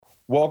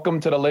Welcome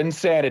to the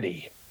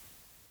LynnSanity,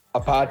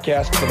 a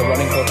podcast for the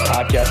Running Hook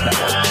Podcast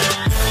Network.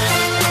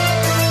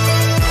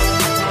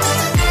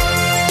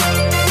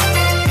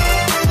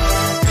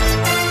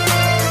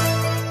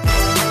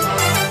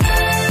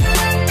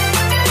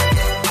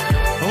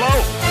 Hello,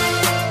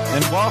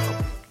 and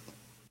welcome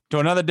to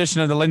another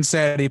edition of the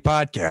LynnSanity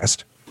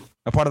podcast,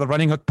 a part of the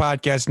Running Hook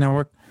Podcast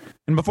Network.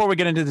 And before we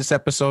get into this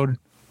episode,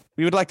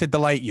 we would like to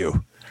delight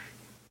you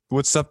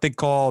with something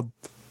called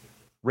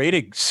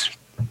ratings.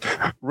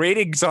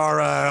 Ratings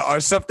are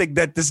something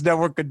that this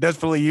network could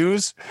desperately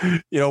use.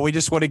 You know, we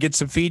just want to get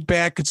some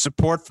feedback and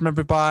support from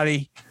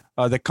everybody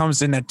that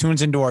comes in, that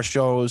tunes into our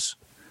shows.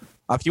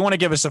 If you want to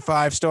give us a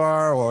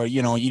 5-star, or,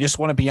 you know, you just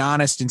want to be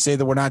honest and say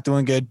that we're not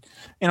doing good,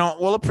 you know,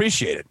 we'll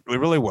appreciate it. We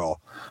really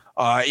will.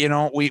 You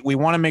know, we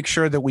want to make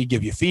sure that we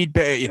give you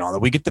feedback, you know, that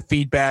we get the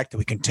feedback, that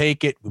we can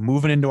take it. We're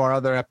moving into our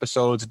other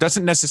episodes. It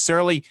doesn't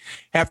necessarily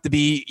have to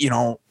be, you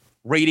know,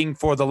 rating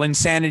for the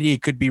LynnSanity.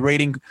 It could be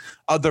rating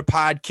other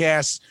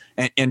podcasts,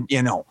 and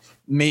you know,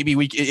 maybe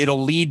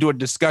it'll lead to a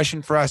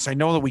discussion for us. I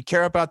know that we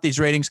care about these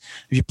ratings.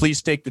 If you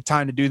please take the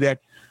time to do that,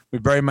 we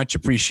very much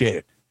appreciate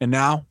it. And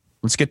now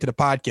let's get to the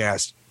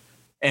podcast.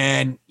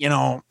 And, you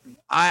know,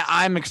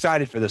 I'm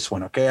excited for this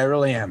one. Okay. I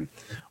really am.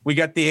 We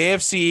got the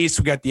AFC East.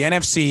 We got the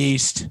NFC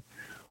East.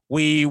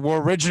 We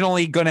were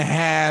originally going to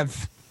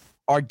have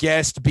our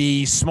guest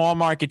be Small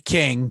Market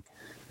King,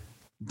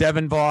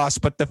 Devin Voss,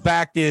 but the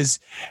fact is,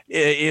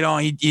 you know,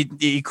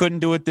 he couldn't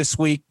do it this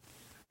week,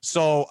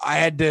 so I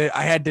had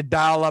to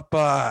dial up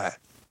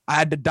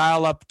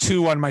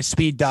 2 on my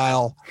speed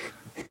dial.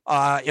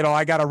 You know,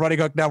 I got a Running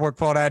Hook Network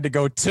phone. I had to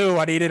go 2.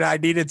 I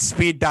needed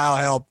speed dial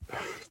help,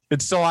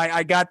 and so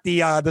I got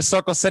the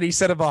Circle City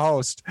Cinema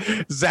host,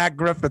 Zach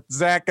Griffith.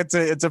 Zach,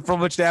 it's a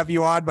privilege to have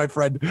you on, my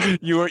friend.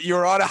 You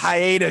were on a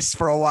hiatus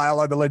for a while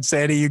on the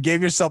LynnSanity. You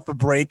gave yourself a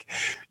break.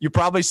 You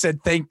probably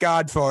said thank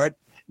God for it.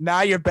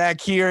 Now you're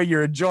back here.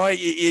 You're enjoying.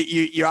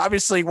 You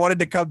obviously wanted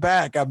to come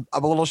back. I'm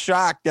a little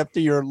shocked after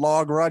your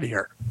long run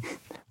here.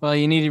 Well,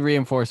 you needed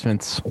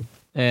reinforcements,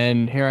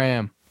 and here I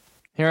am.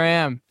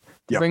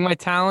 To bring my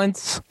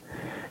talents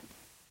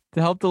to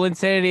help the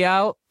LynnSanity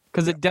out,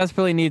 because it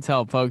desperately needs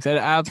help, folks. It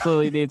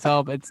absolutely needs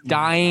help. It's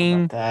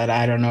dying.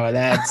 I don't know.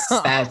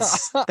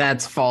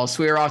 That's false.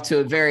 We were off to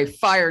a very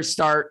fire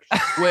start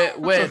with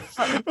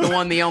the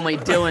one, the only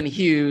Dylan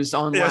Hughes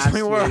on last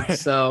week.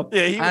 So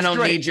yeah, I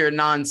don't need your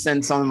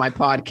nonsense on my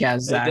podcast,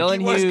 Zach. Dylan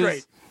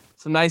Hughes,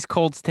 some nice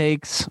Colts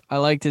takes. I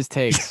liked his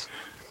takes.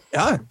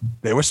 Yeah,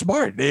 they were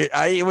smart.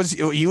 He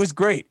was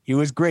great. He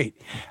was great.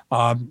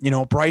 You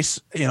know,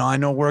 Bryce, you know, I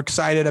know we're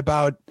excited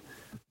about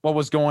what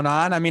was going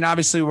on. I mean,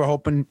 obviously we're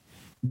hoping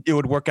it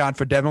would work out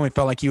for Devin. We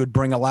felt like he would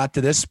bring a lot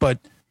to this, but,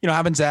 you know,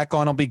 having Zach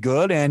on will be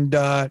good. And, you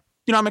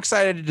know, I'm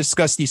excited to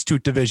discuss these 2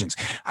 divisions.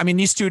 I mean,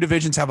 these 2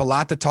 divisions have a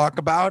lot to talk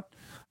about,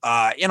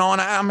 you know,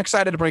 and I'm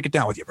excited to break it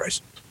down with you,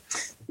 Bryce.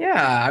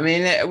 Yeah, I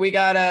mean, we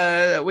got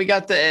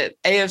the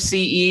AFC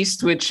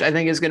East, which I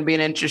think is going to be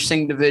an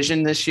interesting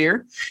division this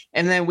year.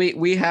 And then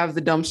we have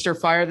the dumpster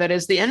fire that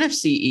is the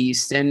NFC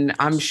East. And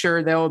I'm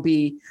sure there will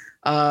be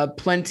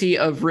plenty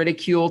of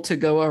ridicule to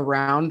go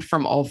around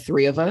from all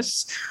 3 of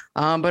us,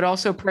 but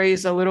also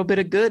praise a little bit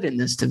of good in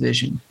this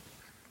division.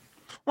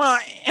 Well,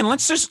 and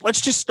let's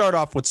just start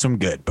off with some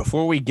good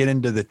before we get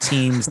into the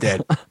teams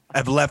that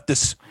have left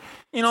us,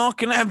 you know,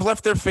 can have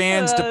left their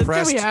fans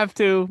depressed. Do we have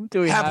to?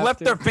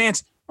 Their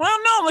fans? Well,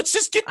 no, let's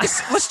just get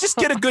this. Let's just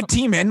get a good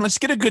team in. Let's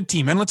get a good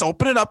team in. Let's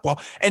open it up well.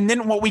 And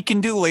then what we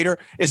can do later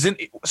is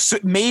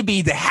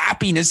maybe the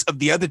happiness of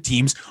the other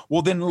teams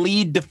will then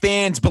lead the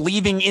fans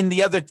believing in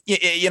the other,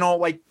 you know,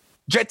 like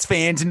Jets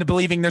fans into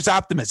believing there's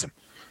optimism.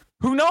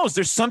 Who knows?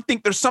 There's something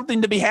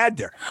to be had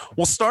there.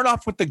 We'll start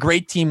off with the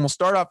great team. We'll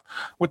start off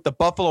with the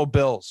Buffalo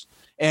Bills.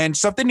 And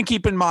something to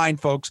keep in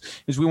mind, folks,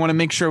 is we want to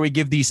make sure we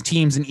give these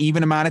teams an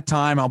even amount of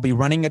time. I'll be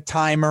running a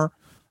timer.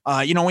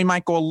 You know, we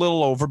might go a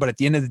little over, but at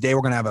the end of the day,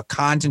 we're going to have a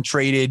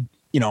concentrated,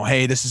 you know,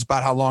 hey, this is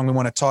about how long we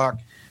want to talk.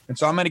 And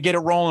so I'm going to get it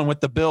rolling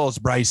with the Bills,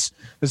 Bryce.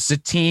 This is a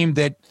team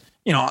that,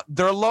 you know,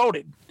 they're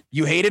loaded.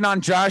 You hated on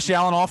Josh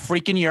Allen all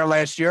freaking year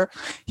last year.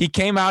 He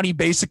came out. He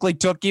basically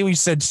took you. He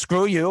said,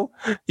 screw you.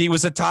 He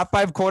was a top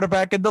 5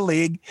 quarterback in the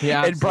league.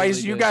 Yeah, and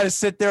Bryce, you got to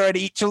sit there and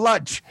eat your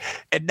lunch.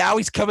 And now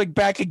he's coming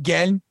back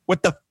again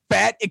with the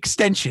fat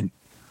extension.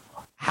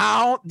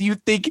 How do you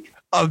think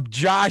of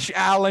Josh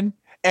Allen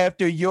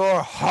after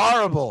your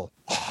horrible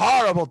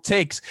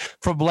takes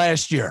from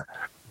last year?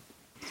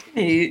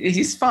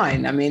 He's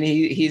fine. I mean,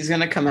 he's going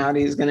to come out.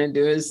 He's going to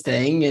do his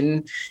thing,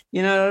 and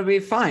you know it'll be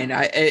fine.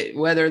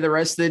 Whether the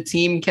rest of the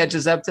team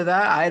catches up to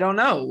that, I don't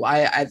know.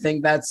 I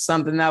think that's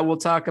something that we'll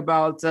talk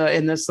about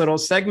in this little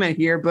segment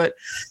here. But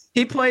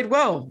he played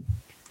well.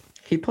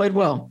 You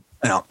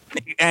know,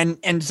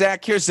 and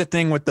Zach, here's the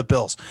thing with the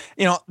Bills.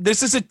 You know,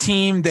 this is a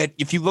team that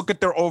if you look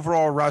at their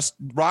overall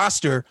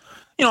roster,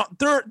 you know,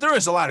 there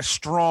is a lot of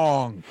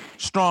strong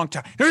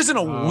talent. There isn't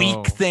a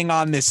weak thing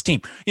on this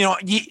team. You know,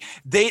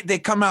 they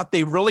come out,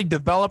 they really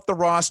developed the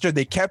roster.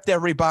 They kept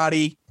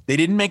everybody. They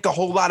didn't make a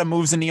whole lot of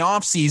moves in the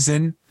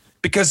offseason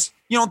because,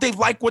 you know, they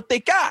like what they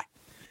got.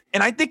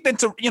 And I think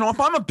that's if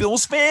I'm a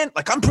Bills fan,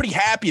 like I'm pretty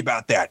happy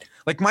about that.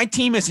 Like my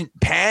team isn't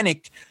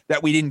panicked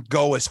that we didn't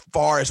go as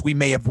far as we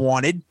may have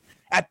wanted.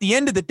 At the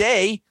end of the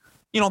day,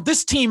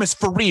 this team is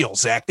for real,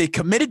 Zach. They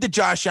committed to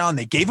Josh Allen.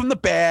 They gave him the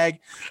bag.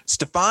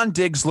 Stephon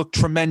Diggs looked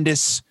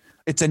tremendous.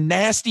 It's a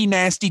nasty,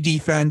 nasty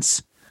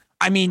defense.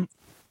 I mean,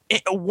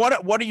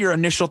 what are your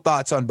initial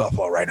thoughts on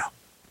Buffalo right now?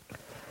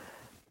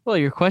 Well,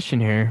 your question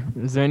here,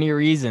 is there any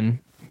reason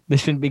they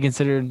shouldn't be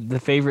considered the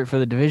favorite for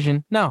the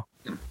division? No.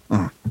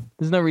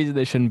 There's no reason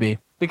they shouldn't be.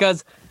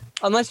 Because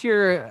unless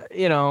you're,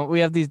 we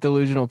have these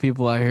delusional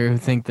people out here who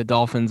think the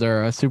Dolphins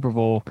are a Super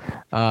Bowl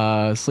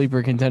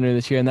sleeper contender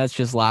this year, and that's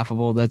just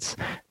laughable. That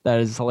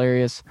is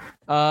hilarious.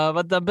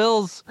 But the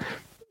Bills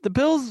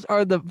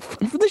are they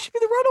should be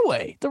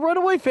the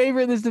runaway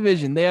favorite in this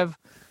division. They have,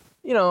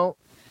 we'll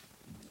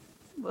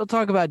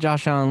talk about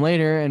Josh Allen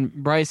later, and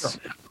Bryce,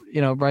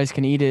 Bryce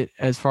can eat it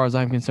as far as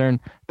I'm concerned.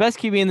 Best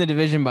QB in the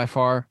division by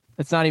far.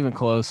 It's not even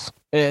close.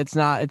 It's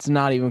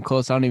not even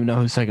close. I don't even know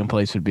who second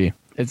place would be.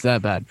 It's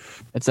that bad.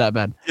 It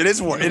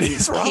is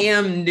rough.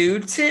 Cam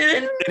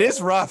Newton? It is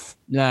rough.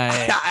 Nah,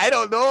 I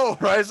don't know,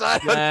 Bryce. I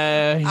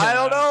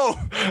don't know.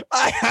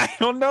 I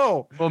don't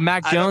know. Well,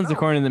 Mac Jones,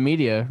 according to the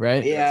media,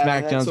 right? Yeah, it's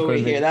Mac that's Jones what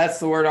we hear. That's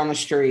the word on the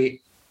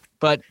street.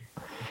 But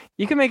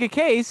you can make a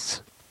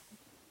case.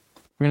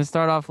 We're going to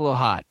start off a little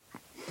hot.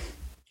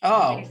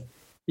 Oh.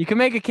 You can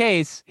make a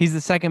case he's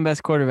the second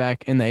best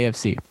quarterback in the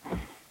AFC.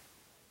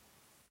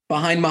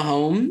 Behind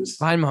Mahomes?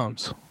 Behind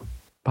Mahomes.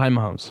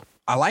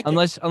 I like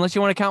unless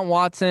you want to count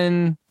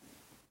Watson.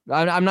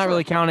 I'm not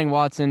really counting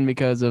Watson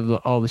because of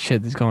all the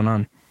shit that's going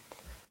on.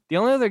 The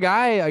only other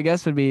guy, I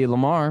guess, would be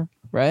Lamar,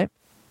 right?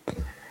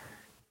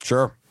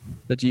 Sure.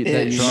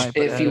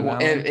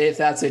 If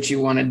that's what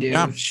you want to do,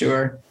 yeah.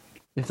 Sure.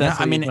 If that's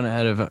what you want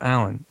ahead of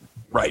Allen.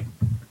 Right.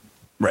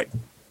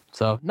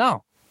 So,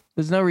 no.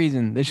 There's no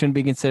reason they shouldn't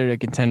be considered a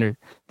contender.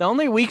 The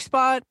only weak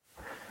spot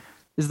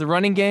is the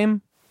running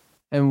game,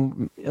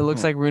 and it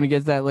looks like we're going to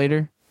get to that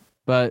later.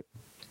 But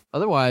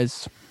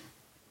otherwise,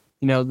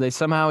 they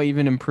somehow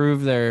even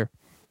improve their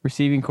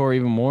receiving core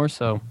even more.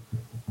 So,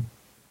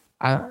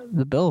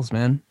 the Bills,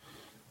 man.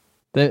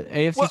 The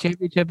AFC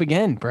Championship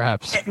again,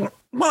 perhaps.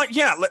 Well,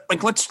 yeah.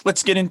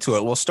 Let's get into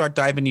it. We'll start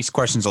diving these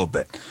questions a little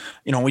bit.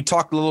 We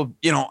talked a little.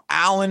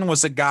 Allen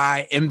was a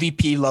guy,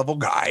 MVP level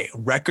guy,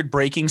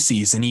 record-breaking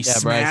season. He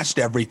smashed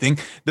everything.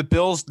 The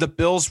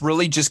Bills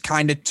really just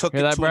kind of took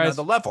it to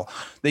another level.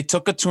 They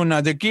took it to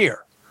another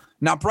gear.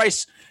 Now,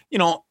 Bryce,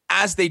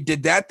 as they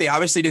did that, they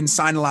obviously didn't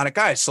sign a lot of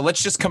guys. So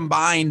let's just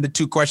combine the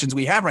two questions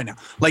we have right now.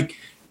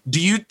 Do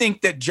you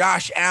think that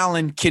Josh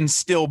Allen can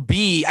still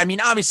be? I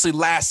mean, obviously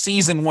last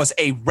season was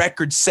a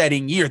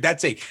record-setting year.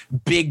 That's a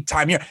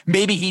big-time year.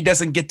 Maybe he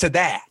doesn't get to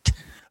that.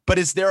 But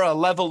is there a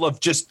level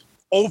of just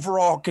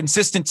overall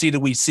consistency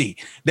that we see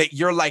that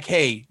you're like,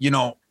 hey,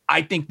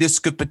 I think this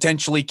could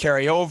potentially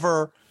carry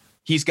over.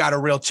 He's got a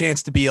real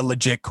chance to be a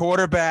legit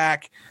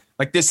quarterback.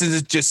 Like this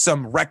is just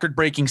some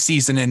record-breaking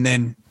season and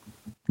then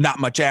not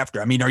much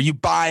after. I mean, are you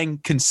buying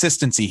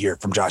consistency here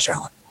from Josh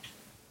Allen?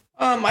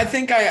 I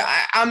think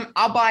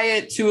I'll buy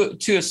it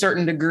to a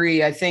certain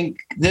degree. I think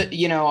that,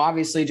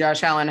 obviously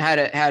Josh Allen had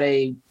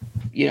a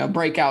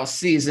breakout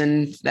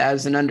season.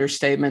 As an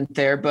understatement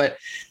there. But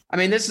I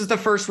mean, this is the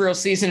first real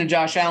season of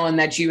Josh Allen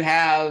that you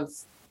have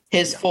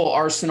his full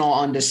arsenal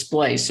on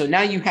display. So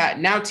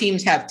now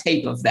teams have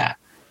tape of that.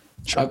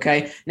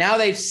 Okay. Now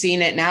they've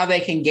seen it. Now they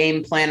can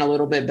game plan a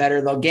little bit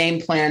better. They'll game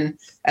plan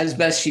as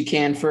best you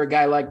can for a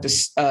guy like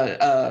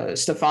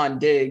Stephon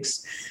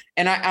Diggs.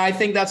 And I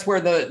think that's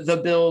where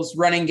the Bills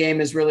running game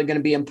is really going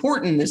to be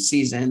important this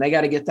season. They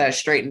got to get that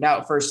straightened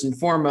out first and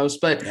foremost.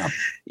 But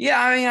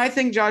yeah, I mean, I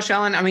think Josh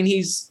Allen, I mean,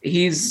 he's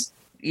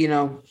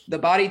the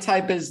body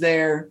type is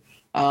there.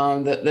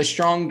 The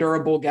strong,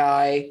 durable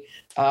guy.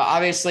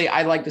 Obviously,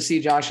 I'd like to see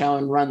Josh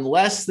Allen run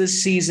less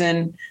this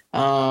season,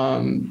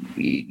 hang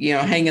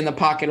in the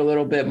pocket a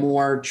little bit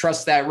more,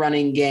 trust that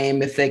running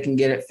game if they can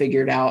get it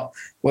figured out,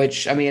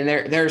 which, I mean,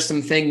 there are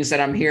some things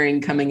that I'm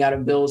hearing coming out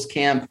of Bills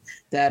camp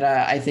that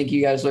I think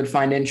you guys would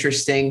find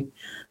interesting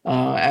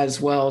as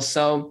well.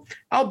 So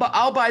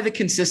I'll buy the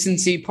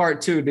consistency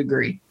part to a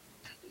degree.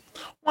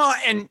 Well,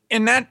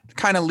 and that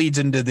kind of leads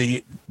into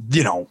the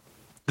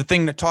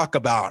thing to talk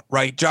about,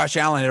 right? Josh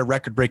Allen had a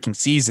record-breaking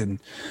season,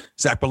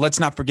 Zach, but let's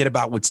not forget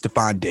about what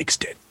Stephon Diggs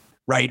did,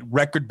 right?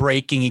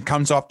 Record-breaking. He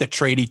comes off the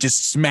trade. He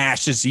just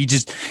smashes.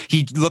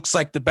 He looks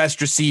like the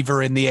best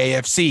receiver in the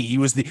AFC. He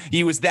was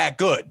that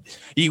good.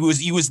 He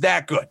was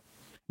that good.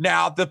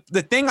 Now, the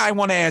thing I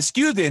want to ask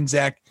you then,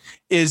 Zach,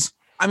 is,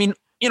 I mean,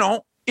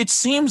 it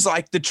seems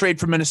like the trade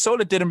from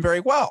Minnesota did him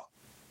very well.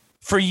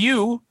 For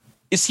you,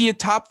 is he a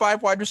top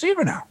 5 wide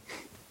receiver now?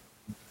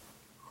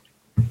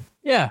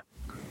 Yeah.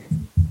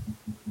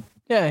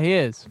 Yeah, he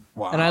is.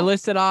 Wow. And I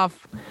listed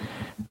off,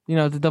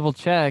 to double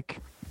check,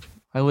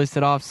 I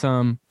listed off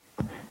some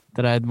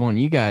that I'd want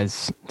you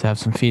guys to have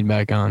some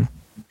feedback on.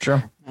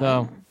 Sure.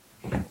 So,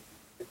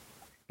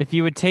 if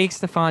you would take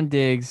Stephon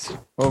Diggs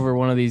over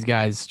one of these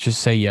guys,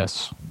 just say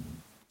yes.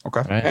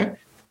 Okay. Right?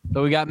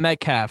 So we got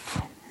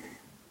Metcalf.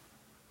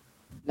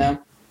 No.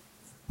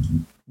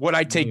 Would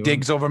I take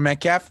Diggs over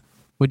Metcalf?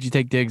 Would you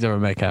take Diggs over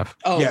Metcalf?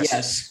 Oh,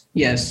 yes.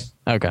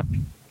 Okay.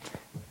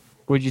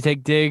 Would you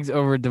take Diggs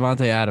over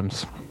Devontae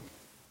Adams?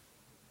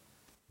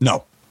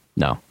 No.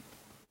 No.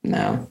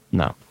 No.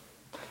 No.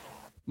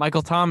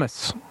 Michael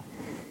Thomas.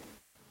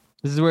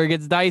 This is where it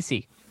gets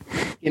dicey.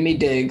 Give me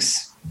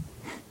Diggs.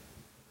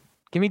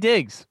 Give me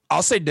Diggs.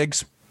 I'll say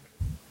Diggs.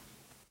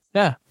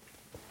 Yeah.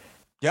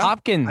 Yeah.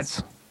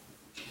 Hopkins.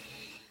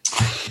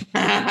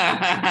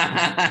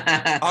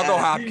 I'll go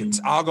Hopkins.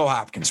 I'll go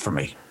Hopkins for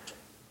me.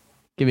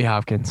 Give me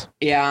Hopkins.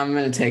 Yeah, I'm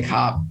going to take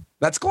Hop.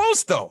 That's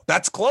close, though.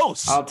 That's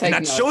close. I'll take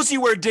and that shows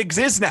you where Diggs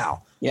is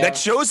now. Yeah. That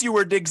shows you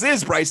where Diggs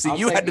is, Bryce.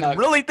 You had to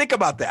really think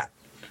about that.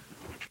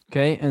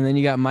 Okay, and then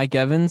you got Mike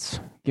Evans.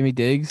 Give me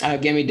Diggs.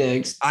 Give me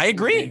Diggs. I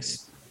agree.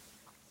 Diggs.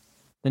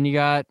 Then you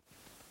got a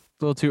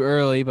little too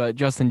early, but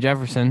Justin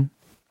Jefferson.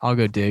 I'll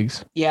go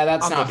Diggs. Yeah,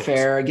 that's I'll not go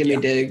fair. Diggs. Give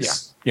me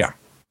Diggs. Yeah.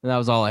 And that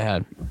was all I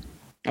had.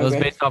 That was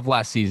based off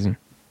last season.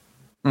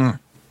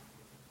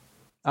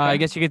 I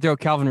guess you could throw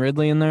Calvin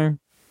Ridley in there.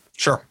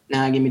 Sure.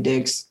 Nah, give me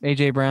Diggs.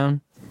 AJ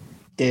Brown.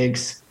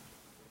 Diggs.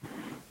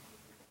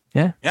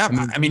 Yeah. Yeah.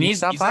 I mean he's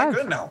top five.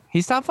 that good now.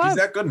 He's top 5. He's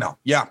that good now.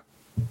 Yeah.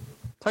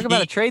 Talk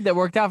about a trade that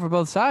worked out for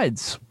both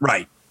sides.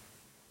 Right.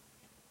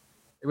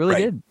 It really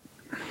did.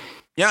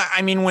 Yeah.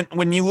 I mean,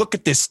 when you look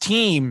at this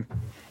team,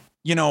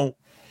 the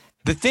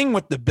thing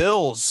with the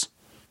Bills,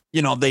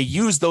 they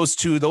use those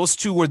two. Those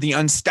two were the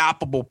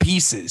unstoppable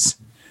pieces.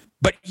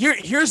 But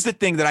here's the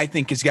thing that I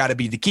think has got to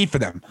be the key for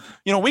them.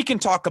 We can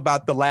talk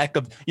about the lack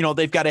of,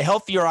 they've got a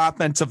healthier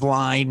offensive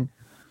line.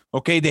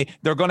 Okay,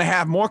 they're going to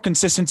have more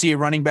consistency at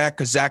running back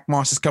because Zach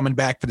Moss is coming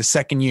back for the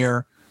second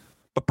year.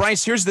 But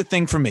Bryce, here's the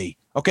thing for me.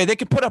 Okay, they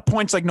can put up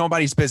points like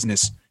nobody's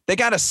business. They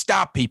got to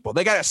stop people.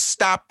 They got to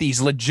stop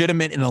these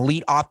legitimate and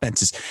elite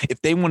offenses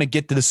if they want to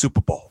get to the Super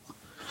Bowl.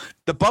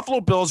 The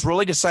Buffalo Bills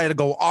really decided to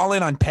go all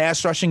in on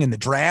pass rushing in the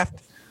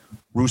draft.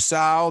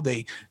 Rousseau,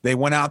 they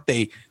went out,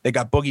 they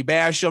got Boogie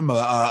Basham,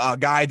 a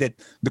guy that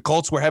the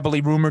Colts were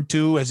heavily rumored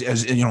to,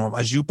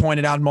 as you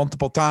pointed out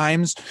multiple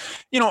times.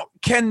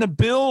 Can the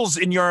Bills,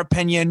 in your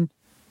opinion,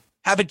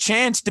 have a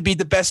chance to be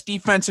the best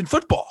defense in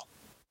football?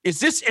 Is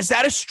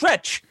that a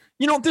stretch?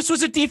 This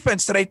was a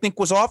defense that I think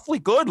was awfully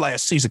good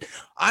last season.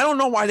 I don't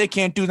know why they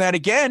can't do that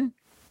again.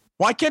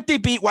 Why can't they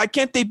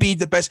be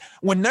the best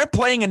when they're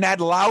playing in that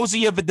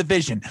lousy of a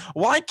division?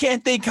 Why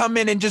can't they come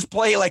in and just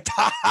play like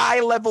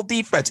high level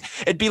defense?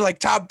 It'd be like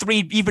top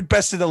 3, even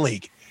best of the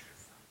league.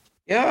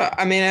 Yeah,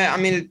 I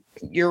mean,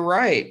 you're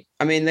right.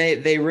 I mean,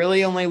 they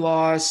really only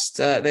lost.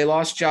 They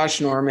lost Josh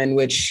Norman,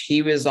 which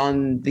he was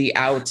on the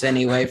outs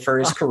anyway for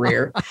his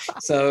career.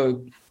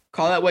 So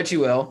call that what you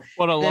will.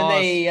 What a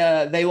loss.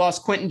 They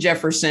lost Quentin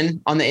Jefferson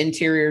on the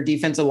interior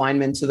defensive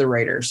lineman to the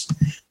Raiders.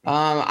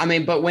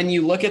 But when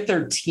you look at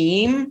their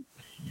team,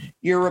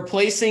 you're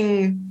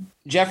replacing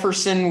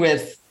Jefferson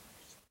with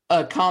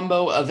a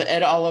combo of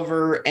Ed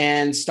Oliver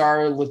and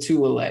Star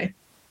Lotulelei.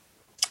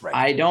 Right.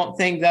 I don't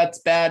think that's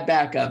bad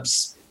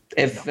backups,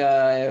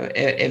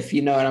 if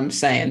you know what I'm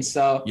saying.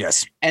 So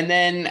yes. And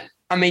then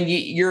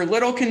you're a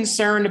little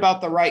concerned about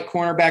the right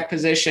cornerback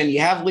position. You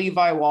have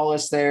Levi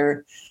Wallace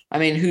there.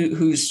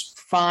 Who's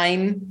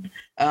fine.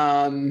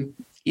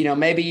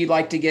 Maybe you'd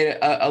like to get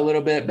a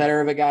little bit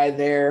better of a guy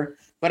there,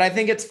 but I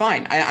think it's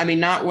fine.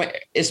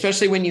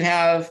 Especially when you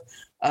have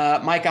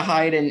Micah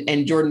Hyde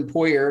and Jordan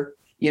Poyer,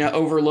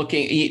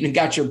 overlooking, you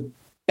got your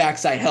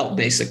backside help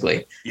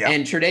basically. Yeah.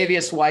 And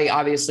Tre'Davious White,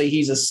 obviously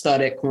he's a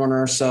stud at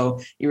corner,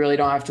 so you really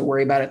don't have to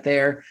worry about it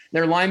there.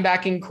 Their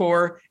linebacking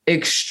core,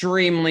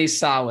 extremely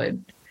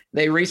solid.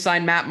 They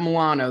re-signed Matt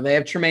Milano. They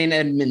have Tremaine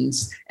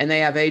Edmonds and they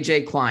have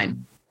AJ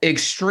Klein.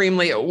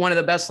 Extremely one of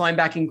the best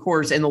linebacking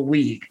cores in the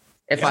league,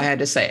 if I had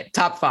to say it.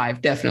 Top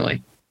 5,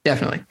 definitely.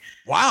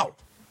 Wow.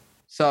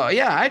 So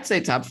yeah, I'd say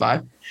top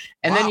 5.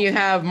 And then you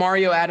have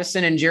Mario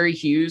Addison and Jerry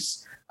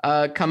Hughes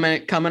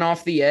coming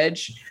off the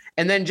edge.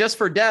 And then just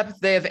for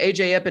depth, they have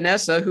AJ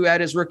Epinesa, who had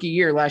his rookie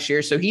year last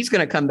year, so he's going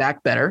to come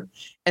back better.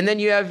 And then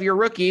you have your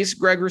rookies,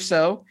 Greg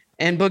Rousseau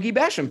and Boogie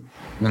Basham.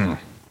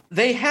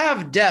 They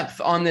have depth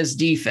on this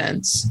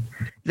defense.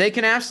 They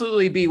can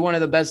absolutely be one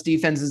of the best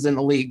defenses in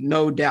the league,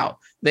 no doubt.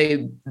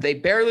 They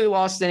barely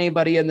lost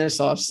anybody in this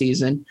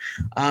offseason.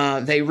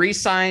 They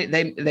re-signed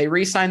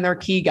their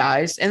key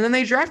guys, and then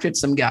they drafted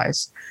some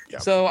guys.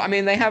 Yep. So,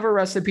 they have a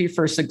recipe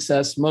for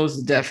success,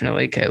 most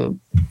definitely, Caleb.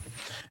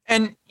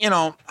 And,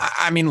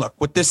 look,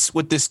 with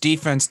this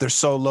defense, they're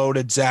so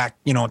loaded, Zach,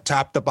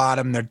 top to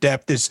bottom, their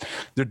depth is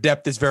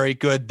very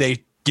good.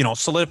 They,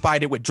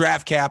 solidified it with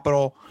draft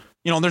capital.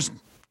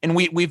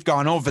 We've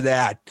gone over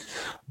that.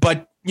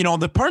 But,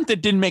 the part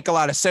that didn't make a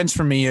lot of sense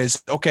for me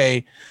is,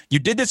 okay, you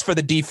did this for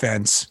the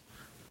defense,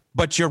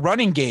 but your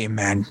running game,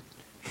 man,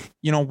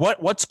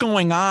 what's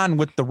going on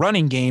with the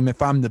running game if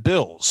I'm the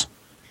Bills?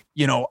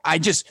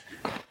 Is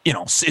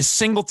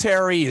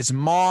Singletary, is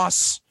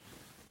Moss,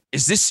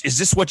 is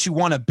this what you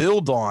want to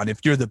build on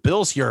if you're the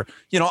Bills here?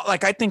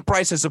 I think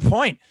Bryce has a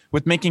point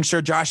with making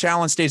sure Josh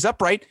Allen stays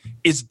upright.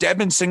 Is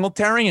Devin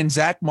Singletary and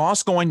Zach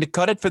Moss going to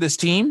cut it for this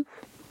team?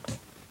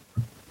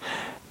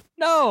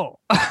 No.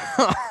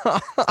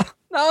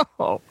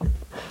 No.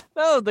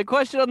 No, the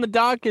question on the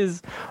dock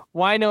is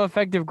why no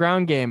effective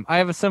ground game? I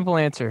have a simple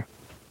answer.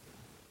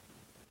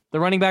 The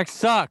running backs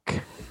suck.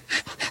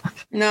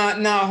 No,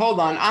 hold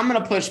on. I'm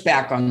going to push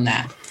back on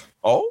that.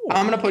 Oh.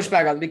 I'm going to push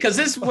back on because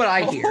this is what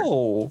I hear.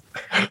 Oh.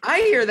 I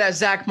hear that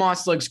Zach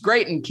Moss looks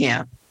great in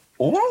camp.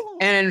 Oh.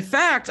 And in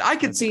fact, I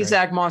could see great.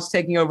 Zach Moss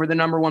taking over the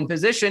number 1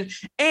 position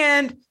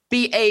and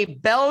be a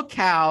bell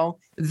cow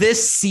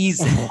this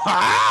season.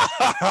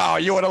 Wow.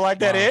 You want to lock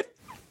that in?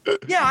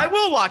 Yeah, I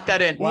will lock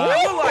that in. Wow.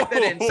 I will lock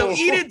that in. So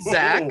eat it,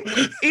 Zach.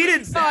 Eat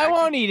it, Zach. No, I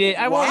won't eat it.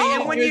 I won't eat it.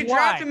 And when you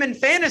draft him in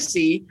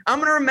fantasy, I'm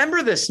going to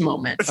remember this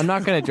moment. I'm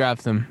not going to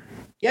draft him.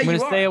 Yeah, I'm going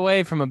you to stay are.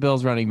 away from a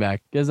Bills running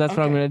back because that's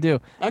what I'm going to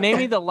do. Okay. Name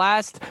me the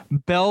last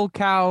bell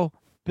cow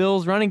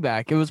Bills running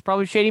back. It was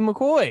probably Shady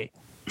McCoy.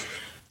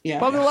 Yeah.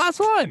 Probably the last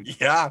one.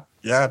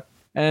 Yeah.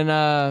 And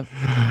I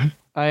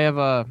have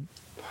a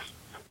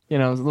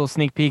little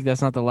sneak peek.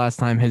 That's not the last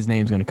time his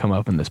name's going to come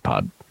up in this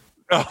pod.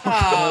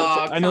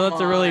 Oh, I know that's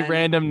a really on.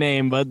 random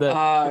name, but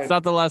it's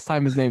not the last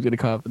time his name's going to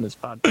come up in this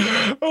pod.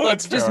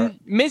 That's Just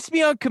missed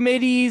me on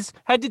committees.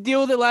 Had to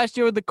deal with it last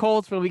year with the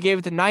Colts, but we gave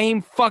it to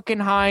Naeem fucking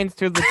Hines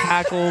through the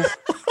tackles.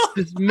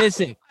 Just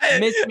missing.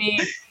 Missed me.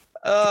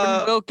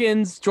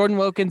 Jordan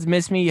Wilkins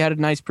missed me. You had a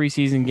nice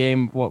preseason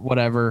game.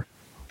 Whatever.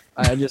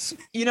 I just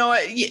You know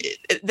what?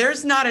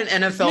 There's not an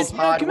NFL Miss me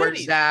on pod where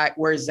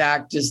committees.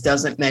 Zach just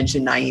doesn't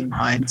mention Naeem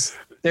Hines.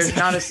 There's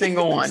not a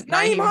single one.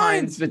 Naeem Naeem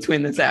Hines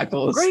between the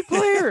tackles. great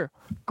player.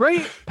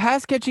 Great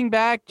pass catching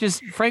back.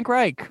 Just Frank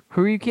Reich.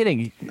 Who are you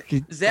kidding?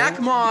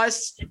 Zach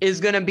Moss is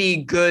going to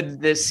be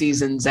good this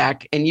season,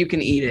 Zach, and you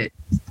can eat it.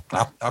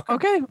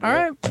 Okay. All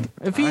right.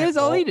 If he is,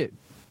 I'll eat it.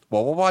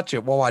 Well, we'll watch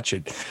it.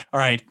 All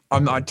right.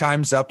 Our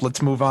time's up.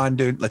 Let's move on,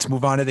 dude. Let's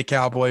move on to the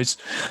Cowboys.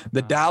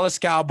 The Dallas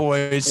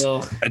Cowboys,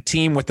 a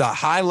team with a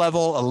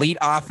high-level elite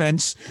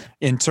offense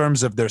in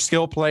terms of their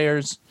skill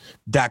players.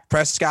 Dak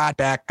Prescott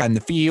back on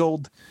the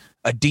field.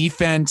 A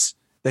defense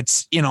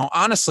that's,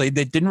 honestly,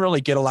 they didn't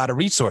really get a lot of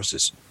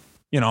resources.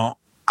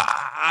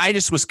 I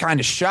just was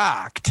kind of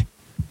shocked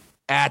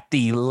at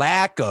the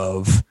lack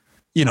of,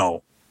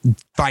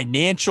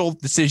 financial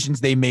decisions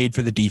they made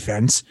for the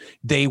defense.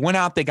 They went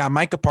out, they got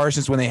Micah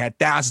Parsons when they had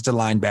thousands of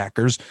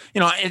linebackers.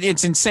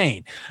 It's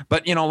insane.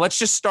 But, let's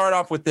just start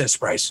off with this,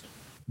 Bryce.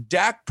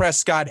 Dak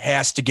Prescott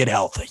has to get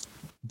healthy.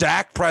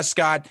 Dak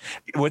Prescott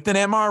with an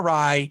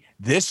MRI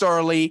this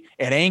early,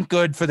 it ain't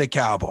good for the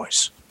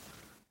Cowboys.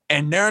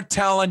 And they're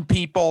telling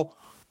people,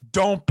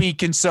 don't be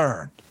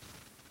concerned.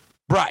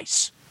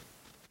 Bryce,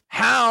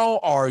 how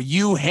are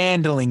you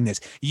handling this?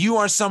 You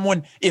are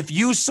someone, if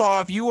you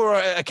were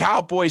a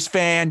Cowboys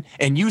fan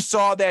and you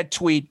saw that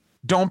tweet,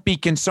 don't be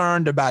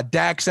concerned about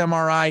Dak's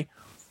MRI.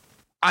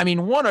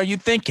 What are you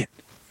thinking?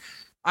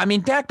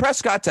 Dak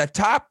Prescott's a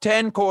top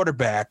 10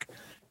 quarterback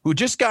who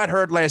just got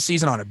hurt last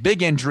season on a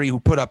big injury, who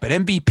put up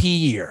an MVP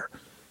year.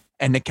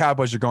 And the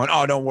Cowboys are going,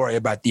 oh, don't worry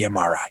about the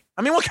MRI.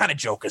 What kind of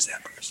joke is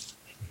that, Bruce?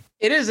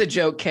 It is a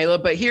joke,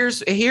 Caleb, but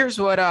here's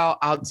what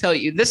I'll tell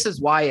you. This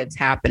is why it's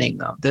happening,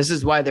 though. This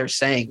is why they're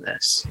saying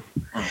this.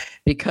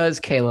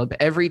 Because, Caleb,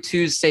 every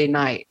Tuesday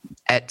night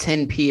at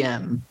 10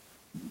 p.m.,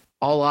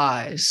 all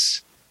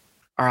eyes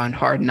are on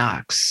Hard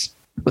Knocks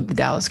with the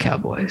Dallas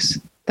Cowboys.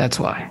 That's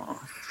why.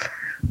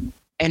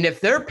 And if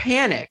they're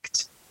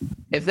panicked,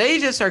 if they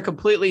just are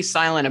completely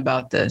silent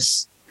about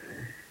this,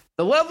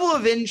 the level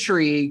of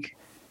intrigue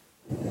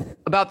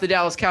about the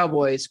Dallas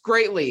Cowboys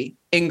greatly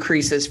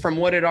increases from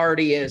what it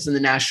already is in the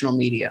national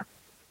media.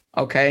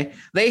 Okay.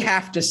 They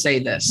have to say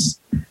this,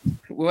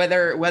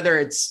 whether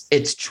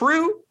it's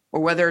true or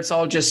whether it's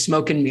all just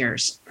smoke and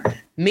mirrors.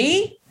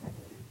 Me,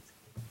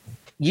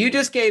 you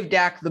just gave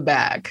Dak the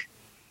bag.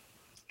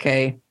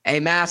 Okay. A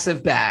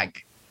massive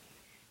bag.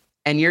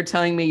 And you're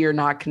telling me you're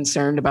not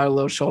concerned about a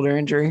little shoulder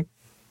injury?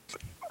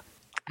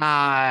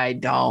 I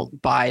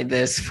don't buy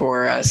this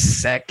for a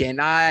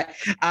second. I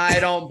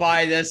don't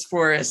buy this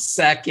for a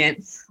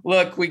second.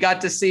 Look, we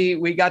got to see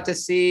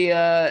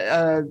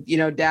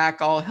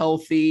Dak all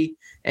healthy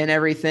and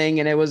everything,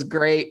 and it was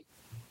great.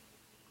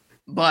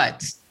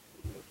 But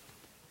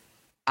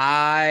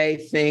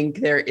I think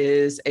there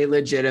is a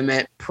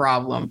legitimate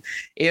problem.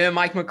 Even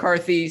Mike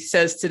McCarthy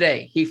says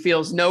today he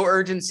feels no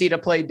urgency to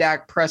play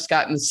Dak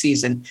Prescott in the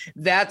season.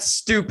 That's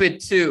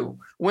stupid too.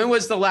 When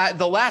was the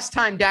last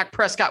time Dak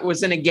Prescott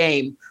was in a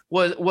game?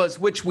 Was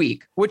which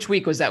week? Which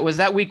week was that? Was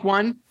that week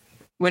 1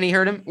 when he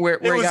hurt him? Where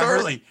it was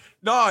early. Hurt?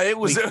 No, it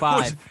was week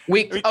 5.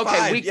 Week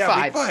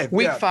 5.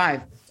 Week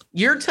 5.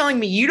 You're telling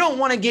me you don't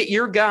want to get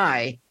your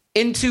guy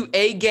into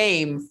a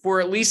game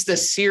for at least a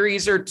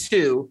series or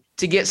two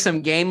to get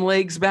some game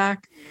legs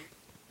back?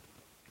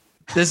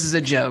 This is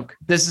a joke.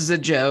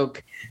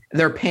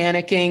 They're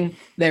panicking.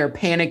 They're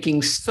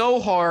panicking so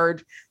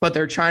hard, but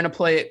they're trying to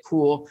play it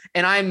cool.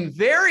 And I'm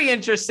very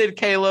interested,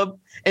 Caleb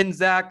and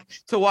Zach,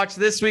 to watch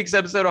this week's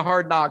episode of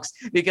Hard Knocks,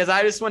 because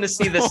I just want to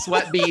see the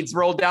sweat beads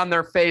roll down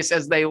their face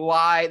as they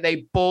lie.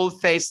 They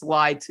bold-faced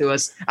lie to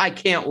us. I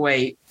can't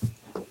wait.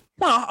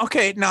 Well,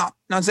 okay. Now,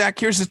 Zach,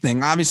 here's the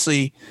thing.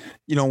 Obviously,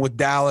 with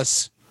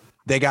Dallas,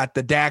 they got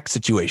the Dak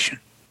situation,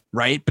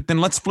 right? But then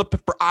let's flip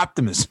it for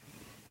optimism.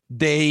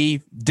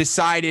 They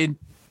decided,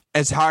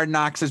 as Hard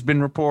Knocks has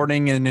been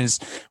reporting and as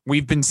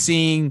we've been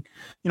seeing,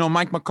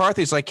 Mike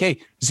McCarthy's like, hey,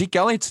 Zeke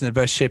Elliott's in the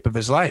best shape of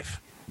his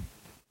life.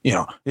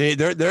 They're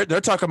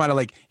talking about it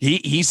like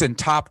he's in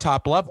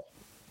top level.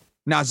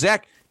 Now,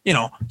 Zach,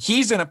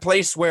 he's in a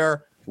place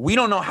where we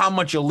don't know how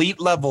much elite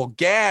level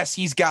gas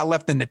he's got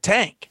left in the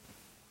tank.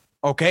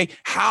 Okay.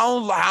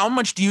 How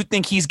much do you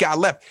think he's got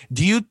left?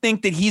 Do you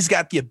think that he's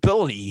got the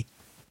ability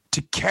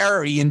to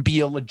carry and be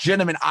a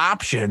legitimate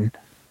option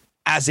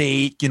as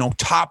a,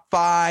 top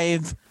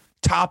 5,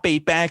 top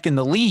 8 back in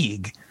the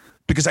league?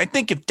 Because I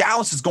think if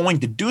Dallas is going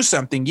to do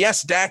something,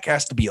 yes, Dak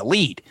has to be a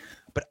lead,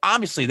 but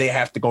obviously they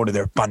have to go to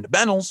their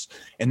fundamentals,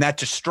 and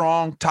that's a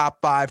strong top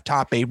 5,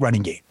 top 8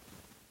 running game.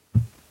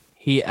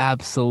 He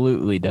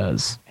absolutely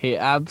does. He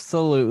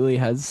absolutely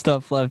has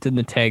stuff left in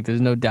the tank. There's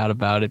no doubt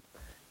about it.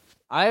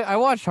 I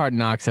watched Hard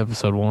Knocks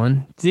episode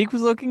 1. Zeke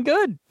was looking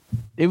good.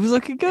 It was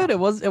looking good. It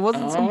wasn't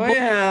some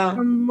bullshit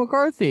from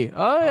McCarthy.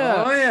 Oh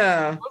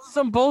yeah. It wasn't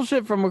some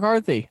bullshit from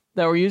McCarthy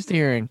that we're used to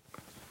hearing.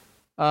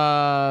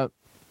 But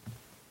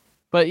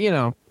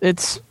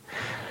it's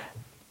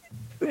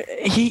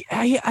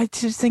I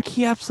just think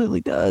he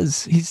absolutely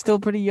does. He's still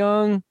pretty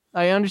young.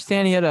 I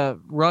understand he had a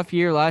rough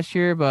year last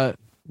year, but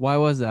why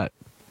was that?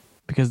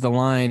 Because the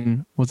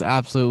line was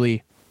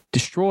absolutely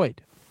destroyed.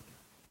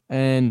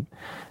 And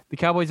the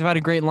Cowboys have had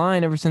a great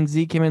line ever since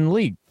Zeke came in the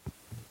league.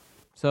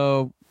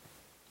 So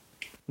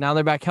now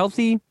they're back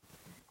healthy.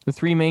 The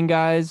 3 main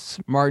guys,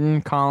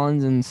 Martin,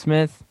 Collins, and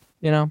Smith,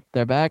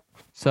 they're back.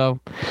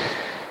 So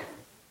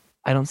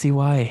I don't see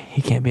why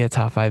he can't be a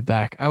top 5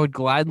 back. I would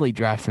gladly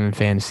draft him in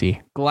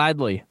fantasy.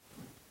 Gladly.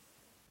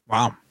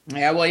 Wow.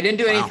 Yeah, well, he didn't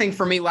do anything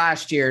for me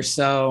last year,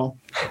 so.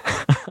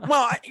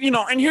 Well,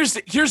 and here's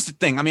the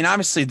thing. I mean,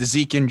 obviously the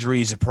Zeke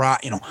injury is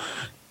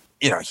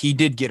he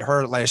did get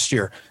hurt last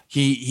year.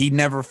 He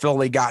never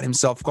fully got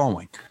himself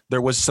going.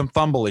 There was some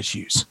fumble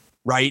issues,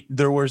 right?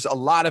 There was a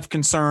lot of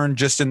concern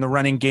just in the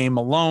running game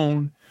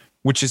alone,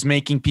 which is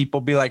making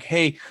people be like,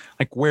 hey,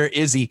 like, where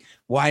is he?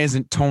 Why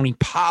isn't Tony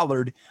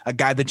Pollard, a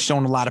guy that's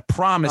shown a lot of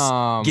promise,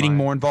 getting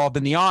more involved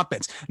in the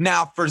offense?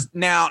 Now,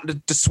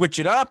 to switch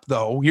it up,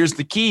 though, here's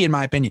the key, in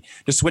my opinion.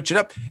 To switch it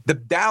up, the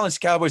Dallas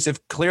Cowboys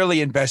have clearly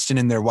invested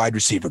in their wide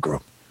receiver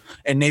group.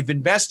 And they've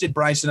invested,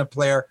 Bryce, in a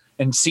player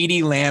and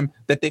CeeDee Lamb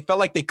that they felt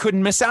like they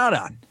couldn't miss out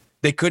on.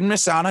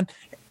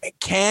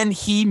 Can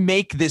he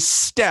make this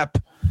step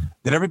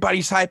that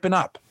everybody's hyping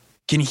up?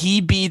 Can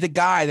he be the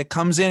guy that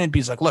comes in and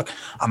be like, look,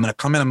 I'm going to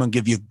come in. I'm going to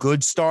give you a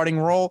good starting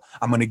role.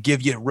 I'm going to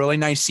give you a really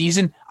nice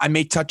season. I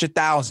may touch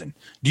 1,000.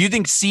 Do you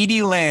think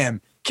CeeDee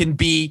Lamb can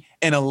be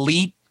an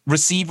elite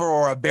receiver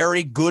or a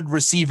very good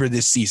receiver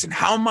this season?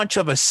 How much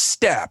of a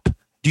step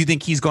do you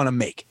think he's going to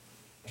make?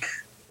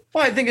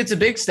 Well, I think it's a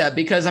big step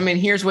because, I mean,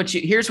 here's what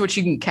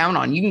you can count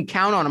on. You can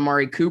count on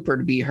Amari Cooper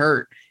to be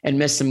hurt and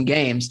miss some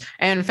games.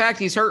 And in fact,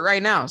 he's hurt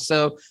right now.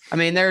 So, I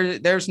mean,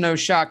 there's no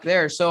shock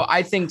there. So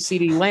I think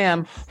CeeDee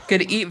Lamb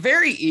could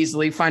very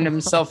easily find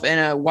himself in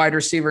a wide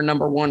receiver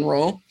number 1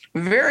 role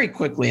very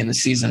quickly in the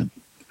season.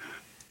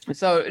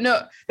 So,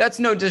 no, that's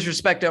no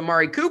disrespect to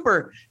Amari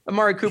Cooper.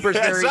 Amari Cooper's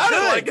very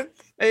good.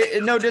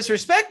 No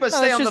disrespect, but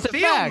stay on the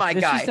field, my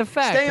guy.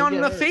 Stay on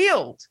the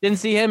field. Didn't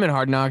see him in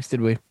Hard Knocks,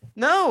 did we?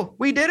 No,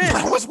 we didn't.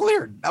 That was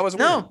weird.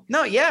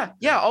 No, yeah.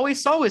 All we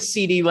saw was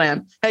CeeDee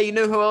Lamb. Hey, you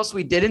know who else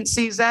we didn't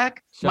see,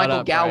 Zach?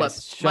 Michael Gallup.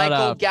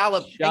 Michael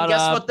Gallup. And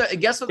guess what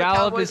the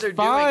Cowboys are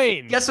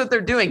doing? Guess what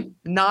they're doing?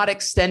 Not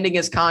extending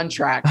his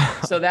contract.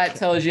 So that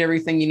tells you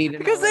everything you need to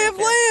know. Because they have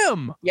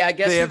Lamb. Yeah,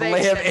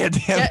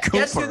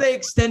 guess who they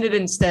extended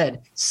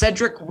instead?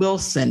 Cedric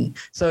Wilson.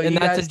 So you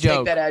guys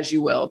take that as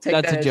you will.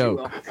 That's a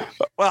joke.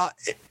 Well,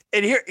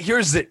 and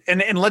here's it,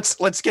 and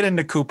let's get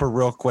into Cooper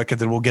real quick, and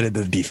then we'll get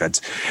into the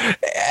defense.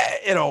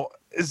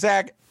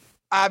 Zach,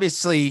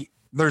 obviously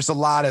there's a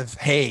lot of,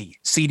 hey,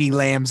 CeeDee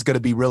Lamb's going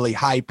to be really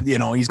hype.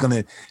 He's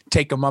going to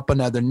take him up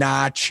another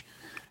notch.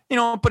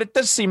 But it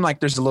does seem like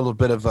there's a little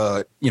bit of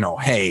a,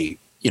 hey,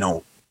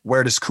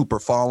 where does Cooper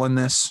fall in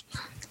this?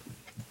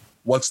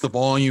 What's the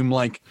volume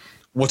like?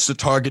 What's the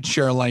target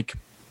share like?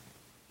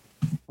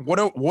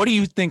 What do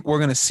you think we're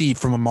going to see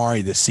from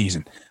Amari this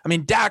season? I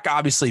mean, Dak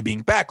obviously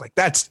being back, like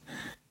that's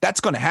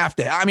going to have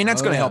to. I mean,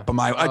 that's going to help him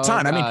a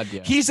ton. I mean,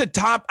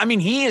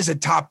 he is a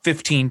top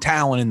 15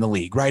 talent in the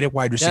league, right, at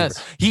wide receiver.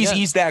 Yes.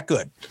 He's that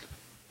good.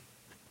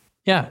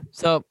 Yeah.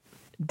 So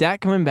Dak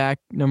coming back,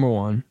 number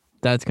 1,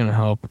 that's going to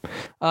help.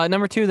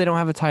 Number 2, they don't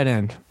have a tight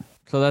end,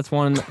 so that's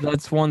one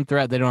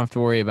threat they don't have to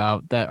worry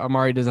about. That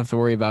Amari doesn't have to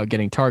worry about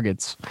getting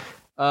targets.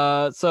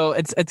 So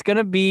it's going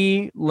to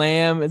be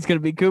Lamb. It's going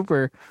to be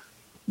Cooper.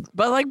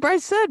 But like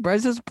Bryce said,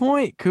 Bryce has a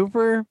point.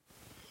 Cooper,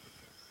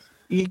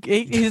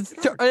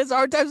 it's a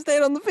hard time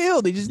staying on the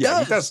field. He just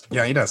does.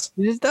 He does.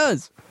 He just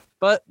does.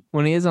 But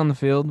when he is on the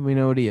field, we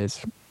know what he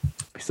is.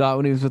 We saw it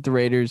when he was with the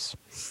Raiders.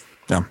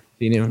 Yeah.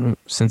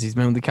 Since he's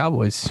been with the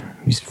Cowboys,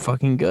 he's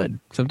fucking good.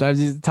 Sometimes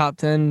he's a top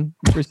 10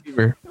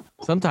 receiver.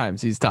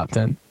 Sometimes he's top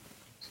 10.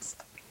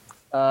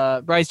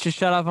 Bryce, just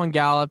shut up on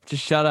Gallup.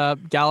 Just shut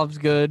up. Gallup's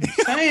good.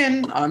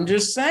 I'm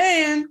just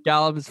saying.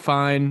 Gallup is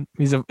fine.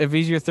 If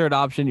he's your third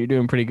option, you're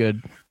doing pretty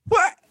good.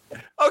 What?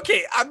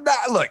 Okay, I'm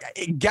not. Look,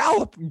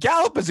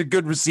 Gallup is a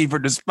good receiver,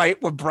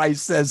 despite what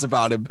Bryce says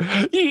about him.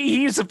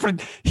 He's a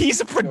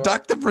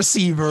productive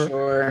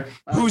receiver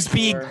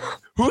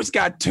who's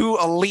got two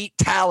elite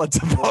talents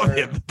above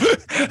him.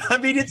 I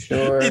mean, it's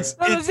a yes.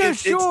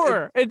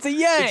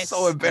 It's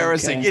so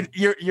embarrassing. Okay.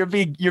 You're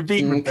being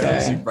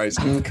embarrassing, Bryce.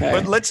 Okay.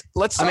 But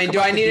let's. I mean, do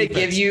I need to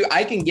give you?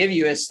 I can give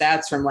you his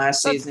stats from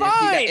last season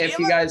if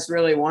you guys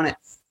really want it.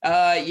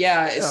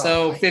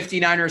 So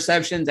 59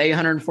 receptions,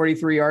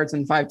 843 yards,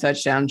 and 5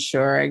 touchdowns.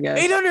 Sure, I guess.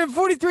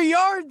 843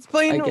 yards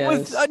playing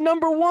with a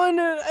number one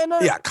and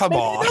come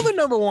on, another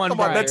number one. Come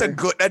on,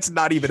 that's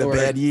not even a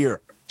bad year.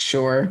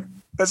 Sure,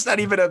 that's not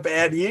even a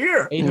bad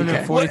year.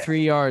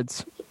 843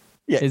 yards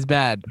is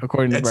bad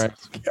according to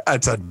Bryce.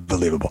 That's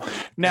unbelievable.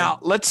 Now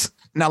let's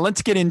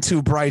get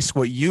into, Bryce,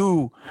 what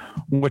you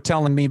were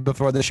telling me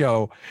before the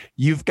show.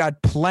 You've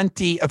got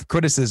plenty of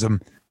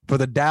criticism for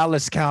the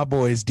Dallas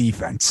Cowboys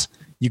defense.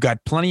 You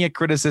got plenty of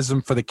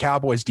criticism for the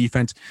Cowboys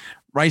defense.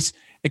 Bryce,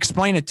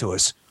 explain it to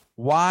us.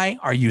 Why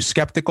are you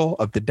skeptical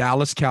of the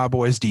Dallas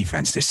Cowboys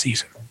defense this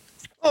season?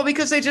 Well,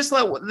 because they just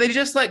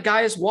let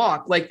guys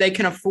walk like they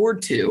can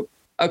afford to.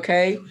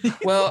 Okay.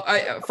 Well,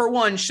 for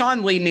one,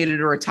 Sean Lee needed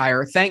to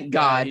retire. Thank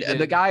God.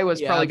 The guy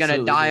was probably going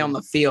to die on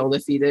the field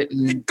if he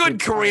didn't. Good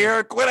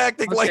career. Quit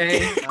acting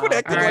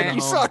like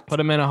you suck. Put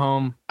him in a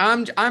home.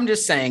 I'm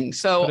just saying.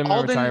 So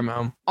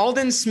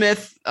Alden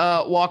Smith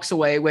walks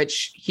away,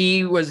 which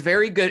he was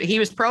very good. He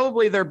was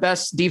probably their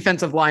best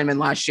defensive lineman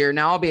last year.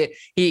 Now, albeit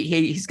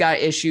he's got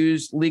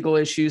legal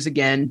issues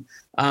again.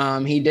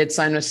 He did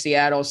sign with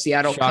Seattle.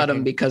 Seattle cut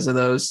him because of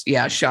those.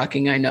 Yeah,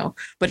 shocking, I know.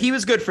 But he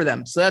was good for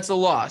them, so that's a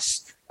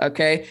loss.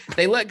 Okay,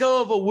 they let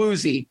go of a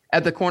Woozy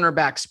at the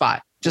cornerback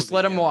spot. Just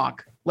let him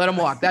walk. Let him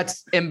walk.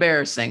 That's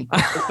embarrassing,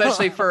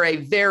 especially for a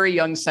very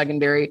young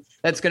secondary.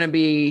 That's going to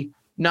be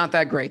not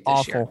that great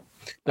this year.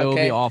 That will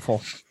be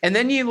awful. And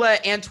then you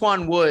let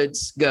Antoine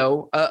Woods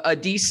go, a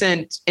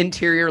decent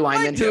interior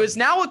lineman who is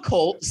now a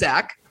Colt.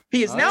 Zach,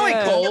 he is now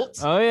a Colt.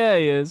 Oh yeah,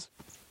 he is.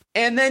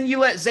 And then you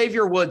let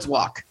Xavier Woods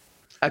walk.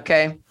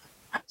 Okay.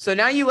 So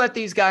now you let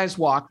these guys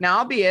walk. Now,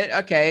 albeit,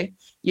 okay,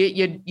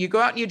 you go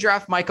out and you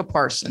draft Micah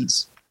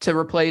Parsons to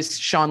replace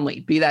Sean Lee,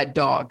 be that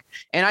dog.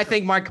 And I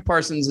think Micah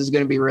Parsons is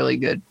going to be really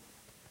good.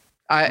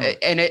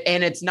 And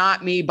it's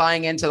not me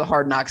buying into the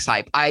Hard Knocks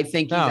hype. I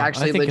think he's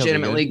actually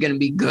legitimately going to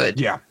be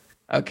good. Yeah.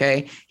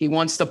 Okay. He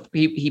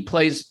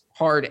plays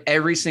hard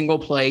every single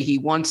play. He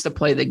wants to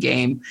play the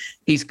game.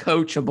 He's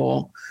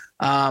coachable.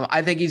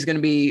 I think he's going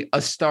to be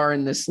a star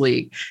in this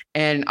league.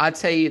 And I'll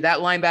tell you, that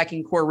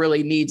linebacking core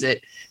really needs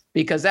it,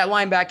 because that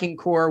linebacking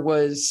core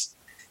was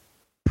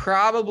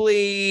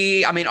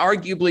arguably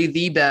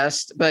the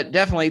best, but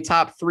definitely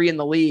top 3 in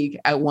the league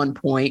at one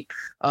point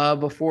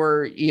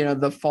before,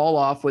 the fall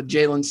off with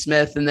Jalen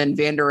Smith and then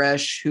Van Der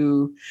Esch,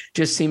 who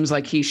just seems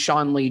like he's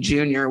Sean Lee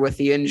Jr. with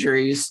the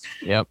injuries.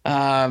 Yep.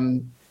 I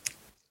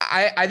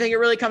think it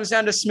really comes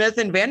down to Smith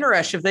and Van Der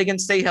Esch if they can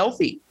stay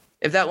healthy.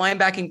 If that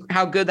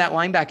how good that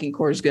linebacking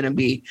core is going to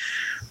be.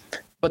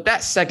 But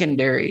that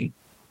secondary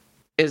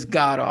is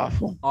god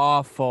awful.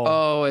 Awful.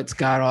 Oh, it's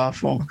god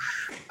awful.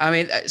 I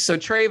mean, so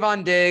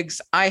Trayvon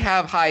Diggs, I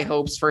have high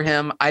hopes for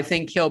him. I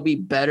think he'll be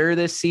better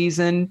this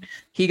season.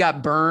 He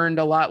got burned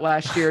a lot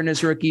last year in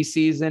his rookie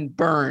season.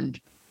 Burned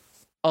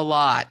a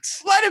lot.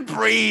 Let it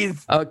breathe.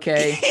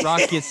 Okay.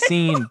 Rock your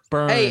scene.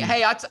 Burned.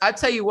 Hey, I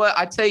tell you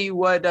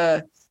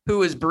what, who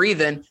was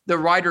breathing? The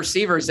wide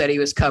receivers that he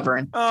was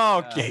covering.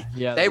 Okay.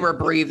 They were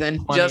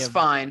breathing just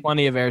fine.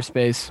 Plenty of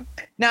airspace.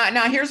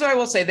 Now here's what I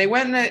will say. They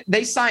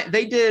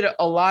did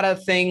a lot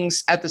of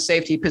things at the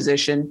safety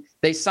position.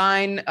 They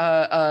signed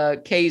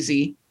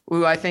Casey,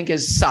 who I think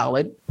is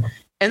solid.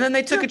 And then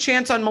they took a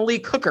chance on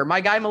Malik Hooker,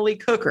 my guy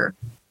Malik Hooker.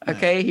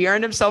 Okay. He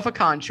earned himself a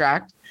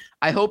contract.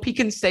 I hope he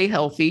can stay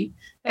healthy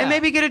and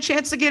maybe get a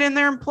chance to get in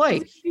there and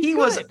play. He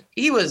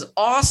was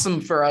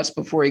awesome for us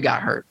before he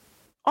got hurt.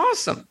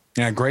 Awesome.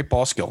 Yeah, great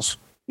ball skills.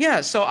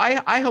 Yeah, so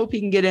I hope he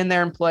can get in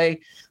there and play.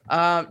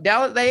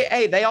 Dallas,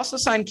 they also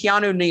signed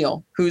Keanu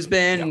Neal, who's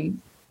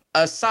been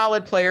a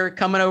solid player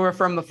coming over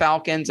from the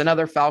Falcons,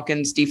 another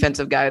Falcons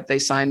defensive guy that they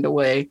signed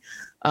away,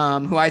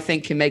 who I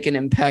think can make an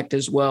impact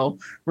as well,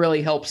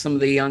 really help some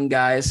of the young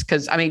guys.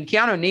 Because,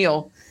 Keanu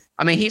Neal,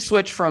 he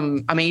switched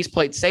from, he's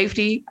played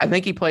safety. I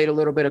think he played a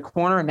little bit of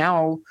corner, and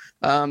now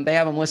they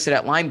have him listed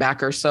at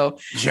linebacker. So,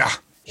 yeah.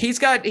 He's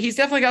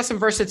definitely got some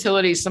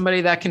versatility,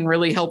 somebody that can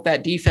really help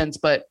that defense.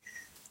 But,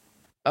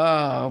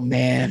 oh,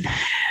 man,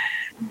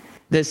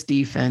 this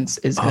defense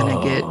is going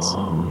to get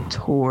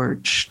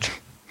torched.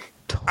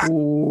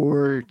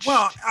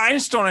 Well, I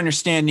just don't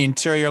understand the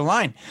interior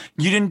line.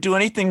 You didn't do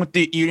anything with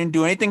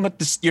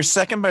your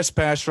second best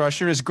pass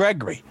rusher is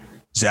Gregory.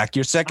 Zach,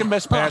 your second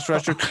best pass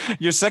rusher.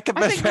 Your second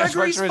best pass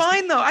Gregory's rusher.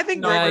 Fine though. I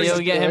think you'll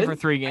get him for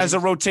 3 games as a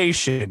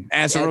rotation.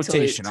 I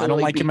don't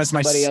like him as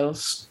my.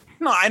 Else.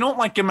 No, I don't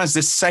like him as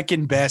the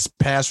second best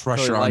pass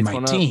rusher on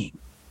my team.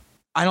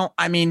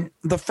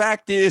 The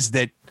fact is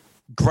that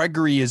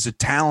Gregory is a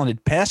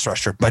talented pass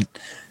rusher, but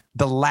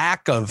the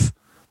lack of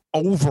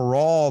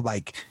overall,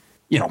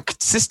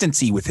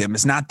 consistency with him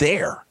is not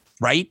there,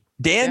 right?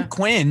 Dan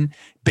Quinn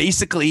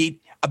basically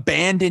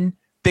abandoned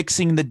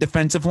fixing the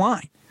defensive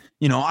line.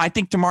 I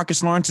think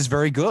DeMarcus Lawrence is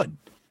very good.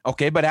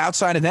 Okay, but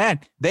outside of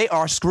that, they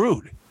are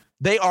screwed.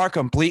 They are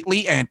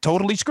completely and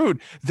totally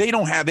screwed. They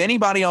don't have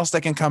anybody else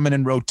that can come in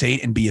and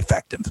rotate and be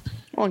effective.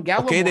 Well, and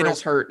Gallimore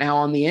is hurt now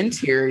on the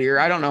interior.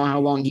 I don't know how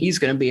long he's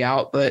going to be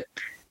out, but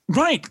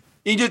right,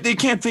 they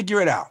can't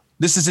figure it out.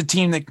 This is a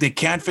team that they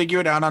can't figure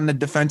it out on the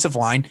defensive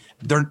line.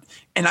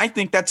 And I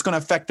think that's going to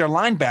affect their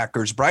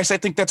linebackers, Bryce. I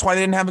think that's why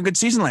they didn't have a good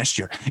season last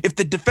year. If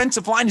the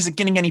defensive line isn't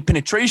getting any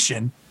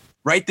penetration,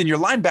 right, then your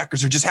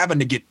linebackers are just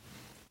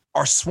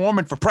are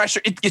swarming for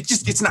pressure.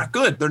 It's not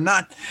good.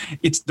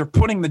 They're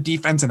putting the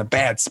defense in a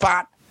bad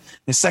spot.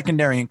 The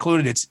secondary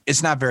included.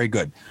 It's not very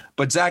good.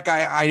 But Zach,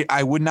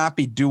 I would not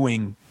be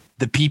doing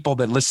the people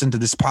that listen to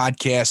this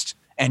podcast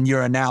and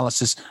your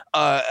analysis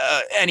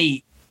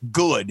any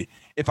good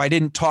if I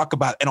didn't talk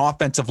about an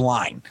offensive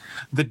line.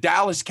 The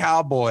Dallas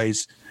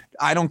Cowboys,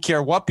 I don't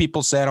care what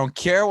people say. I don't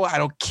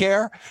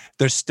care.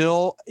 They're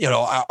still,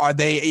 are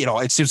they,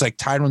 it seems like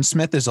Tyron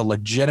Smith is a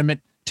legitimate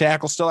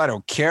tackle still. I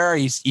don't care.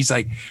 He's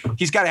got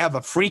to have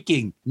a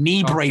freaking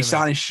knee brace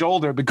on his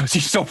shoulder because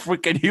he's so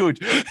freaking huge.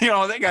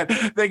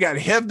 They got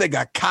him. They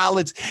got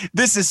Collins.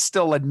 This is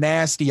still a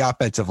nasty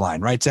offensive line,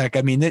 right, Zach?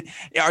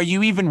 Are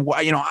you even?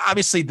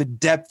 Obviously the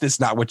depth is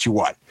not what you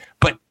want,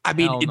 but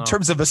in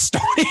terms of a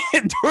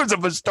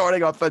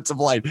starting offensive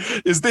line,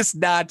 is this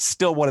not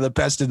still one of the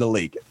best in the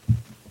league?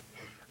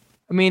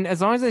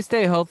 As long as they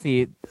stay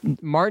healthy,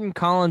 Martin,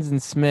 Collins,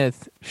 and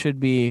Smith should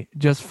be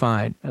just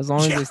fine as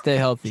long as they stay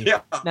healthy.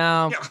 Yeah.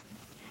 Now,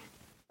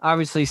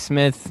 obviously,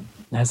 Smith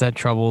has had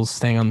troubles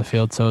staying on the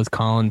field. So has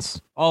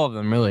Collins. All of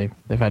them, really.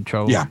 They've had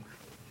trouble. Yeah.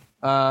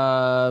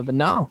 But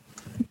no,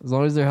 as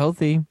long as they're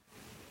healthy,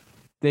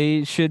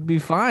 they should be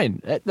fine.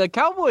 The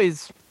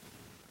Cowboys,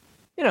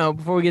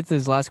 before we get to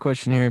this last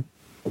question here,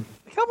 the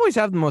Cowboys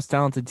have the most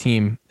talented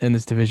team in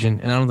this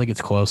division, and I don't think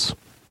it's close.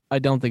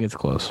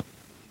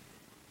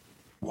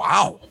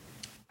 Wow.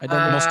 I don't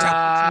know the most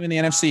talented team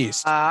in the NFC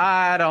East.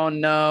 I don't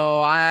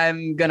know.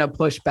 I'm going to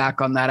push back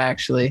on that,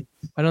 actually.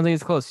 I don't think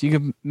it's close. You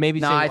could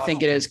maybe say I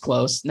think it is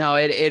close. No,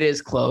 it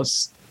is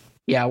close.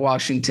 Yeah,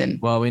 Washington.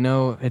 Well, we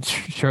know it's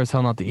sure as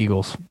hell not the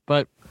Eagles,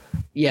 but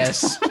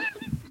yes.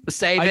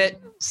 Save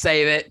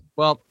it.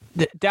 Well,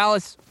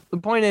 Dallas, the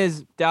point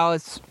is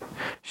Dallas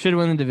should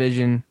win the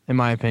division, in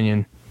my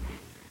opinion.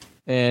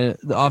 And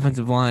the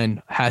offensive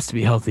line has to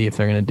be healthy if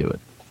they're going to do it.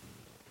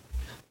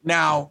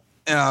 Now,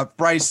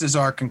 Bryce is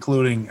our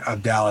concluding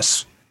of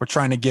Dallas. We're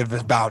trying to give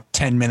about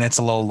 10 minutes,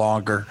 a little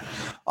longer.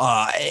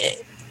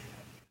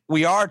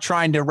 We are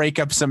trying to rake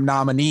up some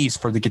nominees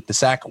for the Get the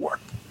Sack Award.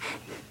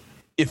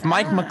 If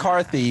Mike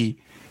McCarthy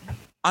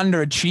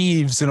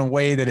underachieves in a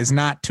way that is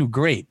not too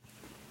great,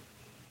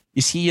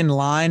 is he in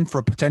line for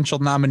a potential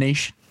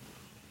nomination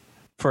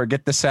for a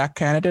Get the Sack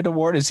Candidate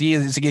Award? Is he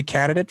a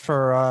candidate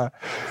for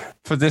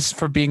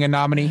being a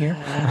nominee here?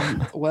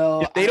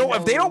 Well, if they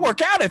don't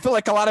work out, I feel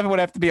like a lot of it would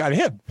have to be on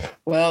him.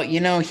 Well,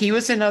 he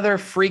was another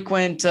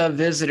frequent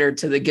visitor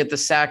to the Get the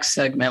Sack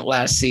segment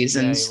last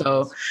season.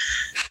 So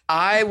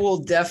I will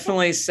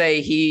definitely say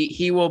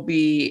he will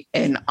be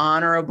an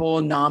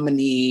honorable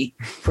nominee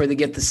for the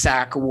Get the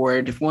Sack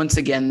Award once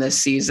again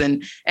this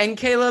season. And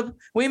Caleb,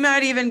 we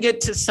might even get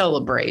to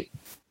celebrate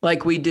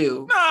like we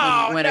do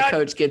when a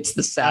coach gets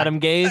the sack.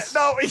 Adam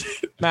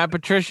Gase, Matt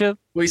Patricia.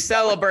 We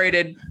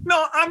celebrated.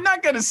 No, I'm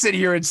not going to sit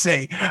here and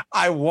say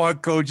I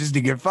want coaches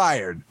to get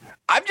fired.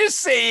 I'm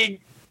just saying,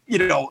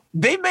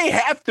 they may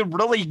have to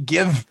really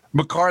give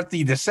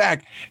McCarthy the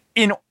sack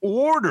in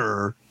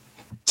order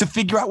to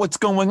figure out what's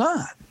going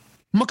on.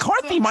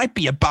 McCarthy might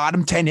be a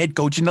bottom 10 head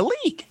coach in the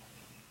league.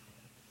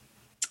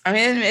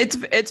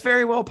 It's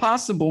very well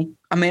possible.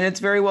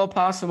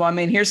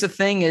 Here's the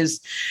thing is,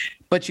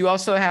 but you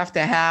also have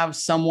to have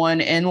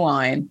someone in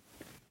line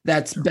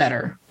that's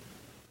better.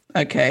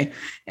 Okay.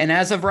 And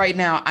as of right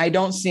now, I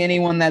don't see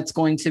anyone that's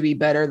going to be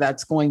better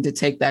that's going to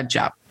take that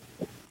job.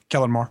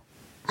 Kellen Moore.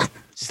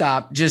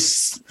 Stop.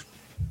 Just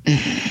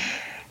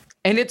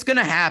and it's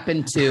gonna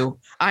happen too.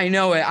 I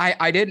know it.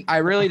 I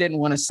really didn't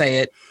want to say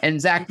it. And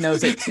Zach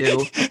knows it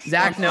too.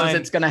 Zach knows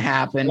it's gonna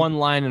happen. One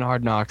line in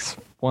Hard Knocks.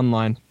 One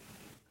line.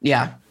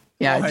 Yeah.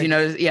 Yeah. Do you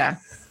know? Yeah.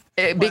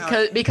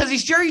 Because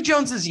he's Jerry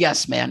Jones's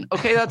yes man.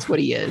 Okay, that's what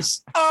he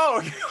is.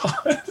 Oh,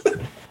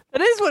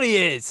 that is what he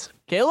is,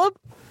 Caleb.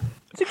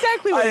 That's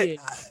exactly what he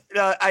is.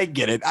 I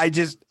get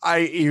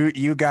it.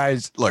 You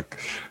guys look.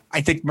 I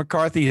think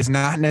McCarthy is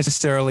not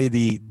necessarily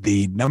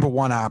the number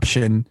one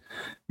option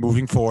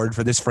moving forward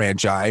for this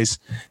franchise.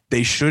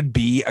 They should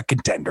be a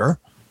contender,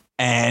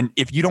 and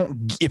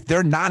if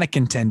they're not a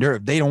contender,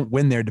 if they don't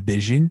win their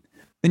division,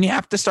 then you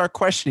have to start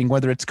questioning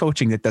whether it's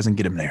coaching that doesn't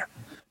get them there.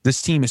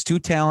 This team is too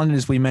talented,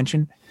 as we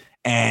mentioned.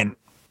 And,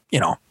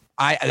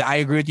 I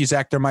agree with you,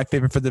 Zach. They're my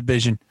favorite for the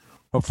division.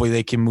 Hopefully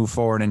they can move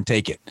forward and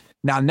take it.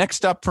 Now,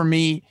 next up for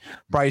me,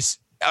 Bryce,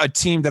 a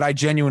team that I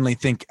genuinely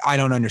think I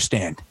don't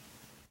understand.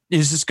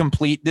 This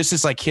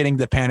is like hitting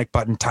the panic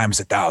button times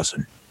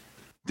 1,000.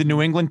 The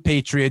New England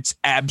Patriots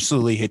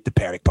absolutely hit the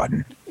panic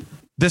button.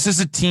 This is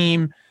a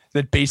team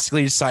that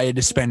basically decided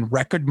to spend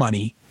record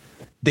money.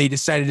 They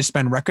decided to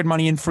spend record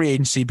money in free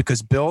agency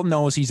because Bill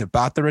knows he's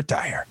about to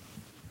retire.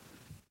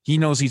 He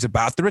knows he's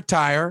about to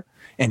retire,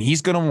 and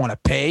he's going to want to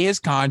pay his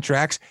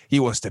contracts. He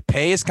wants to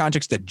pay his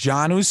contracts to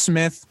Jonnu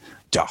Smith,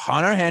 to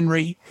Hunter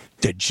Henry,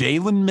 to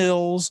Jalen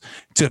Mills,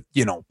 to,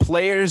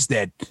 players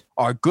that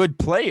are good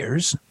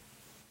players.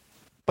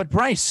 But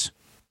Bryce,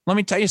 let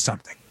me tell you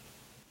something.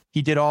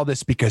 He did all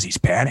this because he's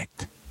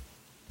panicked.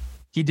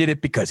 He did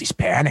it because he's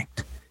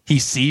panicked. He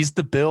sees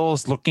the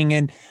Bills looking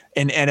in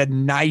at a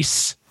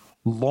nice,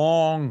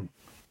 long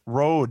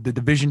road to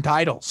division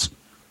titles.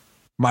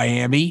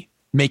 Miami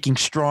making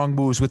strong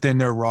moves within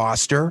their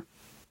roster,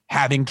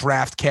 having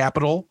draft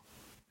capital.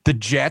 The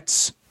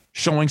Jets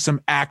showing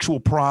some actual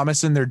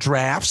promise in their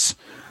drafts.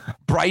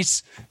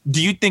 Bryce,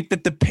 do you think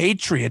that the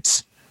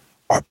Patriots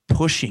are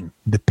pushing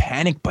the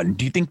panic button?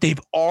 Do you think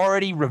they've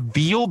already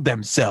revealed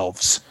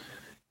themselves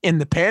in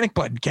the panic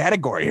button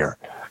category here?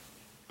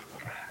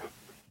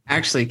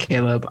 Actually,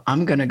 Caleb,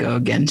 I'm going to go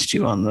against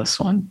you on this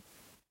one.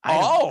 I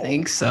don't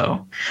think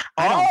so.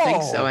 I don't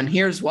think so. And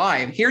here's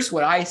why. Here's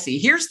what I see.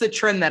 Here's the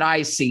trend that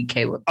I see,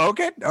 Caleb.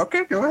 Okay,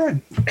 go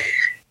ahead.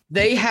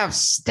 They have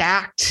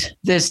stacked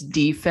this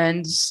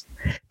defense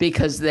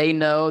because they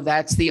know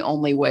that's the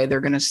only way they're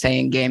going to stay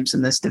in games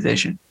in this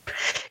division.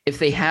 If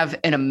they have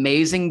an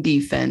amazing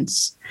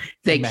defense,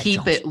 they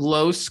keep it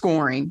low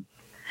scoring,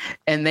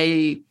 and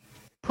they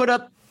put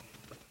up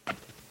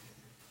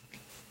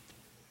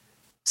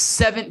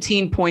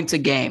 17 points a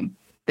game,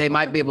 they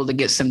might be able to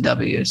get some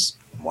W's.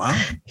 Wow.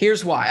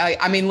 Here's why.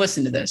 I mean,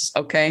 listen to this,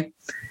 okay?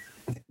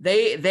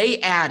 They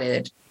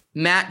added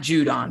Matt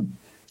Judon,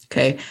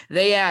 okay?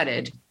 They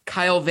added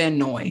Kyle Van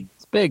Noy.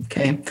 It's big.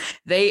 Okay.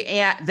 They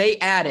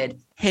added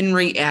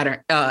Henry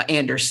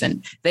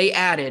Anderson. They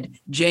added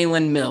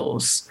Jalen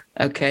Mills,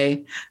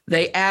 okay?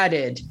 They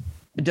added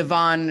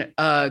Devon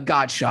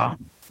Godshaw.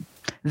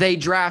 They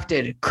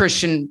drafted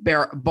Christian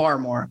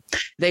Barmore.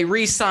 They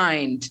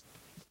re-signed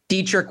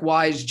Dietrich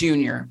Wise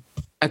Jr.,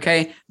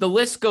 okay? The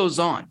list goes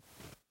on.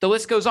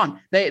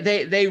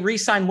 They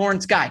re-signed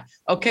Lawrence Guy.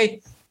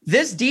 Okay.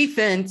 This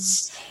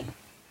defense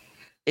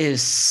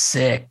is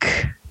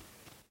sick.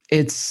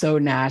 It's so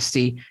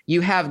nasty.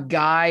 You have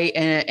Guy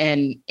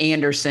and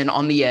Anderson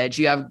on the edge.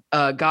 You have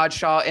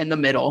Godshaw in the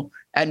middle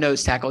at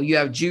nose tackle. You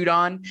have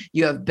Judon.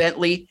 You have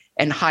Bentley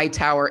and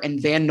Hightower and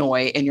Van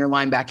Noy in your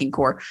linebacking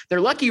core.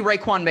 They're lucky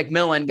Raekwon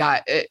McMillan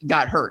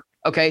got hurt.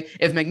 Okay.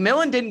 If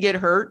McMillan didn't get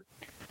hurt,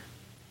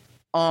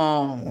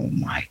 oh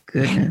my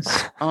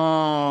goodness.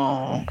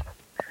 Oh.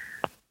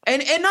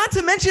 And not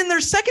to mention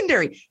their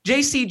secondary.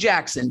 J.C.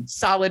 Jackson,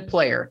 solid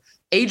player.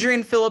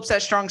 Adrian Phillips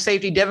at strong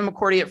safety. Devin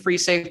McCourty at free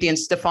safety. And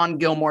Stephon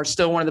Gilmore,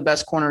 still one of the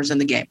best corners in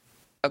the game.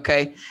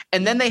 Okay?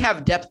 And then they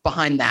have depth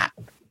behind that.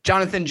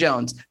 Jonathan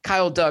Jones,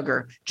 Kyle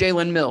Duggar,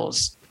 Jalen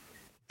Mills.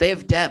 They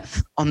have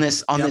depth on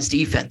this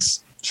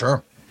defense.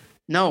 Sure.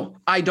 No,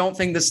 I don't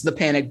think this is the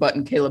panic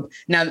button, Caleb.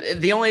 Now,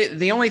 the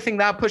only thing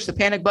that I'll push the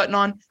panic button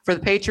on for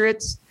the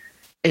Patriots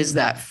is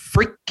that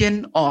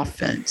freaking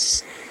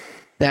offense.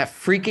 That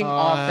freaking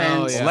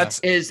offense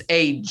is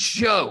a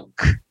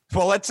joke.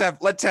 Well, let's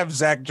have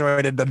Zach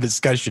join in the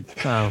discussion.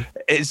 Oh.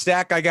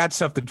 Zach, I got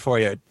something for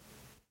you.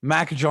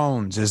 Mac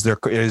Jones is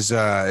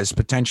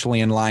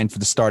potentially in line for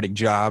the starting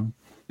job,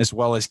 as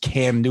well as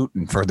Cam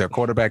Newton for their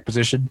quarterback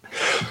position.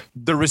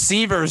 The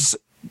receivers,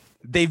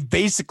 they've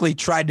basically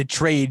tried to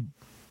trade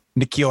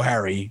N'Keal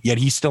Harry, yet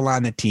he's still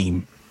on the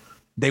team.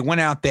 They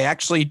went out. They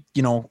actually,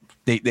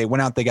 they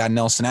went out. They got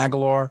Nelson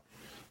Aguilar,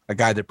 a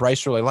guy that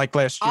Bryce really liked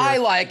last year. I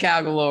like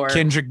Aguilar.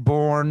 Kendrick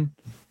Bourne.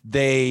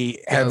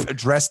 They have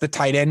addressed the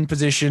tight end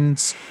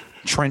positions.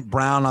 Trent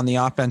Brown on the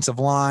offensive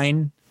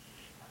line.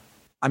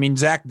 I mean,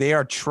 Zach, they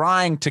are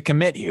trying to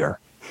commit here.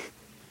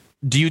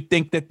 Do you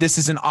think that this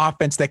is an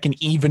offense that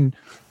can even,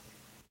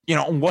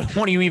 what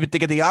do you even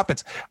think of the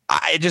offense?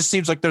 It just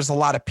seems like there's a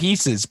lot of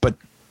pieces, but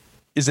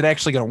is it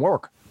actually going to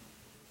work?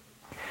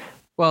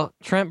 Well,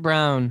 Trent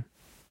Brown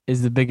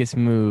is the biggest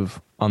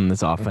move on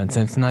this offense,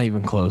 and it's not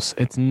even close.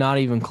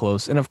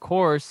 And of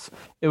course,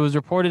 it was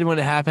reported when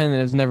it happened, and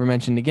it was never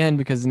mentioned again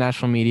because the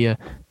national media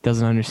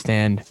doesn't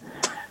understand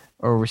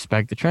or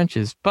respect the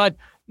trenches. But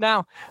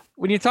now,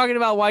 when you're talking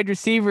about wide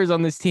receivers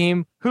on this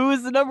team, who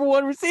is the number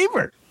one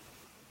receiver?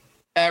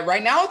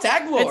 Right now, it's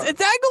Aguilar.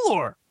 It's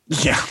Aguilar.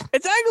 Yeah.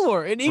 It's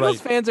Aguilar. And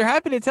Eagles fans are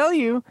happy to tell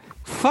you,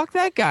 fuck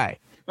that guy.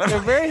 They're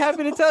very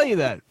happy to tell you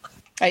that.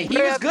 Hey, he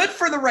was good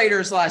for the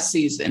Raiders last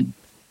season.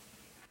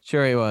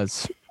 Sure he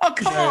was. Oh,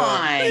 come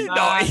on.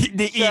 No,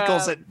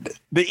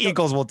 the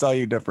Eagles will tell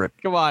you different.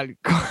 Come on.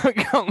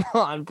 Come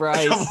on,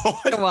 Bryce.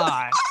 Come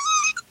on.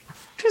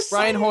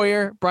 Brian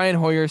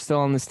Hoyer is still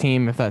on this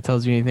team, if that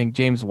tells you anything.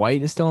 James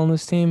White is still on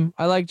this team.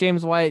 I like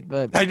James White,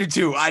 but I do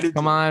too.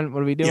 Come on,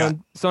 what are we doing? Yeah.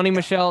 Sony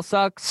Michel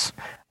sucks.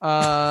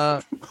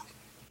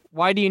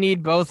 Why do you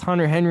need both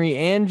Hunter Henry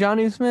and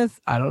Jonnu Smith?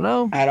 I don't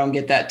know. I don't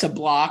get that. To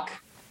block.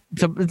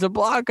 It's a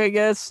block, I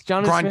guess.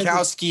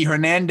 Gronkowski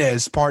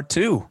Hernandez part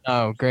 2.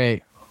 Oh,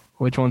 great.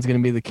 Which one's going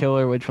to be the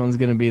killer? Which one's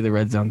going to be the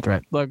red zone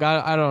threat? Look,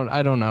 I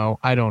don't know.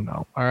 I don't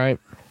know. All right.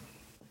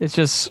 It's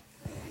just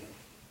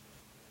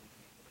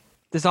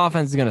this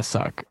offense is going to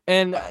suck.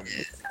 And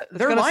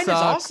their line is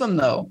awesome,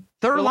 though.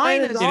 Their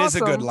line is awesome. It is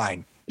a good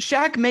line.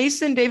 Shaq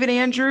Mason, David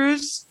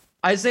Andrews,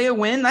 Isaiah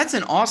Wynn. That's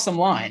an awesome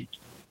line.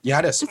 Yeah,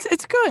 it is.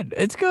 It's good.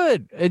 It's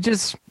good. It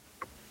just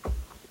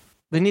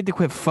they need to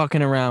quit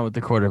fucking around with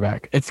the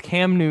quarterback. It's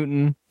Cam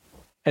Newton.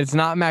 It's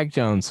not Mac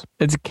Jones.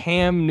 It's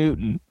Cam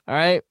Newton. All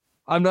right.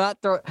 I'm not.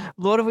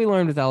 What have we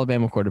learned with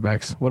Alabama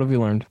quarterbacks? What have we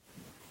learned?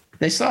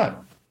 They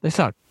suck. They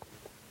suck.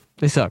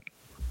 They suck.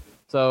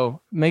 So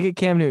make it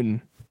Cam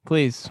Newton,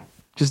 please.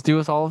 Just do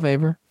us all a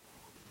favor.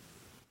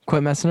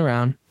 Quit messing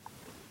around.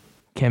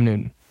 Cam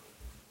Newton.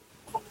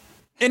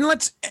 And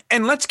let's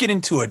get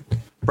into it,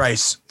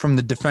 Bryce. From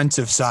the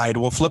defensive side,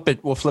 we'll flip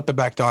it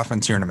back to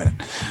offense here in a minute.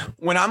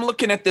 When I'm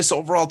looking at this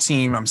overall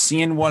team, I'm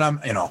seeing what I'm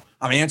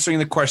answering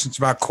the questions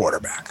about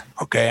quarterback.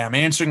 Okay, I'm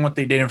answering what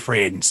they did in free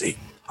agency.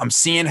 I'm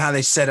seeing how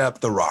they set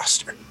up the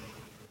roster.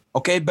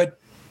 Okay, but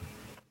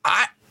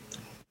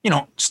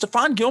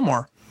Stephon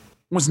Gilmore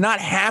was not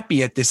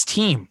happy at this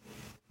team,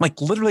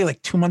 literally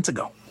 2 months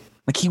ago.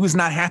 He was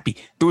not happy.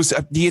 There was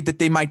an idea that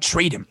they might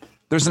trade him.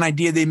 There's an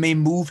idea they may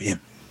move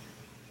him.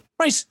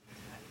 Bryce,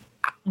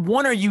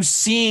 what are you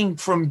seeing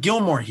from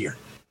Gilmore here?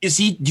 Is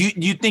he? Do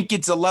you think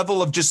it's a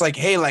level of just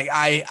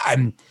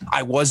I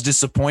was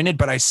disappointed,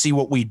 but I see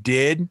what we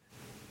did.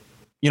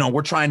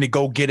 We're trying to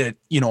go get a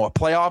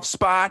playoff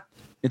spot,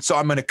 and so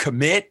I'm going to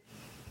commit.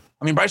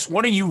 I mean, Bryce,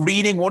 what are you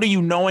reading? What are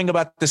you knowing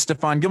about the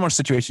Stephon Gilmore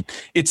situation?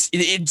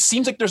 It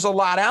seems like there's a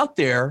lot out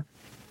there.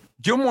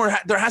 Gilmore,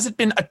 there hasn't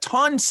been a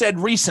ton said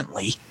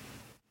recently,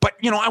 but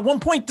at one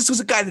point this was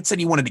a guy that said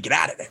he wanted to get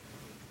out of it.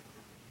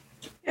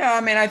 Yeah,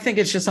 I mean, I think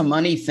it's just a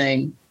money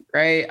thing,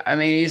 right? I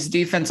mean, he's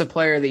defensive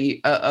player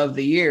of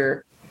the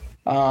year,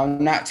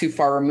 not too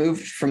far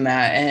removed from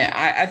that, and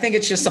I think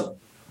it's just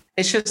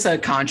a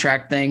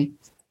contract thing.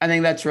 I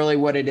think that's really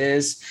what it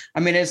is. I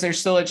mean, is there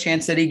still a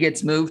chance that he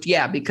gets moved?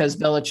 Yeah, because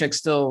Belichick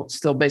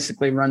still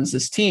basically runs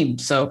this team,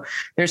 so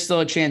there's still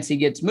a chance he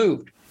gets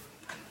moved.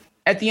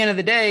 At the end of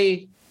the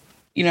day,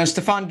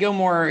 Stephon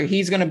Gilmore,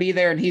 he's going to be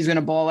there and he's going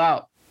to ball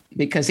out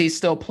because he's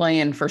still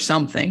playing for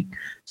something.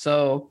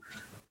 So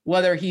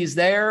whether he's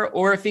there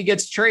or if he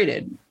gets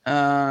traded,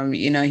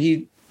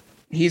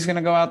 he's going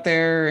to go out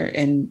there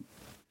and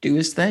do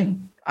his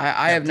thing.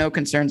 I have no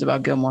concerns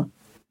about Gilmore.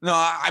 No,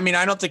 I mean,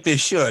 I don't think they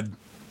should,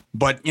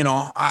 but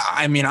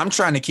I'm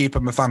trying to keep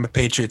him if I'm a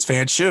Patriots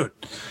fan. Shoot.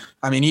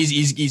 I mean,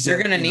 he's you're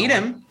going to need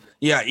him.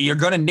 Yeah, you're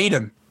going to need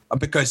him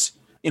because,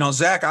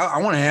 Zach, I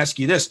want to ask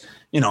you this,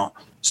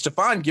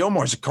 Stephon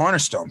Gilmore's a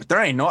cornerstone, but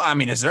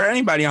is there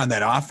anybody on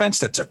that offense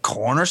that's a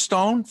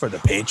cornerstone for the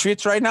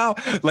Patriots right now?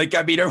 They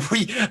got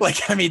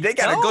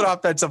a good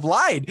offensive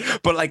line,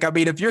 but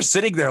if you're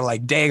sitting there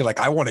dang,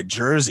 I want a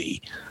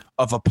jersey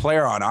of a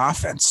player on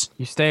offense.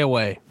 You stay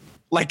away.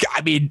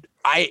 I'm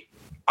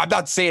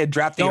not saying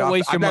drafting. Don't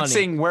waste your money. I'm not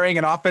saying wearing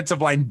an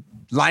offensive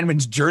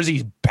lineman's jersey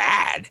is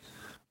bad,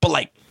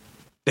 but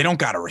they don't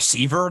got a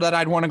receiver that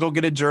I'd want to go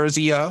get a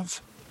jersey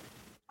of.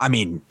 I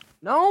mean,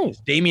 no. Is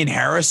Damian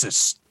Harris a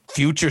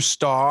future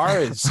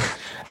star?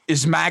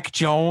 Is Mac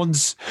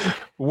Jones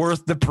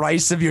worth the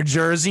price of your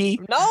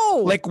jersey?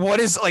 No. What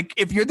is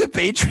if you're the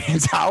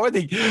Patriots, how are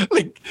they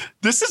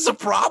this is a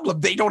problem.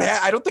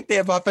 I don't think they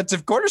have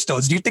offensive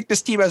cornerstones. Do you think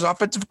this team has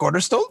offensive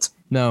cornerstones?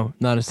 No,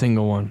 not a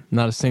single one.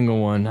 Not a single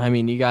one. I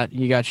mean, you got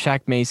Shaq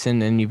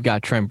Mason and you've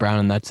got Trent Brown,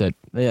 and that's it.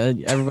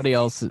 Everybody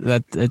else,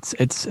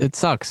 it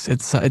sucks.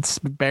 It's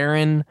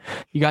barren.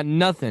 You got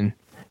nothing.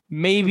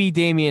 Maybe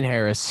Damian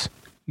Harris.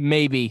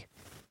 Maybe.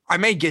 I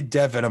may get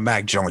Devin a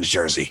Mac Jones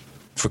jersey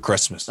for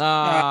Christmas.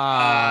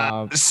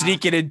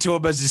 Sneak it into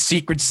him as a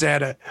secret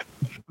Santa.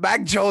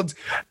 Mac Jones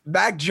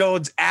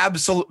is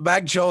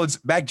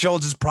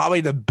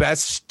probably the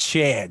best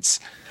chance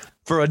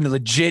for a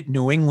legit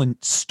New England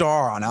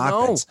star on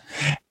offense.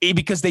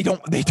 Because they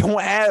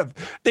don't have.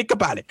 Think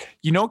about it.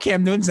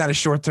 Cam Newton's not a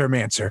short-term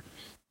answer.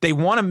 They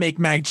want to make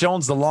Mac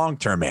Jones the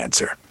long-term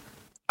answer.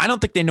 I don't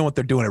think they know what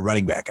they're doing at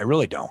running back. I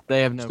really don't.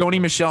 They have no. Stoney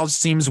Michel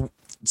seems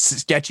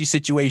sketchy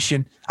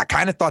situation. I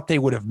kind of thought they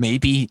would have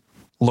maybe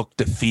looked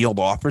to field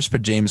offers for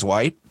James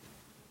White,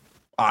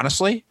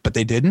 honestly, but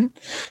they didn't.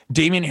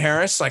 Damian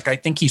Harris, I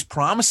think he's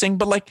promising,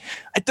 but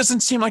it doesn't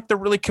seem like they're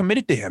really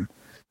committed to him.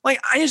 I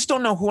just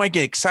don't know who I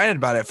get excited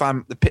about if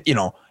I'm a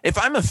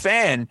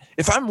fan,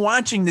 if I'm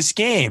watching this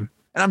game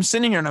and I'm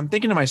sitting here and I'm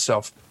thinking to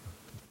myself,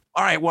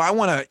 all right, well, I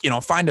want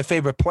to, find a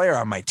favorite player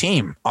on my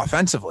team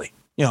offensively.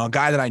 A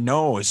guy that I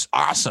know is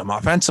awesome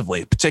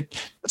offensively. It's the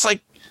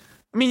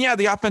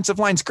offensive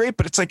line's great,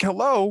 but it's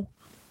hello,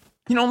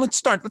 let's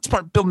start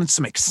building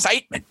some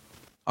excitement.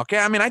 Okay.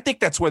 I mean, I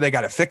think that's where they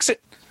got to fix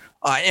it.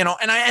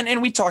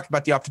 And we talked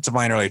about the offensive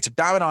line earlier. It's a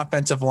dominant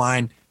offensive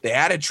line. They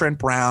added Trent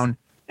Brown.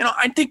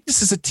 I think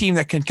this is a team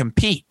that can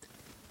compete.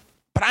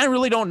 But I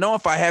really don't know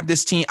if I have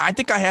this team. I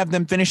think I have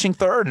them finishing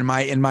third in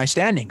my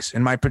standings,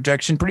 in my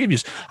projection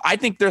previews. I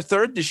think they're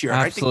third this year.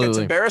 Absolutely. I think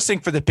that's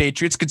embarrassing for the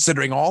Patriots,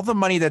 considering all the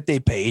money that they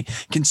paid,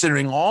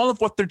 considering all of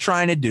what they're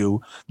trying to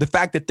do. The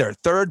fact that they're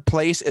third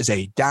place is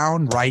a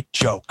downright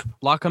joke.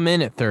 Lock them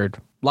in at third.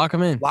 Lock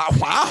them in.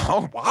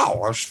 Wow.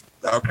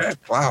 Okay.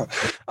 Wow.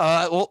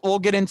 We'll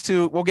get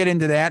into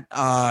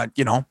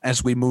that,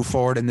 as we move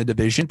forward in the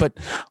division, but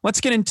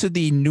let's get into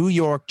the New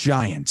York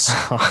Giants,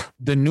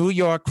 the New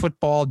York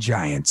Football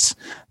Giants,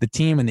 the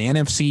team in the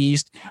NFC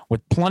East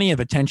with plenty of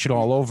attention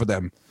all over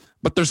them.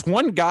 But there's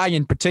one guy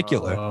in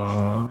particular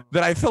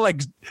that I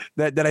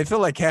feel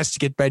like has to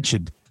get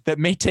mentioned that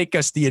may take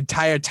us the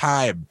entire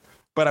time,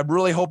 but I'm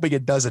really hoping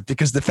it doesn't,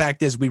 because the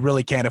fact is we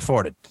really can't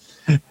afford it.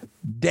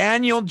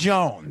 Daniel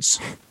Jones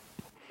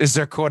is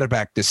their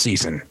quarterback this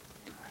season.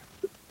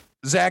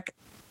 Zach,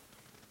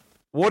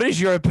 what is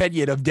your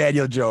opinion of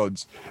Daniel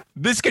Jones?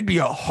 This could be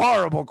a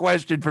horrible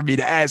question for me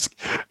to ask,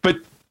 but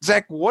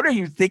Zach, what are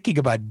you thinking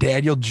about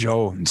Daniel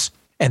Jones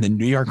and the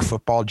New York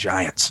Football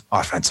Giants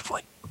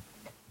offensively?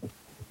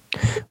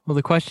 Well,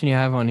 the question you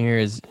have on here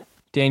is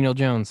Daniel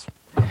Jones.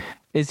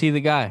 Is he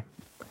the guy?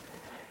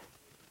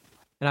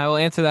 And I will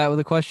answer that with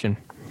a question.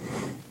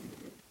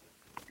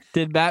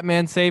 Did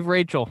Batman save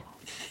Rachel?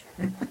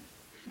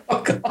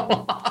 Oh, come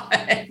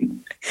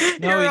on.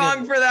 No, You're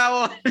wrong for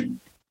that one.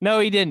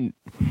 No, he didn't.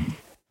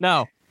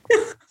 No.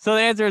 So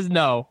the answer is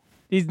no.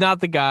 He's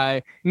not the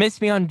guy.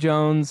 Missed me on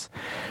Jones.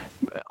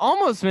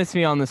 Almost missed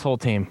me on this whole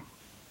team.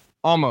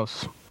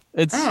 Almost.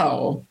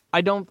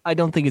 I don't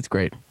think it's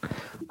great.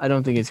 I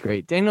don't think it's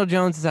great. Daniel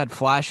Jones has had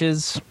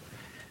flashes.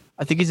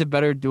 I think he's a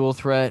better dual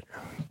threat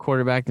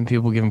quarterback than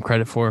people give him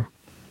credit for.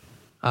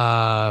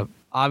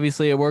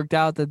 Obviously, it worked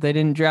out that they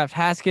didn't draft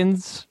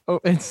Haskins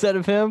instead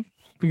of him,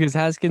 because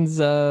Haskins,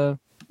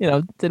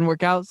 didn't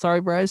work out. Sorry,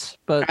 Bryce,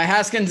 but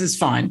Haskins is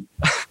fine.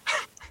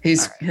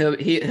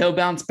 He'll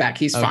bounce back.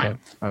 He's fine.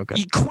 Okay.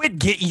 You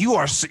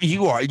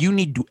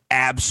need to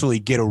absolutely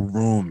get a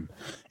room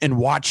and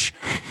watch,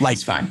 like,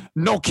 fine.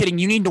 No kidding.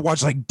 You need to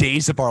watch like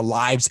Days of Our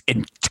Lives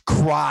and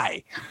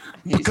cry.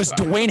 Because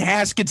Dwayne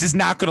Haskins is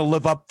not going to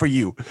live up for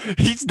you.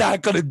 He's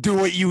not going to do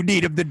what you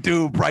need him to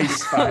do,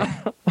 Bryce.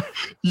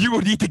 You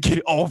need to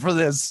get over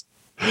this.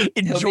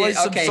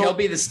 He'll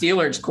be the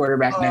Steelers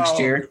quarterback next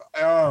year.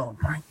 Oh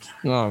my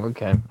God. Oh,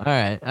 okay. All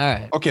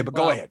right. Okay, but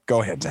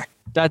go ahead, Zach.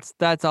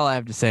 That's all I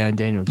have to say on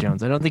Daniel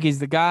Jones. I don't think he's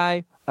the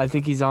guy. I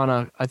think he's on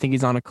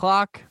a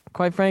clock,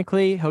 quite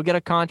frankly. He'll get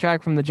a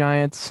contract from the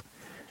Giants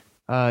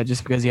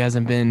just because he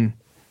hasn't been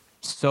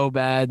so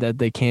bad that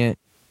they can't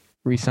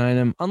re-sign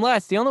him.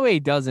 Unless the only way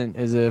he doesn't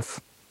is if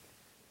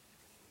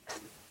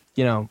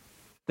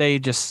they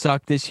just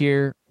suck this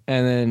year,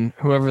 and then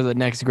whoever the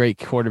next great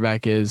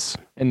quarterback is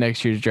in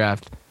next year's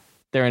draft,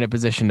 they're in a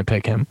position to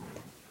pick him.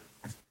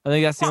 I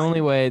think that's the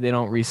only way they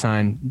don't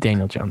re-sign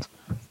Daniel Jones.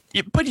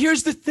 Yeah, but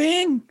here's the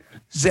thing,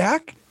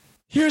 Zach.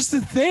 Here's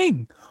the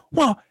thing.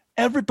 Well,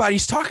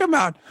 everybody's talking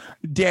about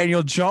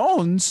Daniel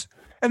Jones,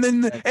 and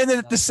then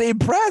at the same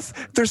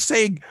breath, they're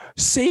saying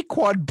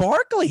Saquon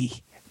Barkley.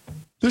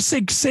 They're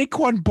saying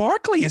Saquon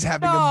Barkley is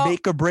having a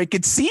make or break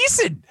it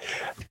season.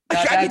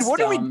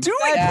 What are we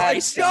doing,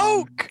 Bryce?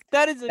 Joke.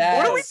 That is. What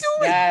are we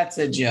doing? That's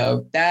a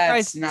joke. That's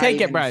Bryce, not take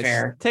even it, Bryce.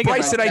 fair. Take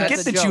Bryce, it, and I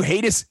get that you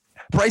hate his.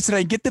 Bryce, and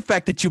I get the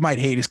fact that you might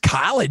hate his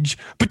college,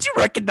 but you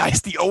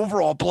recognize the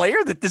overall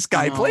player that this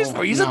guy plays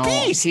for. He's a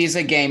beast. He's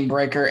a game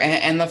breaker.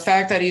 And the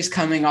fact that he's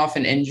coming off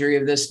an injury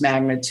of this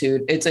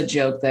magnitude, it's a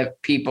joke that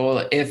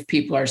if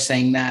people are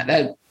saying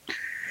that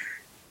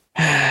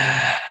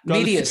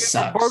media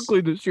sucks. Barkley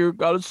this year,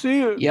 gotta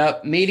see it.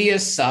 Yep, media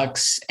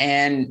sucks,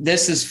 and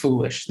this is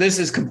foolish. This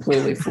is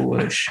completely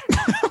foolish.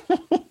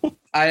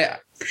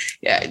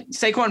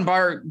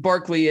 Saquon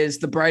Barkley is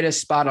the brightest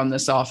spot on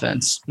this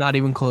offense. Not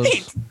even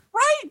close.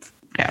 Right.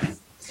 Yeah.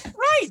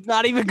 Right.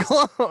 Not even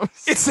close.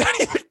 It's not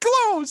even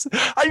close.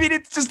 I mean,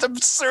 it's just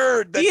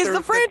absurd. He is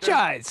the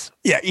franchise.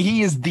 Yeah,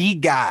 he is the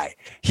guy.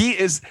 He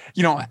is,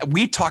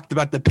 we talked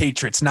about the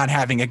Patriots not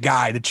having a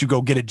guy that you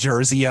go get a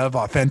jersey of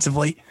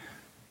offensively.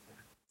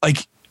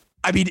 Like,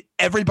 I mean,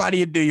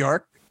 everybody in New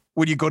York,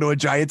 when you go to a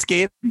Giants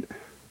game,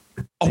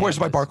 where's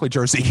my Barkley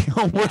jersey?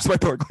 Where's my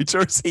Barkley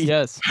jersey?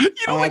 Yes.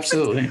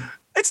 Absolutely.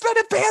 It's not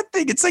a bad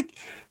thing. It's like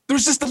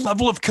there's just a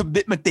level of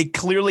commitment they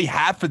clearly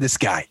have for this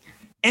guy.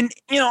 And,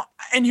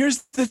 and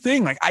here's the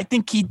thing. Like, I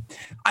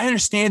I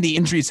understand the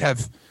injuries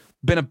have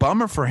been a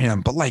bummer for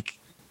him, but like,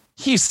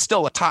 he's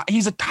still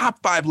he's a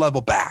top 5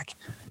 level back.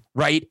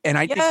 Right. And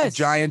I think the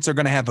Giants are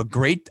going to have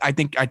I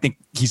think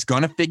he's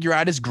going to figure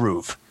out his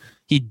groove.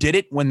 He did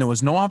it when there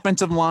was no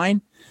offensive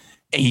line,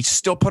 and he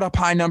still put up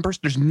high numbers.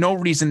 There's no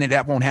reason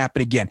that won't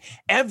happen again.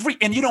 And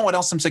you know what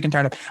else I'm sick and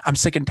tired of? I'm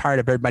sick and tired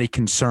of everybody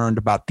concerned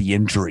about the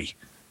injury.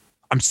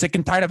 I'm sick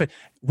and tired of it.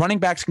 Running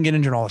backs can get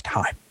injured all the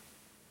time.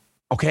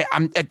 Okay,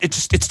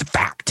 it's the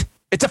fact.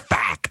 It's a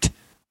fact.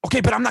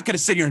 Okay, but I'm not going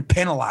to sit here and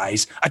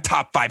penalize a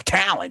top 5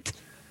 talent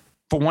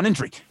for one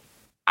injury.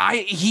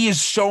 He has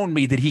shown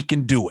me that he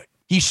can do it.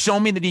 He's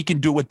shown me that he can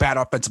do it with bad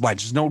offensive line.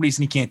 There's no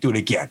reason he can't do it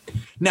again.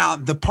 Now,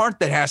 the part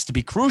that has to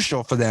be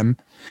crucial for them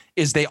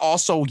is they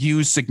also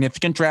use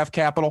significant draft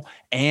capital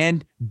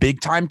and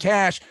big time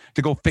cash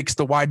to go fix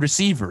the wide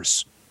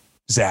receivers.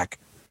 Zach,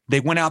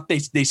 they went out, they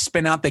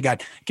spent out, they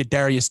got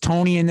Kadarius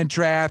Toney in the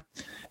draft.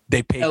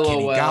 They paid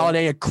Kenny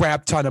Galladay a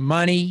crap ton of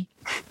money.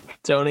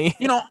 Tony,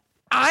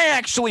 I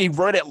actually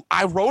wrote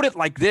it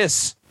like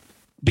this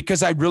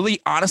because I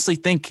really honestly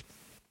think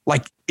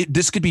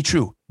this could be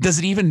true. Does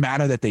it even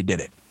matter that they did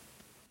it?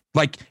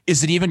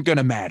 Is it even going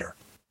to matter?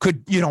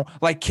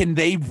 Can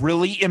they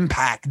really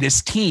impact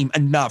this team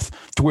enough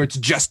to where it's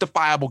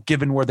justifiable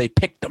given where they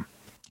picked them?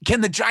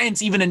 Can the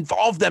Giants even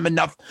involve them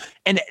enough?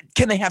 And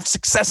can they have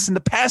success in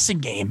the passing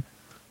game?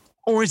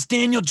 Or is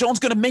Daniel Jones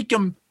going to make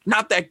them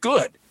not that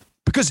good?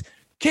 Because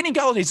Kenny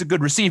Galladay's a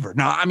good receiver.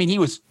 Now, I mean, he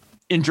was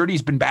injured.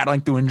 He's been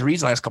battling through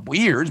injuries the last couple of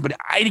years, but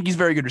I think he's a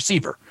very good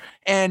receiver.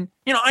 And,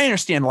 I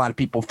understand a lot of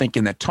people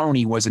thinking that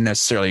Toney wasn't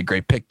necessarily a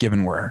great pick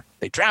given where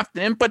they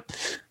drafted him, but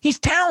he's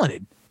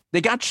talented.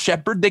 They got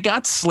Shepard. They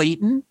got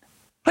Slayton.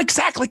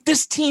 Zach,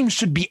 this team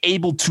should be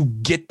able to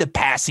get the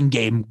passing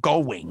game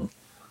going,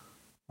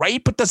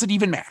 right? But does it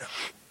even matter?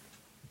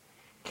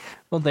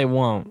 Well, they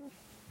won't.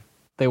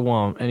 They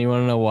won't. And you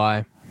want to know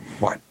why?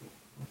 What?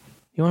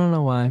 You want to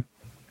know why?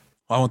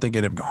 Why won't they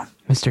get him going?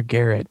 Mr.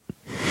 Garrett.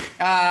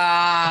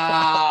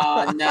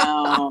 Oh,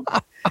 no.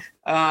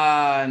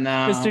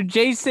 No. Mr.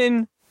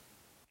 Jason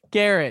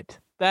Garrett.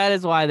 That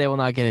is why they will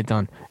not get it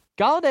done.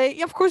 Galladay,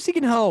 yeah, of course he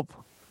can help.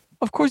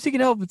 Of course he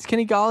can help. It's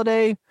Kenny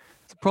Galladay.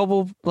 It's a Pro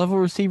Bowl level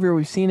receiver.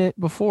 We've seen it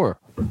before.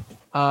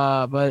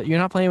 But you're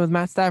not playing with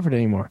Matt Stafford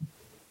anymore.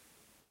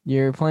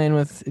 You're playing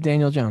with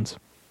Daniel Jones,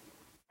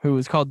 who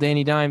is called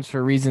Danny Dimes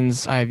for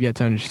reasons I have yet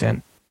to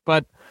understand.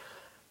 But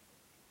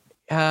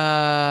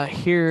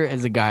here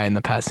is a guy in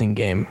the passing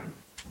game.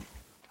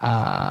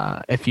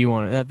 If you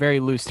want that very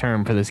loose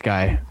term for this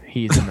guy,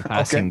 he's in the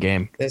passing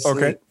game.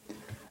 Okay.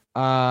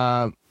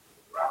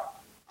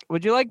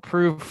 Would you like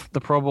proof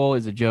the Pro Bowl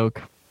is a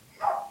joke?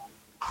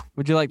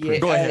 Would you like proof?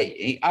 Go ahead.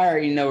 I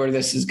already know where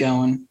this is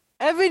going.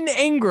 Evan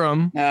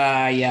Ingram.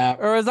 Yeah.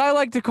 Or as I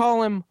like to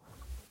call him,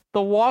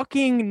 the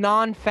walking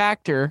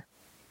non-factor,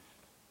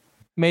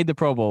 made the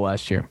Pro Bowl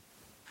last year.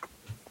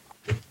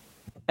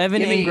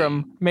 Evan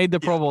Ingram made the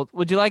Pro Bowl.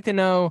 Would you like to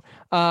know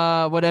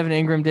what Evan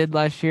Ingram did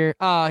last year?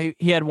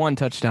 He had one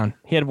touchdown.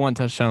 He had one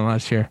touchdown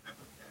last year.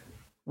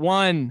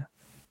 One.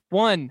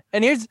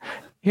 And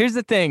here's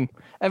the thing.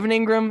 Evan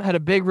Ingram had a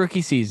big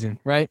rookie season,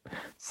 right?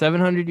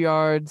 700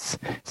 yards,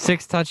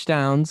 6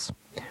 touchdowns.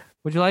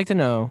 Would you like to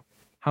know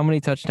how many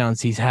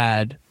touchdowns he's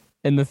had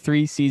in the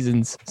 3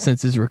 seasons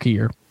since his rookie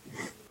year?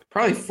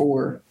 Probably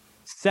 4.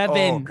 7.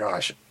 Oh,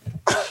 gosh.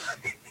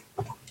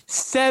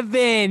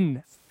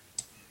 7.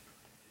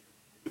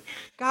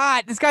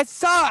 God, this guy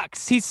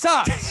sucks. He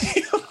sucks.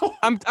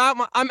 I'm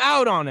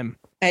out on him.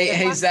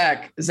 Hey,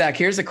 Zach,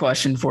 here's a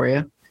question for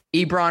you.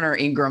 Ebron or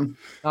Ingram?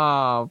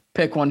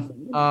 Pick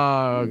one.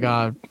 Oh,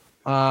 God.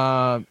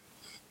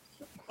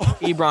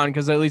 Ebron,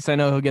 because at least I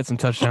know he'll get some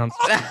touchdowns.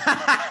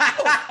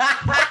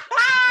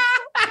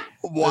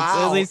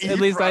 Wow. At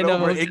least I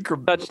know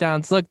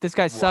touchdowns. Look, this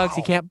guy sucks.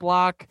 He can't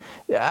block.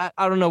 I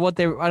don't know what.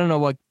 They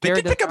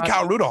did pick up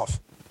Kyle Rudolph.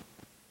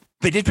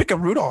 They did pick up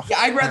Rudolph.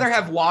 Yeah, I'd rather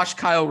have washed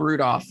Kyle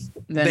Rudolph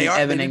than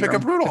Evan Ingram.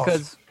 Pick up Rudolph.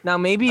 Because now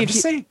maybe I'm if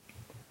just saying.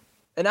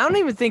 And I don't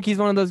even think he's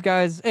one of those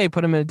guys. Hey,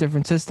 put him in a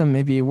different system.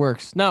 Maybe it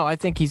works. No, I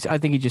think he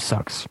just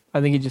sucks.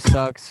 I think he just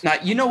sucks. Now,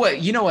 you know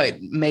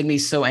what made me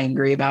so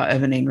angry about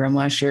Evan Ingram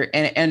last year,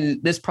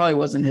 and this probably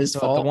wasn't his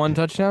fault. The one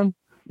touchdown?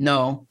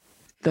 No,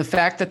 the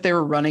fact that they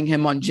were running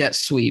him on jet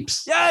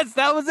sweeps. Yes,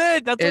 that was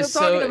it. That's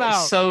what I'm talking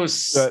about. So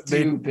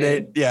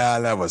stupid.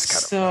 That was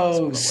kind of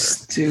so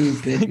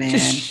stupid, man.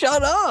 Just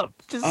shut up.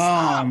 Just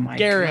oh my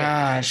Garrett.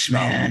 Gosh,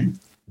 man.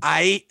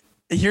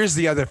 Here's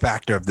the other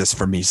factor of this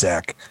for me,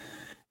 Zach.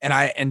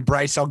 And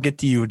Bryce, I'll get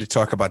to you to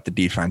talk about the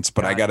defense,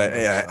 but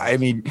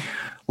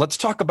let's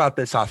talk about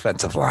this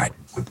offensive line.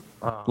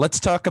 Let's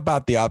talk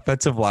about the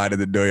offensive line of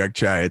the New York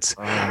Giants.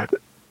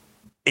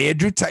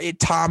 Andrew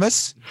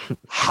Thomas,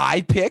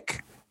 high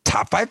pick,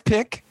 top 5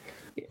 pick.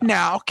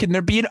 Now, can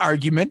there be an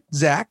argument,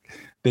 Zach,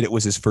 that it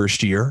was his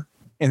first year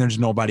and there's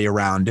nobody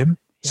around him,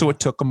 so it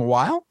took him a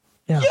while?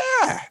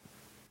 Yeah.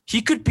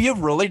 He could be a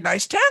really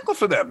nice tackle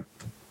for them.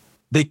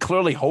 They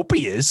clearly hope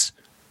he is.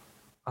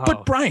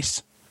 But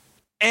Bryce,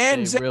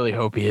 and I really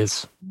hope he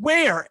is.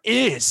 Where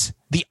is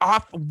the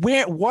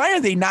why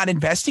are they not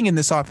investing in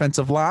this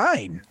offensive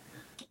line?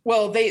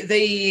 Well,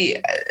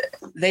 they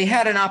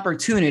had an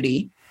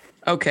opportunity,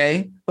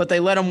 okay, but they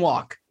let him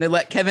walk. They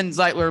let Kevin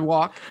Zeitler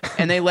walk,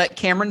 and they let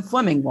Cameron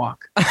Fleming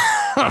walk.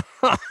 But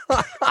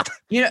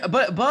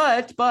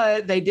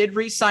they did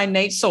re-sign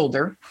Nate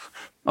Solder.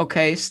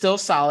 Okay, still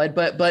solid,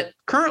 but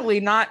currently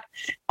not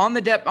on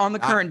the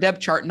current depth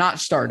chart, not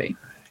starting.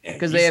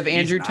 Because they have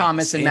Andrew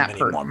Thomas and Matt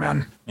Peart.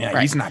 Man. Yeah,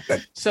 right. He's not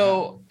that.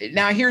 So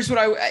now here's what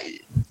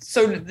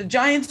So the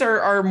Giants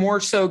are more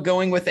so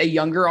going with a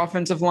younger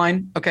offensive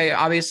line. Okay,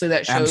 obviously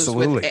that shows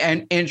with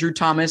Andrew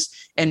Thomas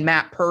and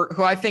Matt Pert,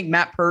 who I think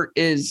Matt Pert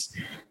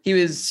he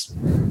was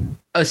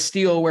a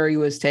steal where he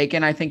was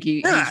taken. I think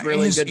he's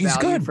really good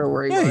value for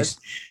where he was.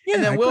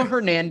 And then Will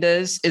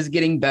Hernandez is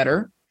getting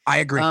better. I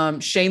agree.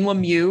 Shane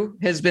Lemieux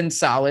has been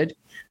solid.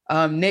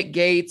 Nick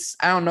Gates,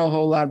 I don't know a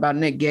whole lot about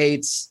Nick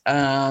Gates.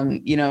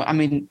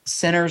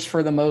 Centers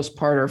for the most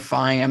part are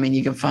fine. I mean,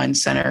 you can find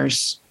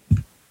centers.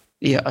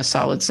 Yeah, a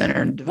solid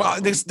center.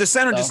 Well, the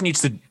center just needs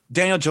to.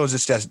 Daniel Jones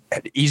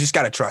you just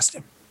got to trust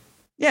him.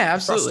 Yeah,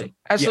 absolutely,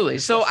 absolutely.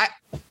 Yeah.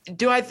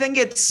 So I think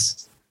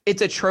it's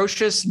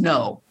atrocious?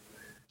 No.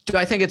 Do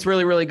I think it's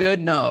really, really good?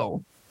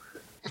 No.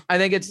 I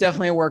think it's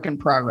definitely a work in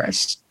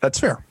progress. That's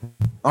fair.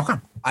 Okay,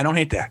 I don't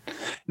hate that.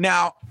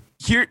 Now,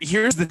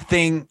 here's the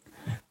thing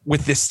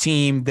with this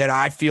team that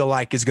I feel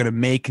like is going to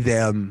make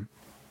them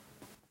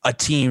a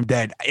team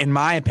that, in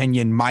my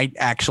opinion, might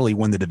actually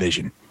win the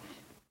division.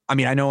 I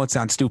mean, I know it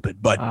sounds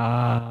stupid, but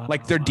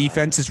their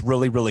defense is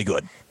really, really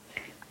good.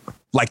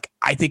 Like,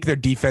 I think their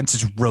defense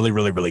is really,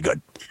 really, really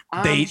good.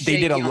 They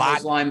did a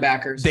lot.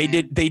 Linebackers.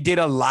 They did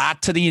a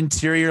lot to the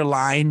interior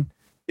line.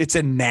 It's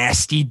a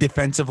nasty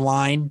defensive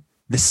line.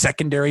 The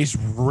secondary is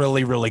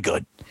really, really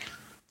good.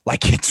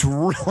 Like, it's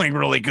really,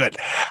 really good.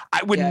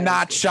 It would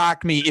not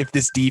shock me if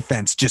this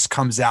defense just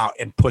comes out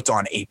and puts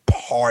on a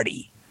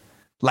party.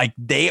 Like,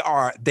 they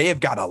have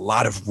got a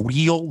lot of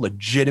real,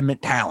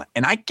 legitimate talent,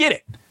 and I get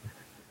it.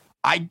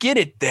 I get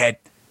it that,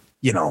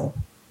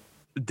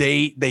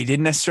 they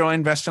didn't necessarily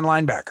invest in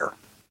linebacker.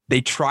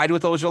 They tried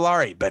with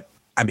Ojulari, but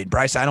I mean,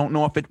 Bryce, I don't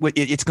know if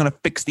it's going to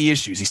fix the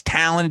issues. He's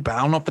talented, but I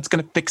don't know if it's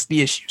going to fix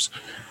the issues.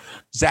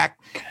 Zach,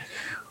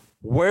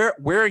 where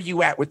are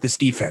you at with this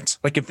defense?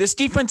 Like, if this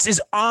defense is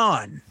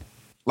on,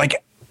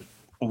 like,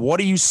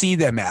 what do you see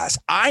them as?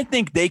 I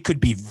think they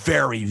could be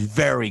very,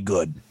 very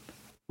good.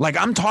 Like,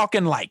 I'm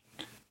talking like,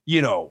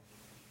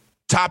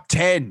 top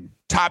 10,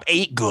 top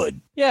 8 good.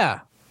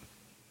 Yeah.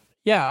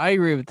 Yeah, I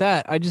agree with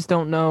that. I just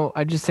don't know.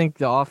 I just think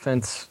the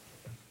offense,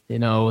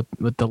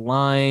 with the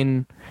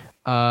line,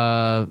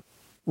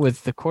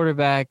 with the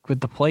quarterback, with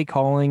the play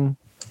calling.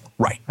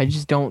 Right. I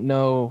just don't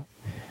know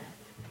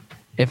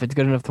if it's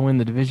good enough to win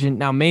the division.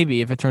 Now, maybe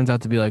if it turns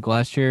out to be like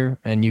last year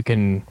and you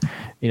can,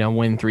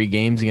 win 3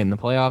 games and get in the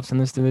playoffs in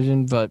this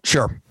division. But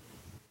sure.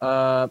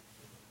 I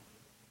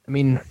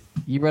mean,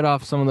 you read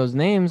off some of those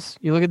names.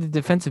 You look at the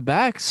defensive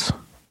backs.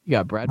 You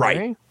got Bradbury.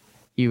 Right.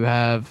 You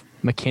have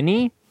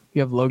McKinney. You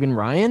have Logan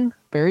Ryan,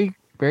 very,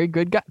 very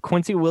good guy.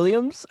 Quincy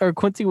Wilson,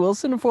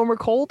 a former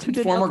Colt who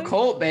did nothing.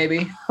 Colt,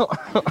 baby.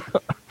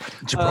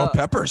 Jabril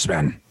Peppers,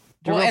 man.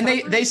 Well, and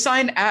they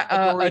signed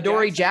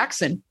Adoree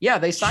Jackson. Yeah,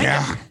 they signed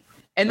him.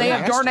 And they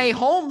have Darnay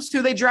Holmes,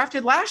 who they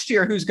drafted last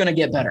year, who's going to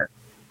get better.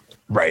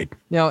 Right.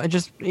 It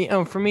just,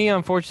 for me,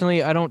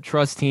 unfortunately, I don't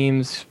trust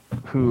teams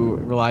who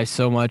rely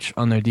so much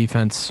on their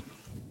defense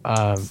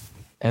and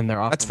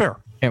their offense. That's fair.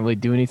 Can't really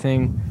do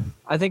anything.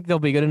 I think they'll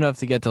be good enough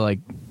to get to like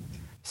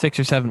 6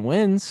 or 7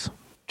 wins,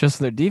 just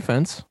their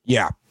defense.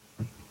 Yeah.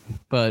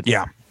 But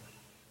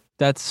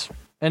that's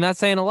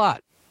saying a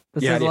lot.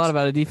 That says a lot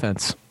about a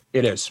defense.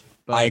 It is.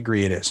 But I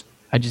agree it is.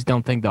 I just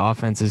don't think the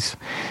offense is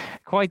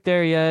quite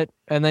there yet.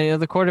 And then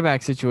the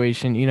quarterback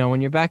situation, when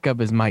your backup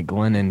is Mike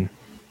Glennon,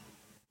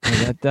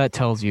 that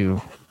tells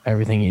you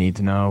everything you need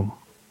to know.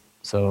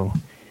 So,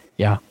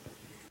 yeah.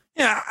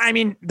 Yeah, I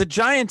mean, the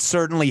Giants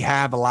certainly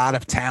have a lot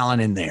of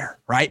talent in there,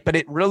 right? But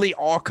it really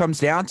all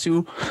comes down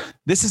to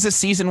this is a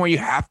season where you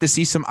have to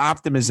see some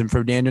optimism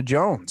for Daniel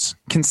Jones.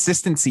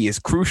 Consistency is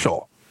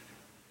crucial.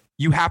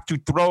 You have to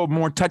throw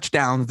more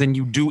touchdowns than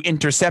you do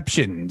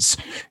interceptions.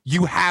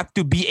 You have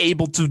to be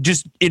able to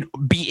just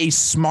be a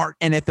smart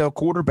NFL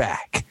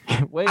quarterback.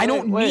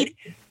 Wait.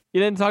 You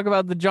didn't talk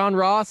about the John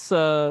Ross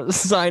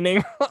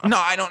signing. No,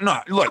 I don't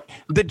know. Look,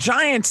 the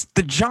Giants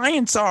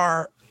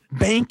are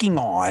banking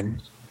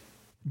on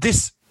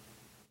this.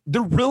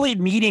 They're really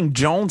needing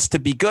Jones to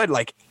be good.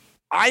 Like,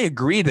 I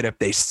agree that if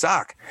they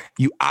suck,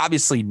 you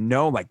obviously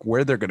know like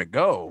where they're going to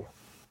go.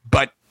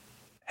 But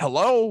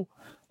hello,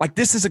 like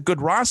this is a good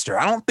roster.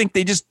 I think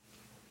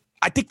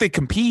they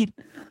compete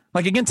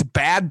like against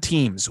bad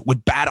teams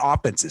with bad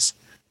offenses.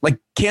 Like,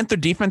 can't their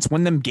defense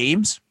win them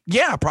games?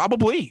 Yeah,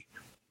 probably.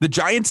 The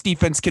Giants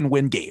defense can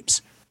win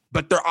games,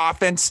 but their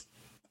offense,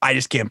 I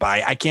just can't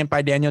buy. I can't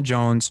buy Daniel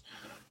Jones.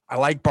 I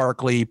like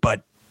Barkley,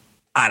 but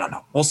I don't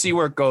know. We'll see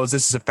where it goes.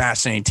 This is a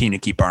fascinating team to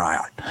keep our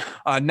eye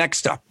on.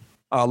 Next up,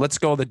 let's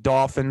go the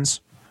Dolphins.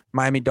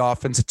 Miami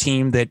Dolphins, a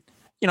team that,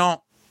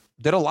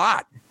 did a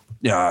lot.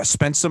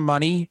 Spent some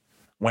money,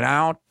 went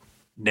out,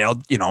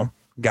 nailed,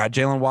 got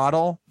Jalen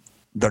Waddle,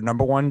 their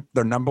number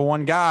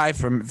one guy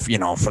from,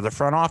 for the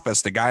front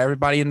office, the guy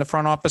everybody in the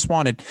front office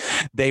wanted.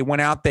 They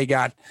went out, they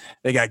got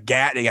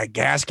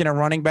Gaskin, a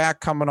running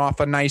back, coming off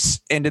a nice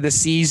end of the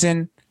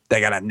season.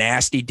 They got a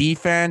nasty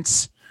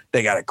defense.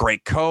 They got a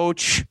great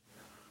coach.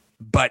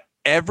 But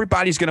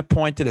everybody's going to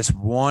point to this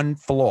one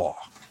flaw,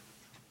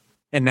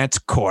 and that's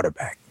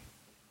quarterback.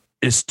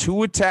 is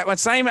Tua Tagovailoa.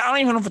 It's not even, I don't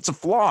even know if it's a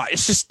flaw.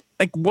 It's just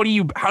like,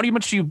 how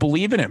much do you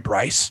believe in him,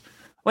 Bryce?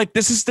 Like,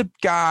 this is the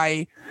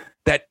guy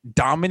that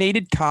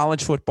dominated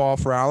college football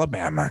for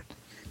Alabama.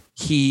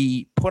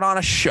 He put on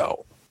a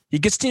show. He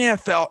gets to the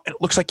NFL, and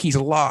it looks like he's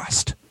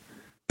lost.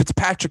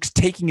 Fitzpatrick's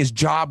taking his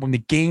job when the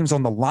game's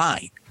on the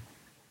line.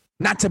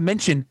 Not to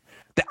mention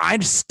that I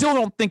still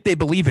don't think they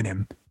believe in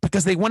him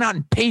because they went out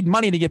and paid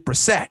money to get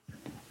Brissett,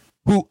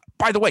 who,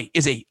 by the way,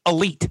 is a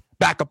elite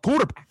backup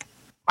quarterback.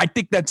 I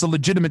think that's a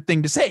legitimate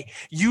thing to say.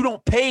 You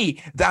don't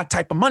pay that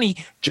type of money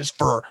just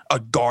for a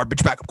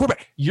garbage backup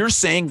quarterback. You're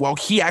saying, well,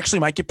 he actually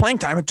might get playing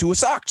time and Tua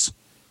sucks.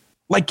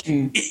 Like,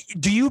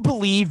 do you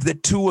believe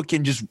that Tua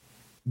can just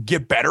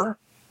get better?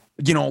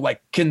 You know,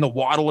 like, can the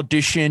Waddle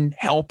addition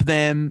help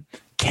them?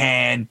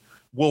 Can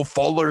Will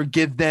Fuller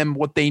give them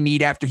what they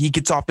need after he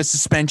gets off his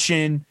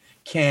suspension?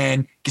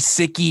 Can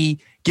Gesicki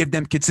give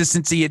them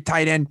consistency at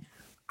tight end?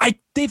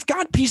 They've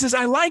got pieces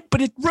I like,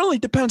 but it really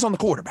depends on the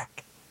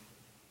quarterback.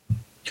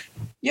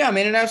 Yeah, I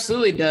mean, it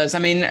absolutely does. I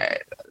mean,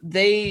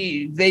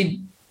 they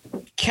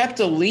kept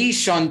a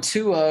leash on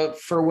Tua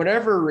for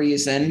whatever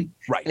reason.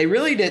 Right. They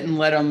really didn't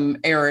let him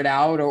air it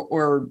out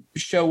or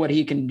show what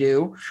he can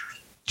do.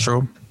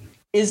 True.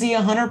 Is he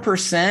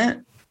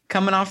 100%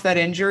 coming off that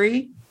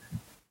injury?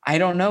 I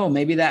don't know.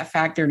 Maybe that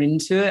factored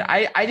into it.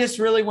 I just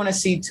really want to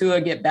see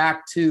Tua get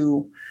back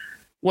to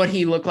what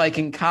he looked like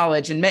in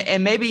college, and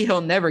maybe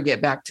he'll never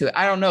get back to it.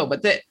 I don't know.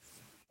 But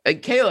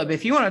Caleb,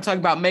 if you want to talk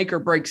about make or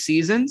break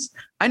seasons,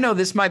 I know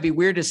this might be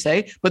weird to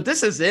say, but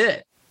this is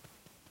it.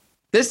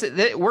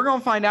 We're going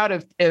to find out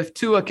if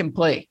Tua can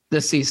play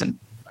this season.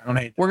 I don't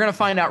hate that. We're going to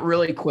find out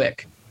really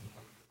quick.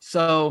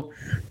 So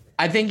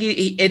I think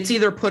it's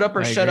either put up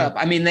or shut up.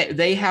 I mean,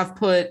 they have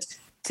put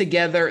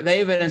together, they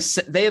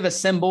have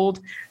assembled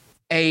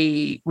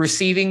a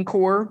receiving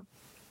core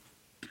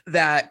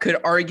that could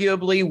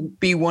arguably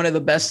be one of the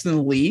best in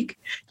the league.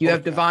 You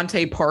have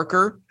Devontae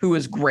Parker, who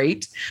is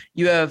great.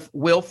 You have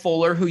Will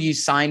Fuller, who you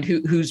signed,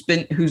 who's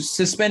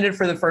suspended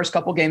for the first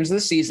couple games of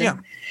the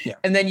season. Yeah.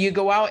 And then you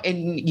go out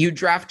and you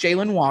draft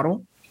Jalen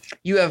Waddle.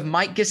 You have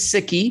Mike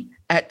Gesicki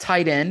at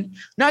tight end.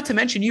 Not to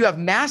mention you have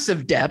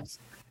massive depth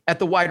at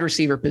the wide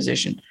receiver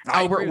position.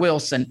 Albert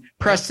Wilson,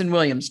 Preston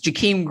Williams,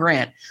 Jakeem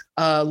Grant,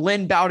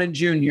 Lynn Bowden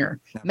Jr.,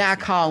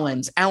 Mac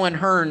Hollins, Allen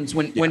Hurns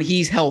when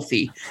he's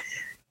healthy.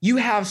 You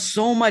have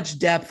so much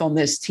depth on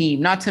this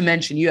team, not to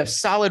mention you have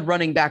solid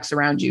running backs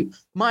around you.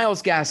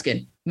 Myles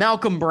Gaskin,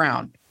 Malcolm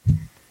Brown.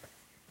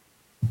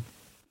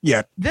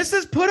 Yeah. This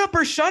is put up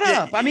or shut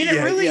up. I mean,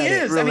 it really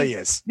is. It really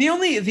is. The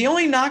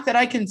only knock that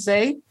I can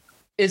say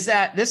is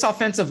that this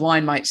offensive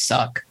line might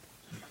suck.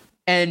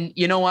 And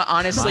you know what?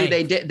 Honestly,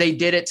 they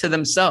did it to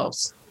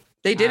themselves.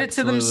 They did it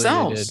to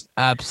themselves.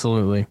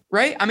 Absolutely.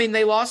 Right? I mean,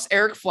 they lost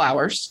Eric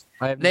Flowers.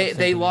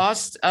 They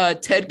lost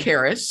Ted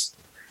Karras.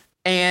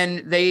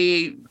 And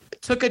they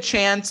took a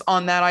chance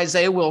on that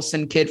Isaiah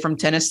Wilson kid from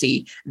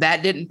Tennessee.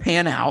 That didn't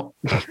pan out.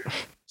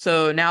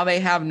 So now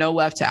they have no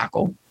left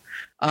tackle.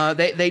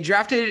 They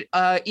drafted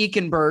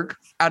Eichenberg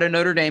out of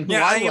Notre Dame.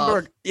 I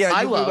love. Yeah,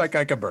 I love like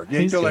Eichenberg. Yeah,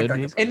 he's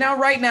good. And now,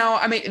 right now,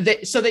 I mean,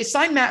 they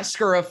signed Matt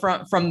Skura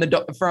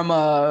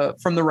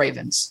from the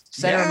Ravens.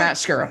 Center Matt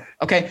Skura.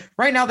 Okay,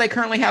 right now they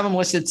currently have him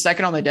listed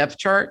second on the depth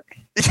chart.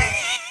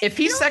 If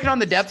he's second on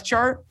the depth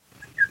chart,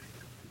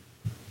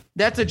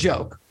 that's a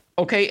joke.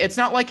 Okay, it's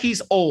not like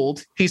he's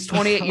old. He's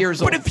 28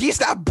 years old. But if he's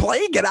not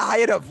playing at a high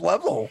enough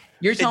level,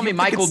 you're telling me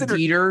Michael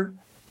Dieter?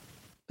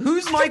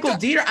 Who's Michael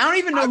Dieter? I don't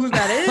even know who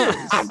that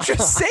is. I'm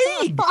just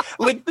saying.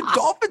 Like, the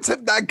Dolphins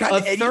have not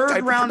gotten any type of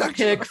third-round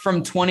pick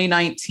from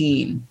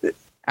 2019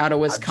 out of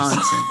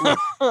Wisconsin.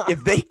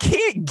 If they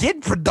can't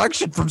get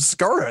production from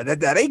Skura,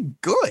 that ain't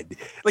good.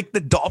 Like,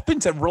 the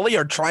Dolphins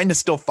are trying to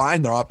still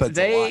find their offensive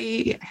line.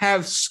 They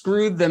have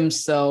screwed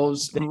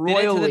themselves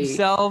royally.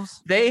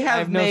 They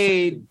have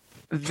made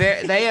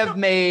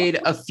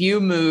a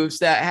few moves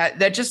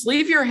that just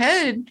leave your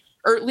head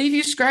or leave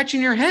you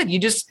scratching your head. You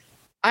just,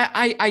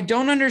 I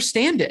don't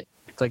understand it.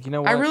 It's like, you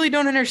know what? I really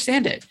don't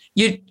understand it.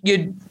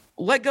 You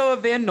let go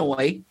of Van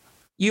Noy.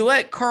 You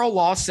let Carl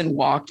Lawson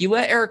walk. You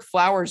let Eric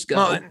Flowers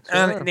go.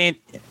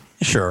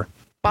 Sure.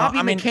 Bobby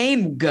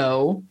McCain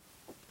go.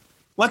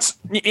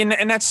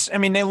 And that's, I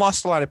mean, they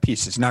lost a lot of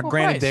pieces. Now,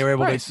 granted, they were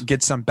able to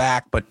get some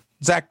back, but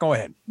Zach, go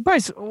ahead.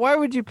 Bryce, why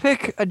would you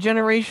pick a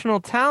generational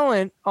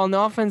talent on the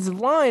offensive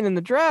line in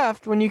the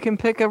draft when you can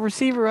pick a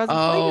receiver who hasn't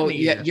played in the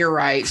year? You're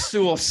right.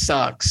 Sewell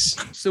sucks.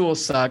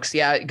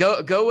 Yeah,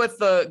 go with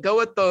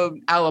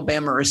the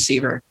Alabama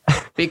receiver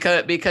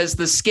because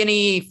the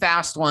skinny,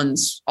 fast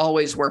ones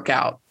always work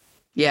out.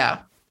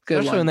 Yeah,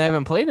 good especially one. When they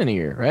haven't played in a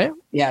year, right?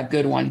 Yeah,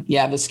 good one.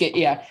 Yeah, the skin.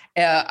 Yeah,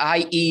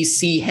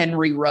 IEC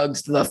Henry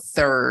Ruggs the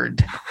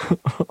third.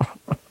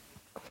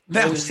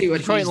 Let's see what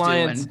Detroit he's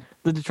Lions. doing.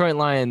 The Detroit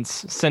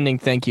Lions sending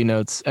thank you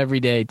notes every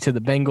day to the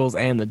Bengals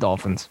and the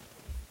Dolphins.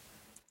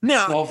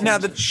 Now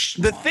the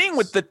thing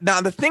with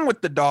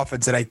the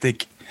Dolphins that I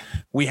think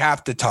we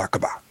have to talk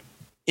about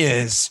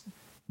is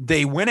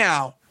they went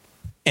out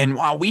And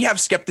while we have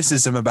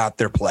skepticism about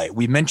their play,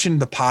 we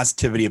mentioned the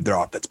positivity of their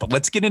offense, but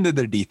let's get into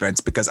their defense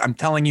because I'm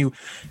telling you,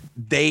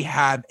 they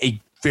have a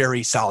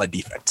very solid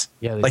defense.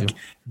 Yeah, like do.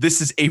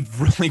 This is a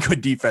really good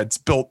defense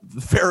built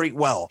very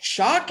well.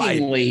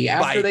 Shockingly,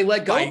 after they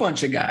let go a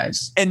bunch of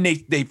guys. And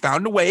they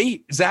found a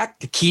way, Zach,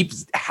 to keep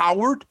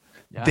Howard.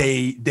 Yeah.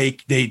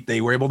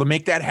 They were able to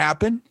make that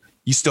happen.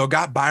 You still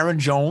got Byron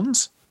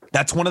Jones.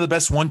 That's one of the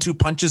best 1-2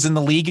 punches in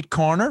the league at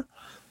corner.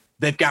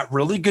 They've got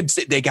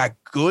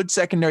good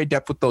secondary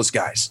depth with those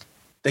guys.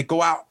 They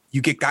go out.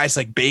 You get guys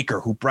like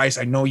Baker, who Bryce,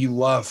 I know you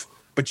love,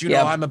 but you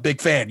know I'm a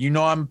big fan. You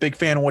know I'm a big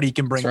fan of what he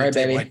can bring to the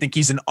table. I think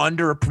he's an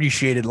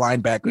underappreciated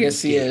linebacker.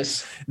 Yes, he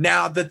is.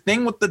 Now, the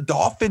thing with the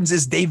Dolphins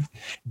is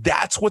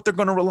that's what they're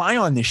going to rely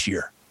on this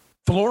year.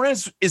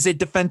 Flores is a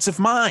defensive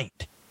mind.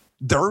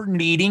 They're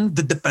needing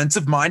the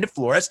defensive mind of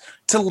Flores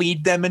to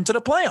lead them into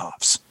the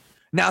playoffs.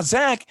 Now,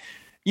 Zach,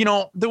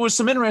 there was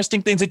some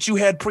interesting things that you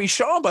had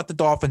pre-show about the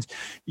Dolphins.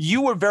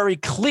 You were very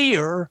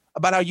clear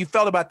about how you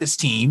felt about this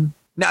team.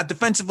 Now,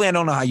 defensively, I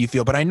don't know how you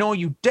feel, but I know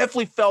you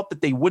definitely felt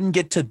that they wouldn't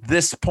get to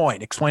this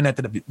point. Explain that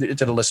to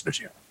the listeners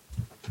here.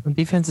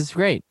 Defense is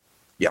great.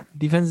 Yeah.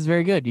 Defense is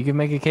very good. You can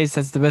make a case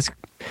that's the best,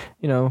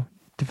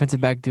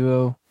 defensive back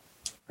duo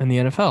in the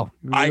NFL.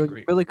 I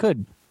agree. You really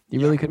could. You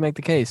really could make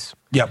the case.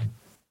 Yep.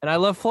 And I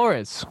love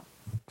Flores.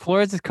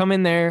 Flores has come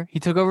in there. He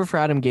took over for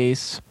Adam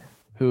Gase,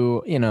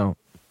 who,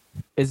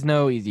 is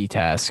no easy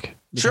task.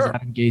 Sure.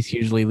 Adam Gase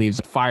usually leaves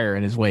a fire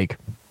in his wake.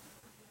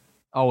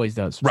 Always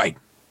does. Right.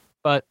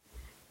 But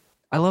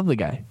I love the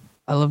guy.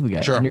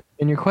 Sure.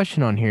 And your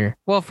question on here.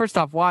 Well, first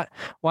off, why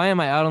am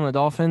I out on the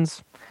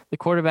Dolphins? The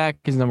quarterback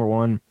is number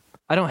one.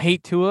 I don't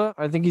hate Tua.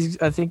 I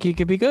think he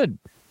could be good.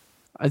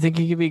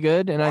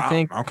 And I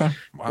think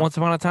once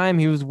upon a time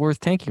he was worth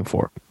tanking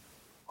for.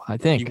 I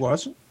think.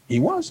 He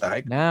was.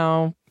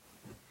 Now,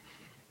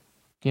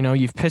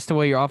 you've pissed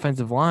away your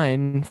offensive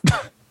line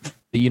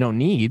that you don't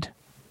need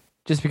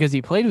just because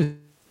he played with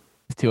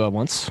Tua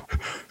once.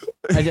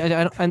 And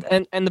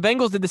the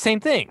Bengals did the same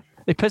thing.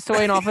 They pissed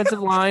away an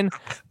offensive line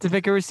to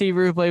pick a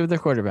receiver who played with their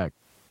quarterback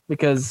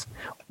because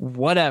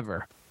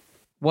whatever.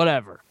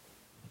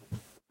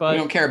 But we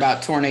don't care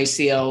about torn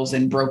ACLs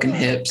and broken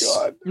hips.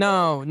 God.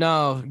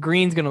 No.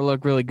 Green's going to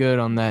look really good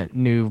on that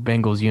new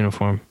Bengals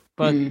uniform.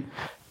 But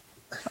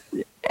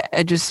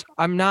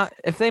I'm not,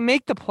 if they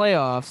make the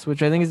playoffs,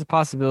 which I think is a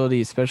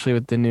possibility, especially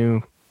with the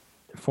new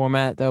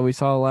format that we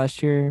saw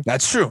last year.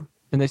 That's true.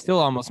 And they still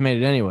almost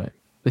made it anyway.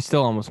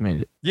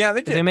 Yeah, they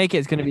did. If they make it,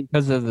 it's going to be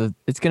because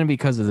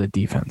of the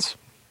defense.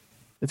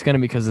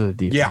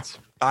 Yeah,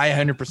 I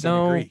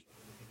 100% agree.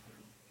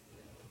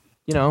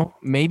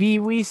 Maybe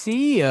we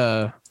see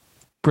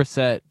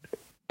Brissett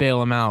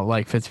bail him out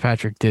like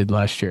Fitzpatrick did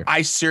last year.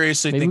 I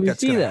seriously think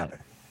that's going to happen.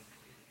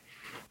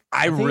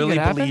 I really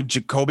believe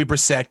Jacoby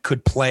Brissett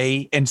could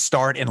play and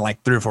start in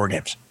like 3 or 4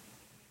 games.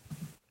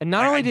 And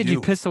not only did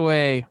you piss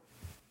away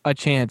a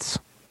chance,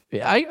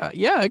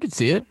 I could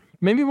see it.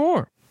 Maybe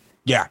more.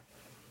 Yeah.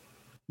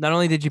 Not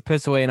only did you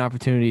piss away an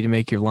opportunity to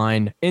make your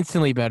line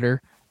instantly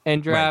better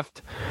and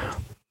draft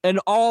an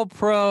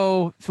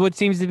all-pro, what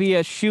seems to be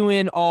a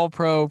shoe-in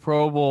all-pro,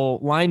 Pro Bowl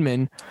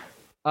lineman,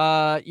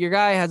 your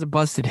guy has a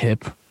busted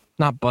hip.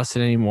 Not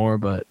busted anymore,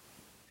 but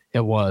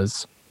it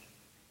was.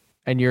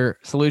 And your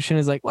solution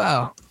is like,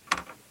 well,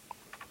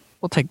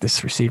 we'll take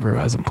this receiver who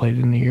hasn't played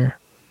in a year.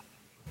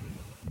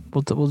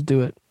 We'll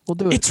do it.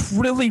 It's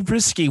really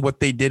risky what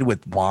they did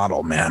with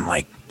Waddle, man.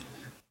 Like,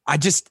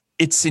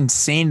 it's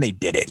insane they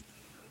did it.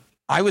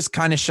 I was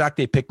kind of shocked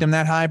they picked him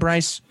that high,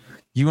 Bryce.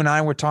 You and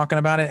I were talking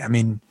about it. I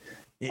mean,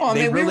 we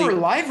were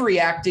live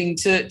reacting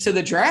to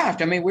the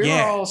draft. I mean, we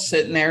were all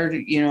sitting there,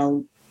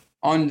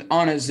 on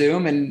a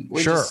Zoom, and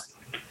just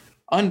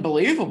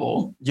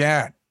unbelievable.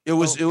 Yeah, it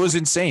was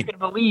insane.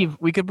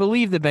 We could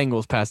believe the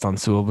Bengals passed on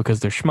Sewell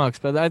because they're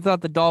schmucks, but I thought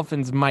the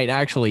Dolphins might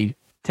actually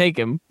take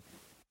him.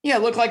 Yeah,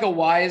 it looked like a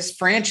wise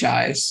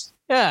franchise.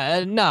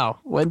 Yeah, no.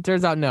 Well, it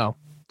turns out no.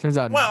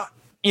 Well,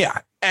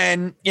 yeah.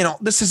 And,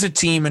 this is a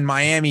team in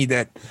Miami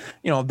that,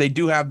 they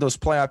do have those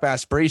playoff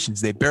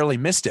aspirations. They barely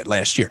missed it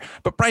last year.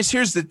 But Bryce,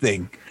 here's the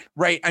thing,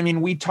 right? I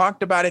mean, we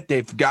talked about it.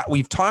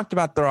 We've talked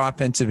about their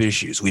offensive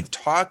issues. We've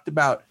talked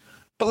about,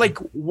 but like,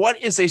 what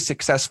is a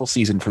successful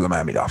season for the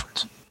Miami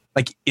Dolphins?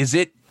 Like, is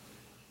it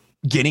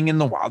getting in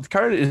the wild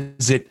card?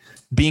 Is it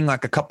being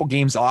like a couple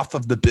games off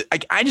of the,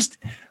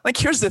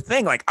 here's the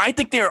thing. Like, I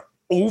think they're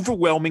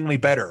overwhelmingly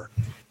better.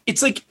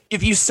 It's like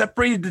if you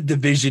separated the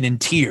division in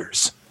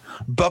tiers,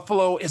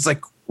 Buffalo is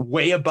like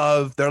way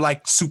above. They're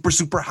like super,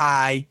 super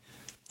high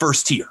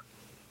first tier.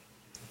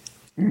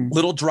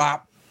 Little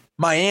drop,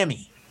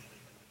 Miami.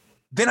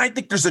 Then I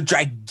think there's a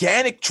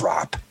gigantic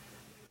drop,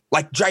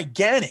 like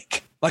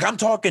gigantic. Like I'm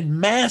talking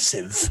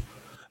massive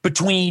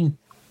between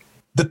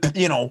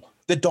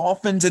the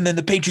Dolphins and then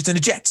the Patriots and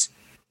the Jets.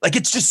 Like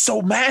it's just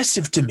so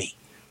massive to me,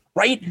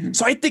 right?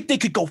 So I think they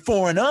could go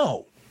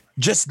 4-0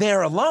 just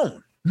there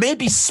alone.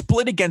 Maybe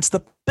split against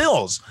the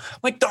Bills.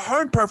 Like the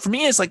hard part for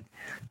me is like,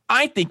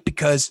 I think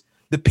because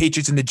the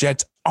Patriots and the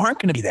Jets aren't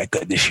going to be that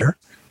good this year,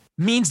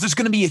 means there's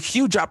going to be a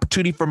huge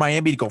opportunity for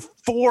Miami to go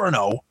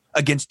 4-0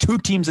 against two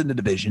teams in the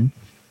division.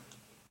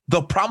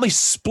 They'll probably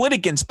split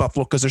against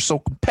Buffalo because they're so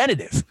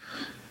competitive.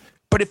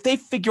 But if they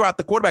figure out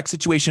the quarterback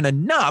situation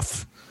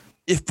enough,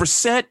 if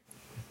Brissett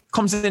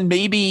comes in,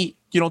 maybe,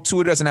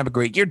 Tua doesn't have a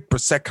great year,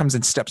 Brissett comes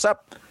in, steps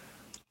up,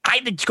 I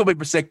think Jacoby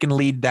Brissett can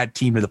lead that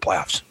team to the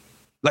playoffs.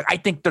 Like, I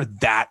think they're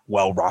that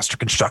well roster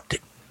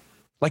constructed.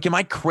 Like, am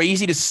I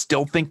crazy to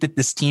still think that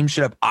this team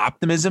should have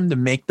optimism to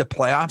make the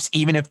playoffs,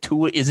 even if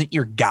Tua isn't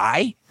your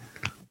guy?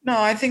 No,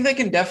 I think they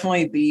can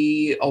definitely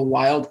be a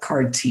wild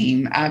card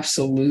team.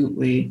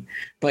 Absolutely.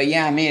 But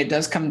yeah, I mean, it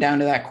does come down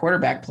to that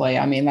quarterback play.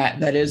 I mean,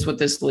 that is what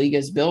this league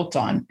is built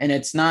on. And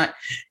it's not,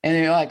 and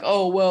you're like,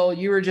 oh, well,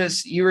 you were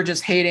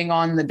just hating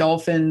on the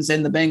Dolphins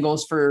and the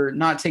Bengals for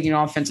not taking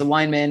offensive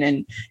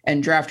linemen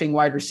and drafting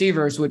wide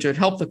receivers, which would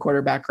help the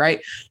quarterback,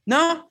 right?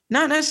 No,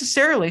 not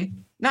necessarily.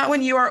 Not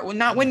when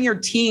your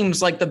teams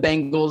like the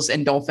Bengals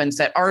and Dolphins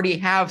that already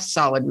have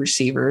solid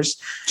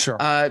receivers. Sure.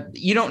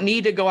 You don't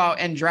need to go out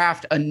and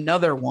draft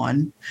another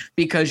one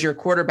because your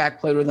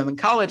quarterback played with them in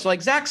college.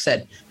 Like Zach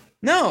said,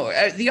 no,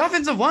 the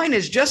offensive line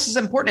is just as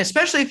important,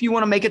 especially if you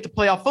want to make it to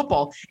playoff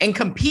football and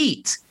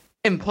compete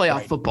in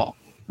playoff football.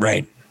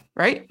 Right.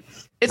 Right.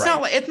 It's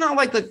not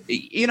like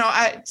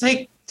I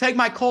take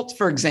my Colts,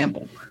 for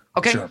example.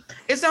 Okay. Sure.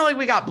 It's not like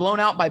we got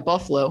blown out by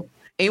Buffalo.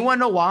 And you want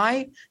to know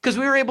why? Because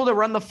we were able to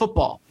run the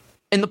football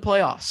in the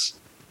playoffs.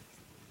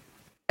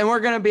 And we're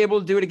going to be able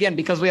to do it again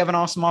because we have an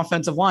awesome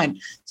offensive line.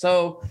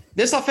 So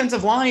this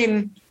offensive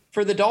line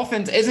for the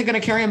Dolphins isn't going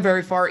to carry them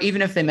very far,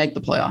 even if they make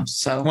the playoffs.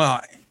 So, well,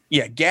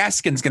 yeah,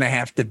 Gaskin's going to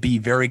have to be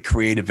very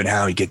creative in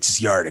how he gets his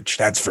yardage.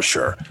 That's for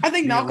sure. I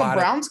think Malcolm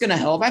Brown's going to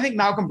help. I think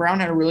Malcolm Brown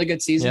had a really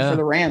good season for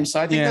the Rams.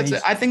 So I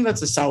think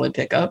that's a solid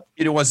pickup.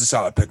 It was a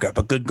solid pickup,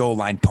 a good goal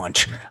line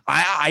punch.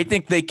 I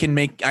think they can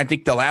I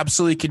think they'll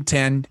absolutely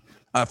contend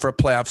for a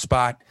playoff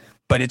spot,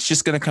 but it's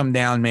just going to come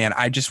down, man.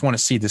 I just want to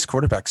see this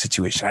quarterback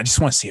situation. I just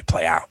want to see it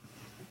play out.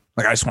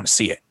 Like, I just want to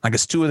see it. Like,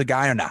 is Tua the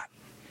guy or not?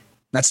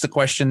 That's the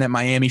question that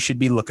Miami should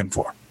be looking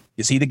for.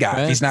 Is he the guy?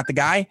 Right. If he's not the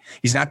guy,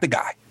 he's not the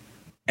guy.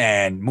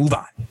 And move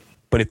on.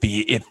 But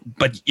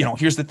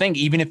here's the thing.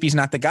 Even if he's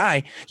not the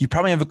guy, you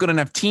probably have a good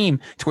enough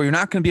team to where you're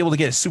not going to be able to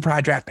get a super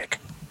high draft pick.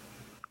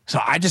 So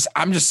I'm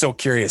just so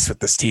curious with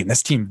this team.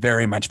 This team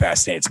very much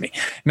fascinates me.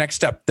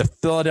 Next up, the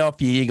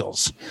Philadelphia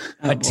Eagles,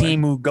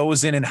 team who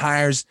goes in and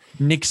hires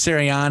Nick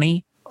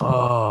Sirianni,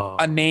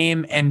 a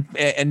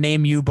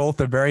name you both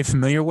are very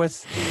familiar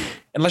with.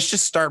 And let's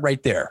just start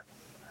right there.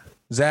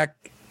 Zach,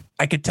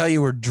 I could tell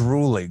you were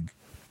drooling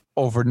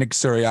over Nick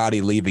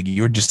Sirianni leaving.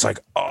 You were just like,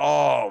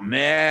 oh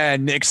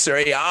man, Nick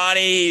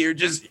Sirianni,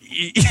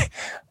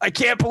 I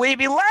can't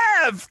believe he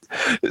left.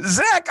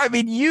 Zach, I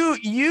mean,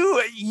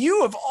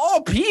 you of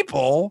all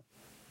people,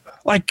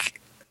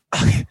 like,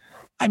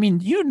 I mean,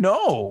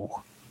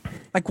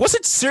 like,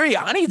 wasn't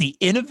Sirianni the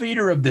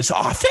innovator of this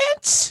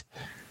offense?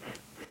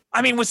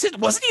 I mean, wasn't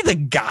he the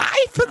guy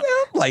for them?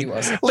 Like, he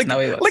wasn't. No,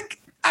 he wasn't. Like,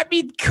 I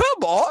mean,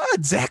 come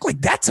on, Zach, like,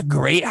 that's a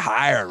great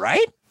hire,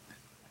 right?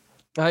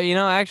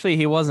 Actually,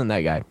 he wasn't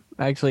that guy.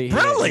 Actually,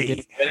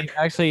 really?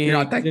 You're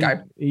not that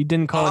guy. He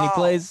didn't call any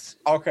plays.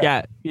 Okay.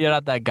 Yeah, you're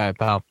not that guy,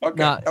 pal.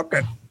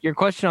 Okay. Your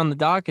question on the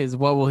dock is,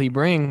 what will he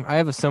bring? I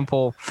have a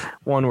simple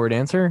one-word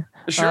answer.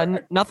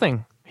 Sure.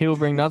 Nothing. He will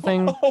bring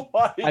nothing.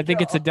 I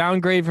think it's a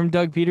downgrade from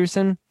Doug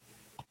Peterson.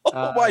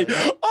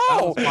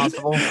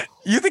 Possible.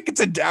 You think it's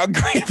a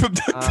downgrade from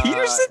Doug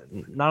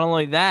Peterson? Not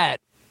only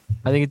that,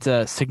 I think it's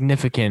a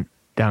significant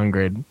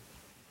downgrade.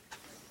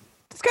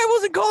 This guy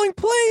wasn't calling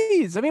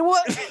plays. I mean,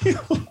 what?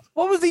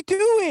 What was he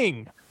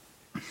doing?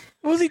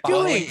 What was he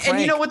doing?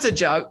 And you know what's a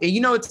joke? You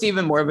know what's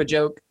even more of a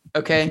joke?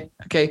 Okay.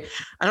 I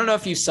don't know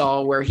if you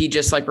saw where he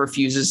just like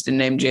refuses to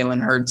name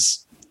Jalen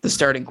Hurts the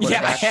starting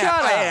quarterback.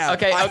 Yeah,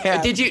 Okay.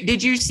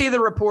 Did you see the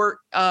report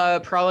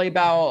probably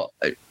about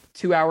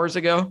 2 hours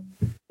ago?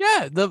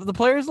 Yeah, the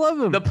players love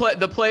him.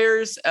 The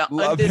players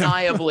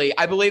undeniably,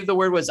 I believe the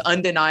word was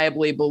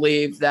undeniably,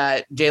 believe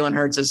that Jalen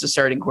Hurts is the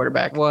starting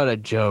quarterback. What a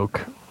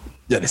joke.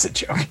 That is a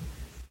joke.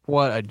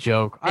 What a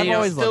joke.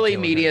 Philly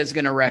media is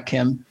going to wreck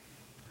him.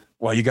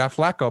 Well, you got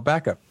Flacco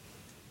backup.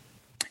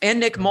 And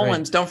Nick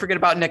Mullins. Right. Don't forget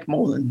about Nick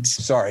Mullins.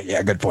 Sorry.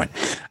 Yeah, good point.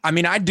 I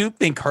mean, I do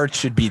think Hurts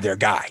should be their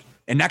guy.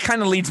 And that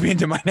kind of leads me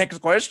into my next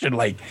question.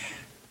 Like,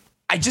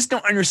 I just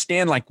don't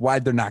understand, like, why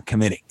they're not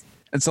committing.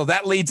 And so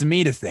that leads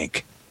me to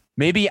think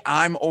maybe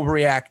I'm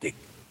overreacting.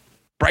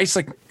 Bryce,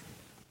 like,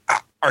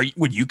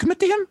 would you commit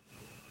to him?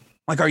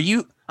 Like, are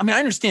you? I mean, I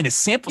understand his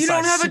sample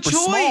size is super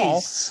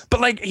small,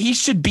 but like, he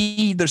should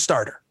be their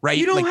starter, right?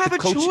 You don't like, have a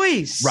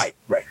choice. Right.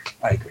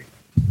 I agree.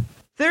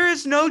 There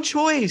is no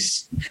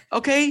choice.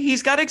 Okay,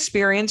 he's got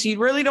experience. You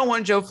really don't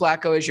want Joe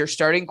Flacco as your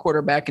starting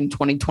quarterback in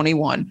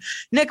 2021.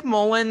 Nick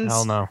Mullins.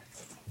 Hell no.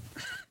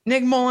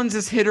 Nick Mullins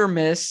is hit or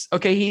miss.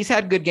 Okay, he's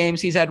had good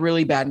games. He's had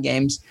really bad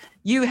games.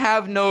 You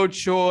have no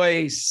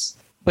choice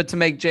but to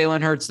make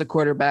Jalen Hurts the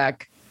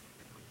quarterback.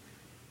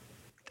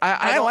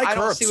 I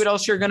don't see what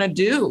else you're going to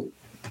do.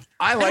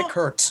 I like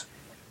Hurts.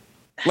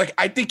 Like,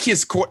 I think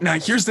his – now,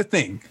 here's the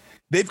thing.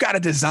 They've got to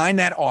design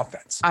that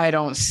offense. I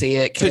don't see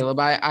it, Caleb.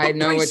 I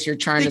know what you're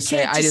trying to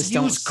say. I just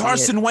don't use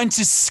Carson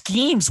Wentz's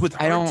schemes with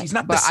Hurts. He's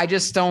not. I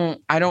just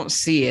don't. I don't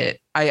see it.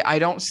 I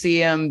don't see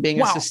him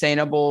being a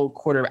sustainable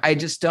quarterback. I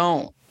just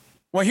don't.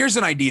 Well, here's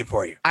an idea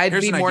for you. I'd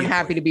be more than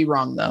happy to be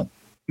wrong, though.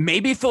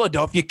 Maybe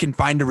Philadelphia can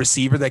find a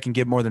receiver that can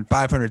get more than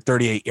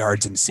 538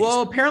 yards in the season.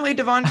 Well, apparently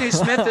Devontae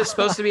Smith is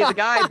supposed to be the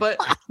guy, but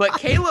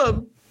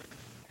Caleb,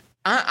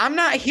 I'm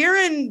not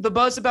hearing the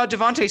buzz about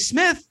Devontae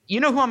Smith. You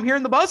know who I'm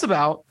hearing the buzz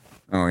about?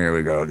 Oh, here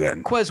we go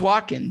again. Quez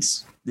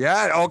Watkins.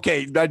 Yeah,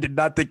 okay. I did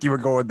not think you were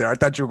going there. I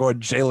thought you were going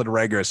Jalen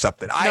Reagor or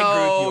something. I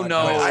agree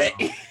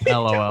with you.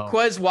 LOL.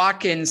 Quez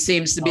Watkins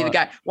seems to be the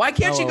guy. Why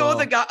can't you go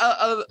with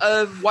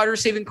a wide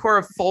receiving core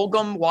of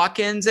Fulgham,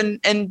 Watkins,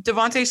 and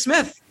Devontae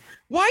Smith?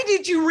 Why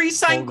did you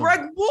re-sign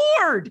Greg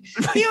Ward?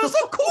 He was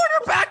a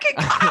quarterback in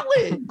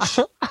college.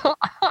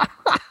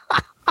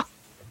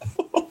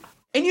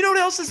 And you know what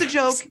else is a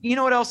joke?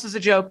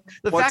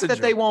 The fact that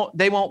they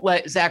won't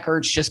let Zach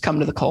Ertz just come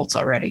to the Colts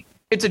already.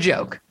 It's a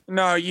joke.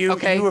 No, you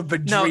have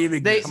been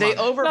dreaming. They are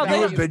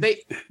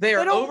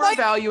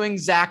overvaluing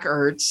Zach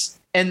Ertz,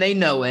 and they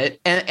know it,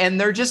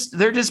 and they're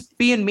just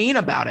being mean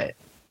about it.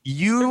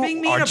 They're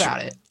being mean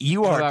about it.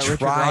 You are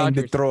trying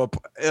to throw up.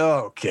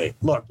 Okay,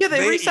 look. Yeah,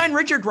 they re-signed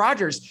Richard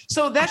Rodgers,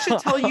 so that should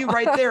tell you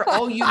right there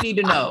all you need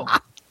to know.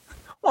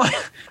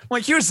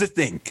 Well, here's the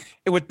thing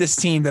with this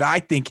team that I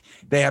think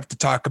they have to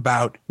talk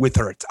about with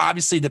Hurts.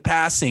 Obviously, the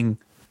passing,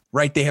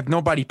 right? They have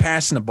nobody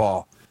passing the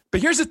ball.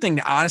 But here's the thing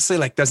that honestly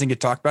doesn't get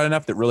talked about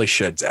enough that really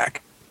should,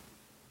 Zach.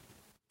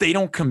 They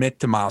don't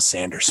commit to Miles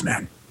Sanders,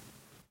 man.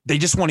 They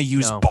just want to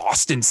use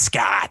Boston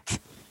Scott.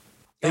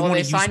 They want to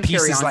use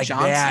pieces like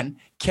that.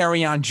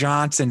 Kerryon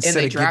Johnson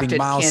instead of giving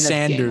Miles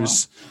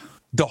Sanders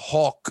the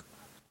Hulk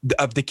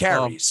of the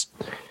carries.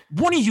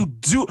 What do you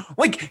do?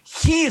 Like,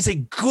 he is a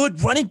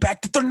good running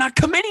back that they're not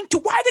committing to.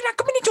 Why are they not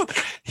committing to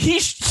him?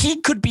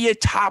 He could be a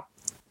top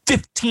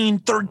 15,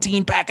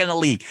 13 back in the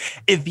league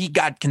if he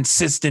got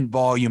consistent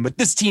volume. But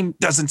this team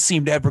doesn't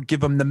seem to ever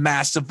give him the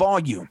massive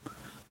volume.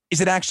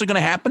 Is it actually going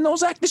to happen, though,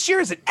 Zach, this year?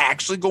 Is it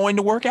actually going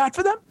to work out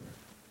for them?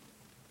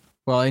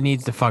 Well, it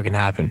needs to fucking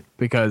happen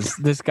because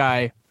this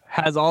guy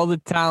has all the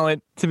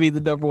talent to be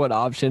the number one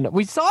option.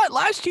 We saw it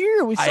last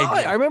year.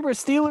 I remember a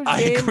Steelers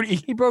game. Agree.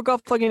 He broke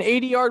off like an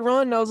 80-yard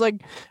run. And I was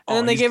like, and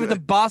then they gave it to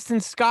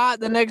Boston Scott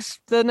the next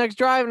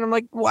drive. And I'm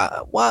like,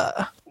 what?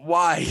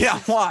 Why? Yeah,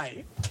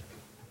 why?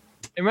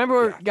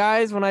 Remember,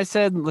 guys, when I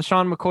said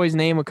LaShawn McCoy's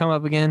name would come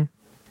up again?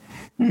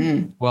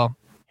 Mm-hmm. Well,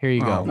 here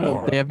you go.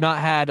 No. They have not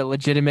had a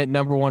legitimate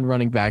number one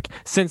running back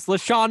since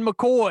LaShawn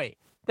McCoy.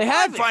 They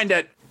have.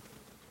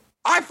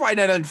 I find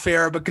that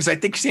unfair because I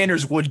think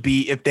Sanders would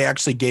be if they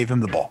actually gave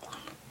him the ball.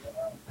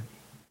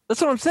 That's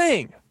what I'm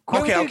saying.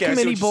 Okay. I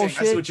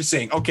see what you're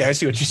saying. Okay, I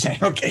see what you're saying.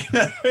 Okay.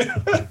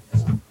 I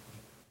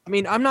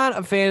mean, I'm not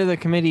a fan of the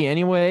committee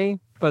anyway,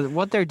 but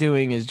what they're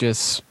doing is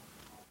just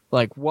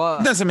like what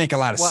it doesn't make a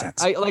lot of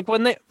sense.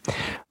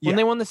 When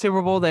they won the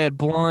Super Bowl, they had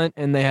Blunt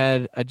and they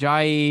had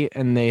Ajayi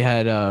and they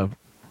had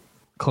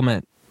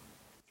Clement.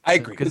 I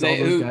agree.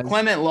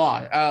 Clement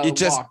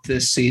walked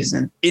this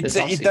season.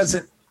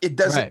 It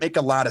doesn't make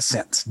a lot of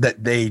sense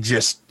that they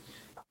just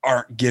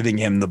aren't giving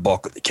him the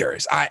bulk of the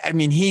carries. I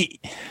mean, he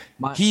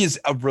is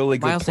a really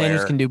good Miles player.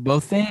 Sanders can do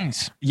both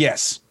things.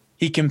 Yes.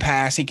 He can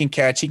pass, he can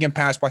catch, he can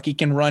pass block, he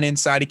can run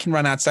inside, he can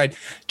run outside.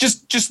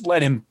 Just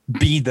let him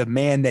be the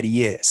man that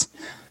he is.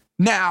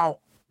 Now,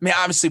 I mean,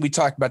 obviously we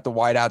talked about the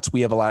wideouts.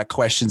 We have a lot of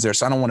questions there,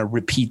 so I don't want to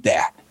repeat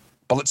that.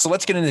 But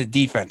let's get into the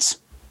defense.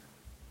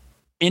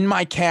 In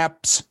my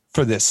caps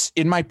for this,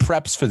 in my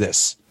preps for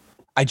this,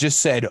 I just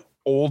said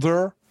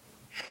older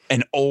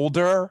and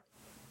older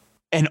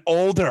and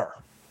older.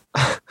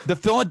 The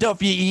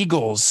Philadelphia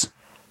Eagles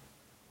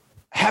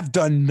have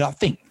done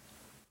nothing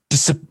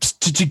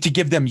to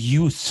give them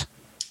youth,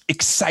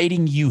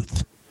 exciting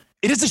youth.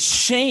 It is a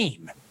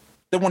shame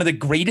that one of the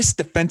greatest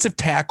defensive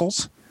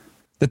tackles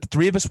that the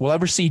three of us will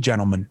ever see,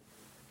 gentlemen,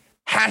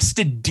 has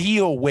to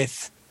deal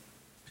with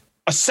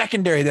a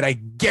secondary that I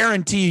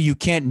guarantee you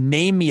can't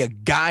name me a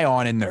guy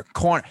on in their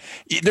corner.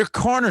 Their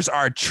corners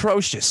are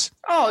atrocious.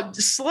 Oh,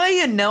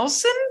 Slay and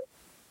Nelson?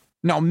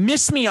 No,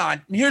 miss me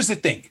on. Here's the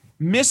thing.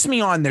 Miss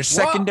me on their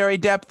secondary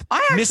depth.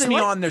 Miss me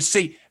on their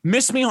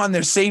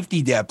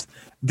safety depth.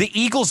 The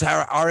Eagles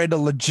are at a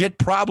legit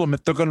problem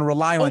if they're going to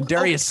rely on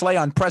Darius Slay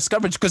on press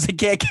coverage because they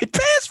can't get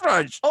pass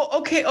rush. Oh,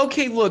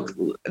 okay. Look,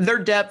 their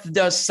depth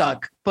does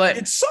suck, but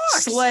it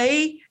sucks.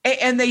 Slay,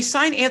 and they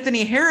signed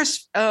Anthony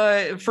Harris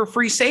for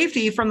free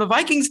safety from the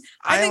Vikings.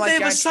 I think they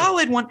have a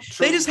solid one.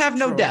 True, they just have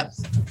no depth.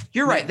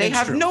 You're right. They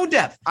have no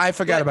depth. I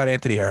forgot about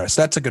Anthony Harris.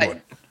 That's a good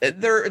one.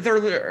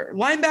 Their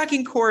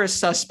linebacking core is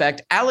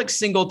suspect. Alex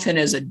Singleton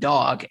is a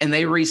dog, and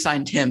they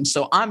re-signed him.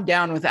 So I'm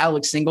down with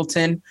Alex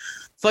Singleton.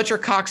 Fletcher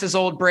Cox is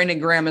old. Brandon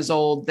Graham is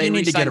old. You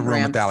need to get a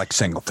room with Alex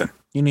Singleton.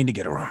 You need to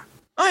get a room.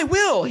 I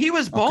will. He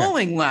was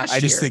balling last year. I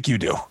just think you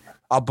do.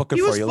 I'll book it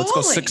for you. Let's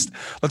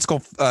go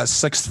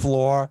sixth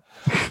floor.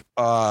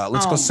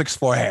 let's go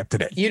 6-4 half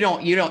today. You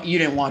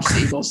didn't watch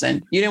the Eagles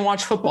then. You didn't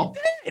watch football.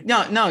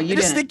 No, you didn't. I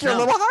just think you're a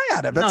little high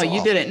on it. No,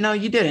 you didn't. No,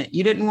 you didn't.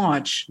 You didn't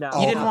watch. No.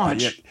 You didn't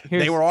watch.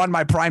 They were on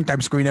my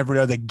primetime screen every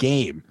other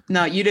game.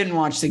 No, you didn't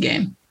watch the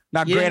game.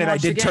 Now, granted, I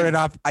did turn it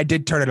off. I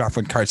did turn it off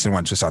when Carson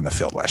Wentz was on the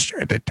field last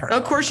year. I did turn it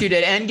off. Of course you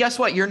did. And guess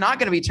what? You're not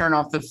going to be turned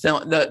off the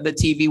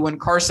TV when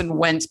Carson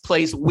Wentz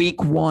plays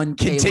week 1.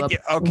 Caleb.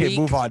 Okay,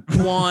 move on.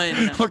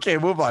 1. Okay,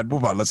 move on.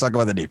 Let's talk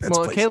about the defense.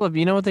 Well, please. Caleb,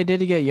 you know what they did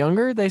to get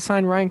younger? They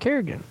signed Ryan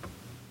Kerrigan.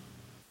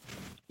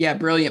 Yeah,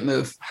 brilliant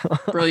move.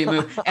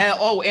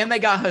 And they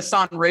got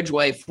Hassan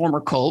Ridgeway, former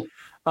Colt.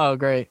 Oh,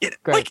 great.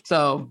 Great.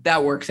 So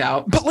that works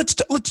out. But let's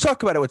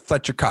talk about it with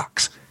Fletcher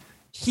Cox.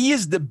 He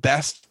is the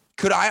best.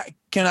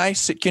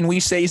 Can we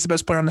say he's the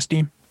best player on this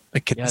team?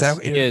 Yes,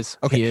 he is.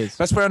 Okay, he is.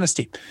 Best player on this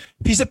team.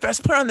 If he's the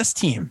best player on this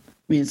team, I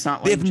mean, it's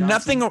not. They have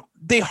nothing.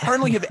 They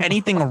hardly have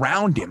anything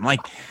around him. Like,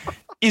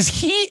 is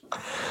he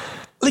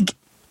like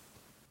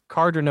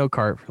card or no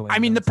card for Lynn? I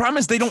mean, the problem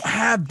is they don't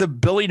have the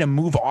ability to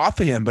move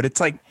off of him. But it's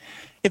like,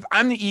 if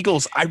I'm the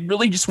Eagles, I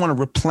really just want to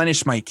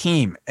replenish my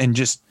team and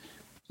just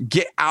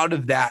get out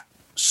of that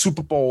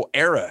Super Bowl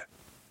era.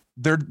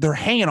 They're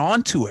hanging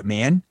on to it,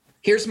 man.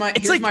 Here's my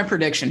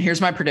prediction.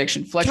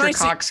 Fletcher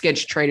Cox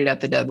gets traded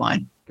at the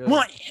deadline.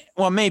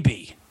 Well,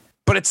 maybe.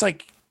 But it's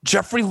like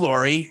Jeffrey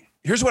Lurie.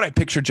 Here's what I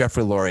picture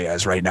Jeffrey Lurie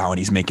as right now when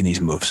he's making these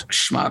moves.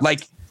 Schmuck.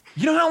 Like,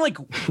 you know how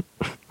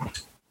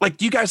like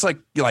do you guys like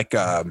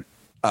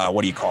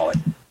what do you call it?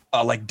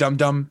 Like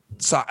dum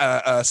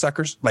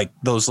suckers, like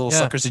those little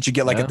suckers that you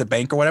get at the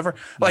bank or whatever.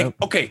 Like,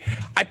 okay,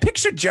 I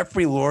picture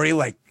Jeffrey Lurie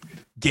like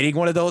getting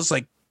one of those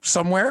like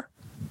somewhere,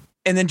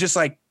 and then just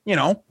like,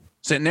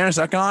 sitting there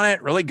sucking on it,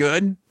 really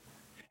good.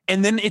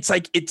 And then it's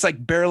like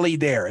barely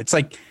there. It's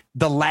like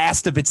the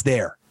last of it's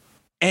there.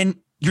 And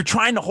you're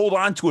trying to hold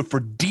on to it for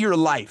dear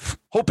life,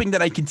 hoping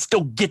that I can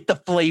still get the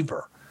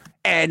flavor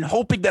and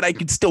hoping that I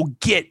can still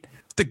get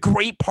the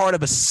great part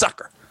of a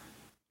sucker.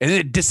 And then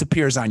it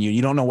disappears on you.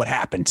 You don't know what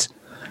happens.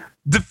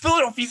 The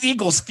Philadelphia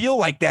Eagles feel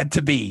like that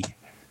to me.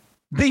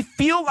 They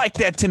feel like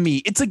that to me.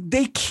 It's like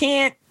they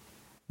can't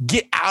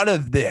get out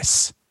of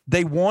this.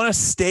 They want to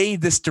stay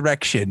this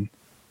direction,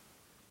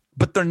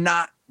 but they're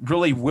not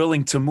really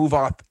willing to move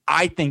off,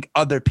 I think,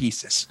 other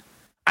pieces.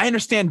 I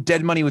understand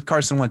dead money with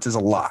Carson Wentz is a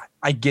lot.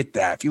 I get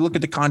that. If you look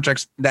at the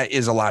contracts, that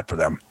is a lot for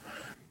them.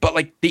 But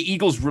like the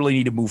Eagles really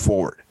need to move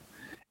forward.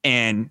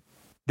 And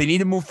they need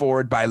to move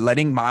forward by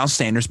letting Miles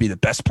Sanders be the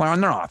best player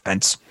on their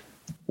offense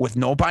with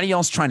nobody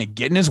else trying to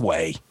get in his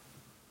way.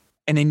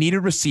 And they need a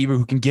receiver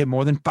who can get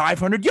more than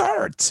 500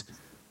 yards.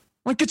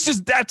 Like, it's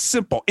just that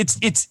simple. It's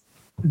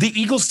the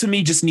Eagles to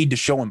me just need to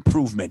show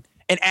improvement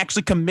and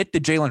actually commit to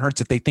Jalen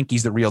Hurts if they think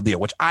he's the real deal,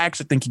 which I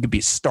actually think he could be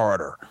a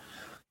starter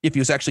if he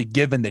was actually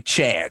given the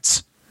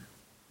chance.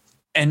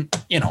 And,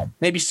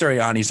 maybe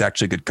Sirianni's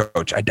actually a good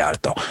coach. I doubt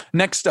it, though.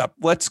 Next up,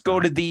 let's go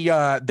to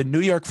the New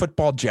York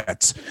Football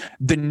Jets.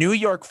 The New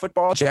York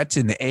Football Jets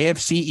in the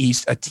AFC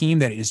East, a team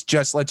that is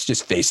just, let's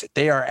just face it,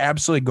 they are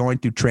absolutely going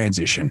through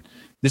transition.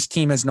 This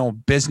team has no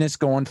business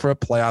going for a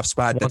playoff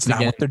spot. That's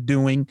not what they're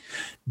doing.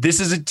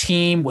 This is a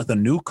team with a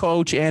new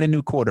coach and a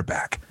new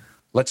quarterback.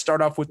 Let's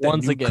start off with the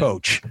new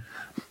coach.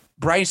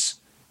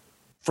 Bryce,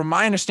 from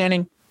my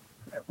understanding,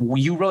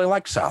 you really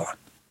like Saleh.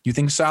 You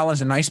think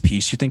Saleh's a nice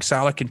piece. You think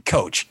Saleh can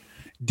coach.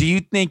 Do you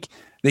think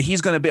that he's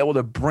going to be able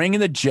to bring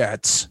in the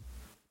Jets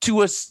to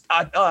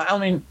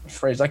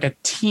like a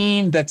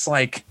team that's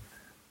like,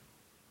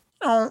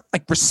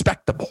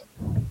 respectable?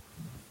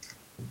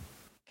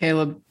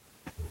 Caleb.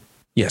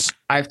 Yes.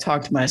 I've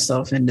talked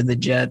myself into the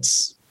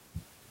Jets.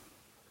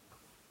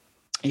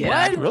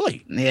 Yeah. What?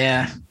 Really?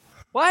 Yeah.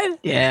 What?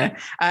 Yeah.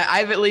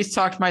 I've at least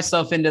talked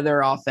myself into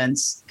their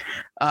offense.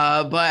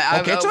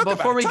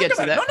 Before we get to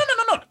that.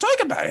 No. Talk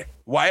about it.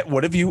 Why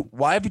have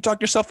you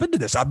talked yourself into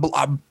this?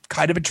 I'm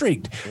kind of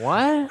intrigued.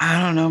 What?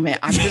 I don't know, man.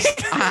 I'm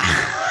just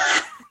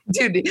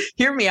dude,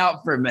 hear me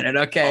out for a minute,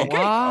 okay?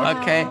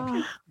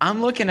 Okay.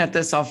 I'm looking at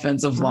this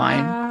offensive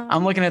line. And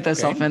I'm looking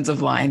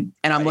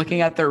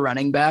at their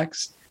running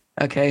backs.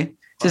 Okay.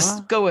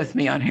 Just go with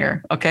me on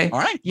here. Okay. All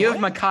right. You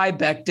have Mekhi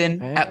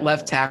Becton at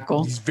left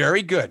tackle. He's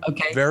very good.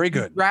 Okay. Very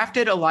good. You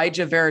drafted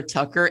Elijah Vera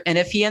Tucker. And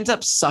if he ends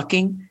up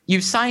sucking,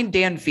 you've signed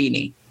Dan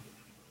Feeney,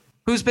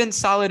 who's been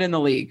solid in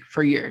the league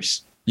for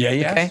years.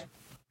 Yeah. Okay.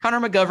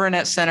 Connor McGovern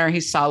at center.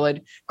 He's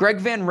solid. Greg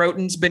Van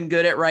Roten's been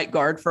good at right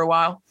guard for a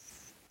while.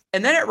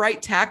 And then at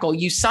right tackle,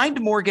 you signed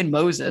Morgan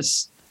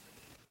Moses.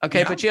 Okay.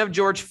 Yeah. But you have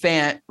George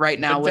Fant right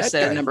now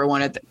listed at number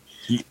 1 at the.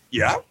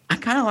 Yeah. I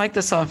kind of like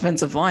this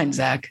offensive line,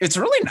 Zach. It's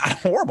really not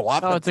horrible.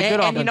 Oh, it's a good offensive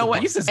line. You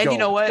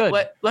know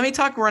what? Let me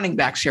talk running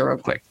backs here real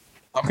quick.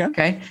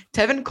 Okay.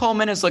 Tevin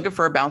Coleman is looking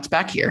for a bounce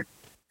back here.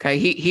 Okay.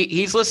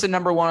 He's listed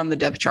number 1 on the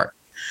depth chart.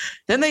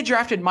 Then they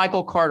drafted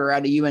Michael Carter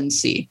out of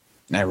UNC.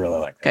 I really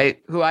like that. Okay.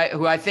 Who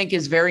I think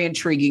is very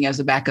intriguing as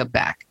a backup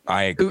back.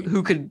 I agree.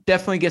 Who could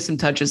definitely get some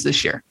touches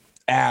this year.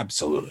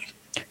 Absolutely.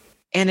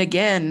 And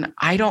again,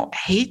 I don't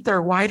hate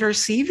their wide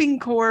receiving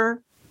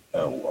core.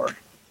 Oh, Lord.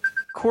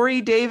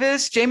 Corey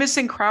Davis,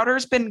 Jamison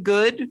Crowder's been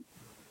good.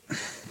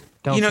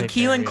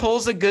 Keelan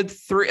Cole's a good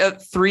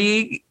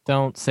three.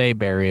 Don't say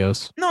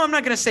Barrios. No, I'm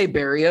not going to say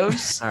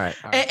Barrios. All right.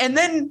 And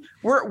then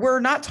we're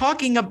not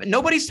talking about.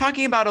 Nobody's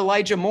talking about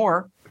Elijah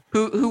Moore,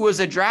 who was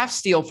a draft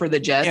steal for the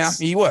Jets. Yeah,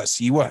 he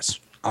was.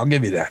 I'll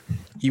give you that.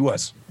 He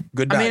was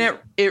good value. I mean,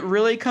 it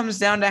really comes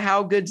down to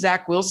how good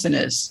Zach Wilson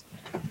is.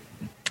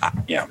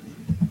 Yeah.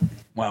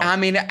 Well, I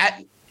mean,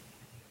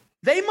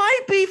 they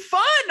might be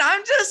fun.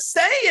 I'm just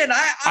saying.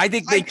 I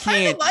think they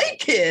can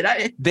like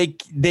it.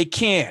 They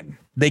can.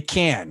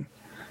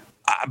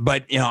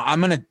 But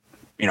I'm gonna.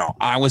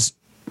 I was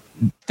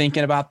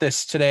thinking about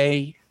this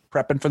today,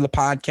 prepping for the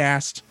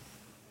podcast.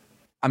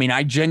 I mean,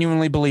 I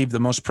genuinely believe the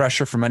most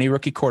pressure from any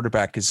rookie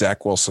quarterback is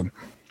Zach Wilson.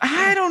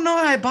 I don't know.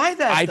 I buy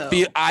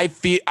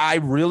that. I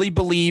really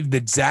believe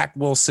that Zach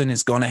Wilson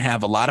is going to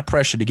have a lot of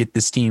pressure to get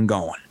this team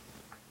going.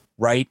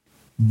 Right?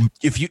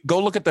 If you go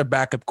look at their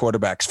backup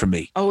quarterbacks for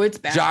me. Oh, it's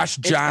bad. Josh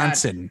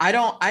Johnson. Bad.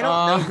 I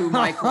don't know who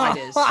Mike White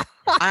is.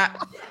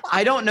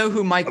 I don't know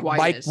who Mike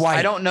White is.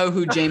 I don't know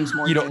who James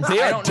Morgan is.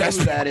 I don't know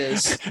who that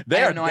is. They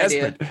have no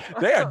idea.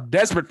 They are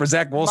desperate for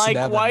Zach Wilson.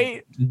 Mike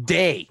White.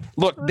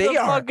 Look, who the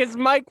fuck is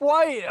Mike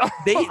White?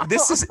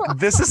 This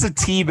is a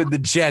team in the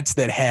Jets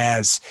that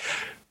has,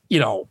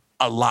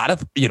 a lot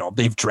of,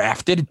 they've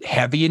drafted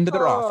heavy into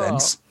their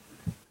offense.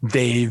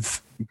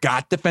 They've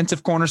got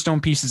defensive cornerstone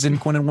pieces in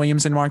Quinnen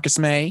Williams and Marcus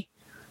May.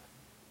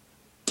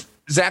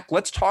 Zach,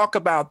 let's talk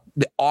about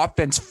the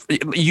offense.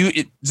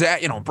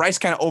 Zach, Bryce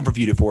kind of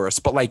overviewed it for us,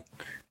 but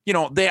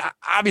they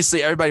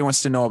obviously everybody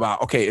wants to know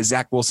about, okay, is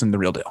Zach Wilson the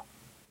real deal?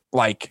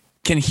 Like,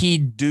 can he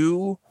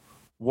do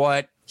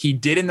what he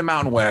did in the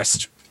Mountain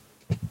West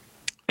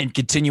and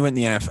continue it in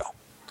the NFL?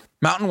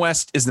 Mountain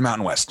West is the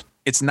Mountain West.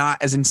 It's not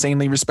as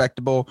insanely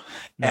respectable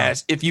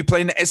as if you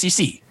play in the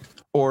SEC.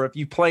 Or if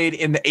you played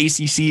in the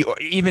ACC or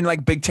even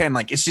like Big Ten,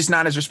 it's just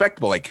not as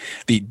respectable. Like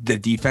the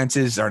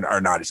defenses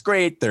are not as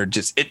great.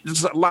 There's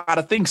a lot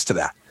of things to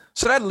that.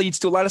 So that leads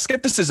to a lot of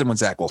skepticism with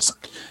Zach Wilson.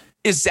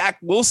 Is Zach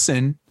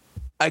Wilson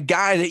a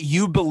guy that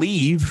you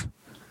believe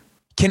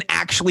can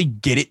actually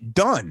get it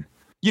done?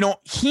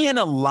 He had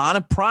a lot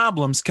of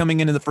problems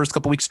coming into the first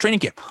couple weeks of training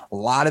camp. A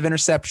lot of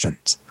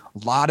interceptions,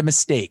 a lot of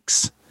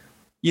mistakes.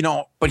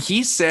 But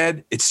he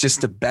said it's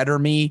just to better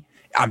me.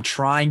 I'm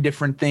trying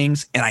different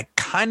things, and I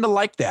kind of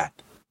like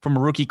that from a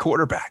rookie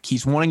quarterback.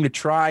 He's wanting to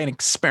try and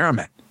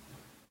experiment.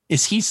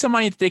 Is he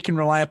somebody that they can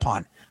rely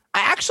upon? I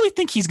actually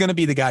think he's going to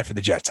be the guy for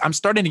the Jets. I'm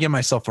starting to get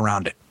myself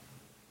around it.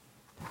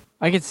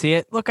 I can see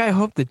it. Look, I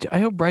hope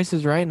Bryce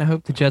is right, and I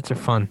hope the Jets are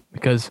fun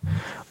because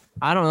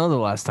I don't know the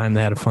last time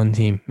they had a fun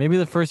team. Maybe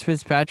the first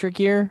Fitzpatrick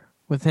year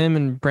with him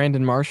and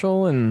Brandon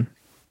Marshall, and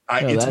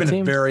it's been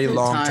a very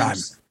long time.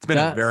 It's been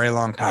a very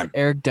long time.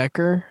 Eric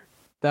Decker.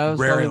 That was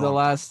probably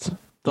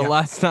the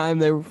last time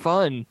they were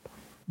fun,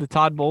 the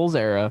Todd Bowles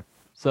era.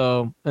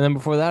 So, and then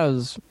before that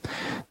was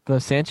the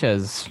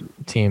Sanchez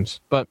teams.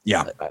 But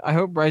yeah, I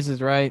hope Bryce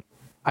is right.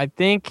 I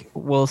think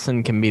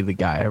Wilson can be the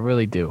guy. I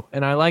really do.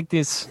 And I like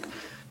this.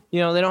 They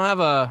don't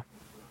have a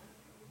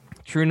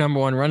true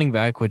number one running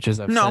back, which is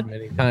I've said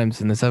many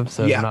times in this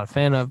episode I'm not a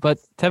fan of. But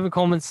Tevin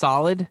Coleman's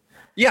solid.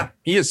 Yeah,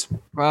 he is.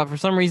 For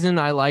some reason,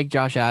 I like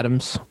Josh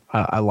Adams.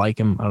 I like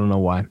him. I don't know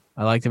why.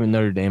 I liked him at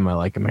Notre Dame. I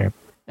like him here.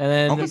 And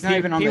then he's not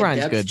even on the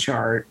depth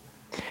chart.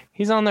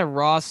 He's on their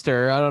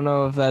roster. I don't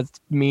know if that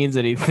means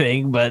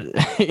anything, but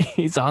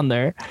he's on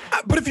there.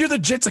 But if you're the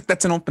Jets,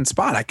 that's an open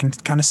spot. I can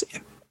kind of see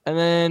it. And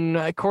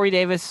then Corey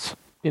Davis,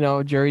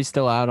 jury's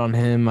still out on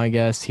him, I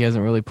guess. He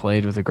hasn't really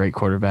played with a great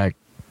quarterback.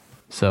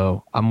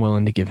 So I'm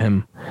willing to give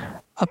him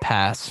a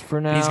pass for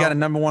now. He's got a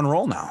number one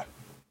role now.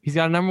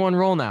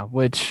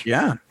 Which,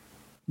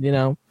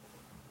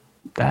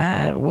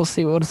 that we'll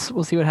see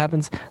what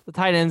happens. The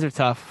tight ends are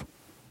tough.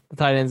 The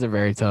tight ends are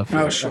very tough.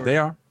 Oh, sure. They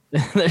are.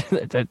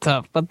 they're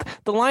tough. But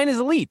the line is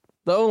elite.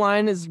 The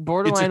O-line is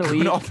borderline elite. It's a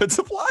good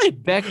offensive line.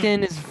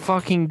 Becton is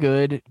fucking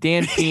good.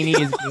 Dan Feeney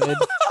is good.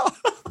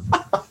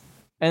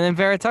 And then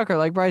Vera Tucker,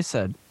 like Bryce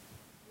said.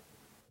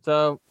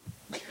 So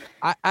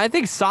I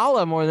think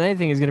Saleh, more than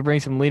anything, is going to bring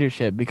some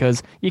leadership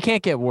because you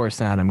can't get worse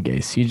than Adam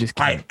Gase. You just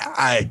can't.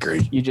 I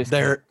agree.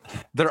 They're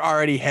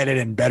already headed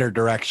in better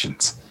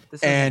directions.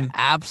 This is an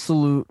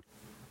absolute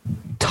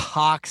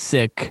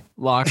toxic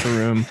locker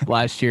room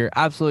last year.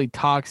 Absolutely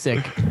toxic.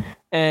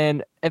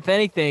 And if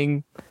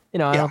anything, I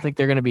don't think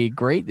they're going to be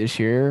great this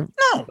year.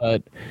 No.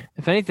 But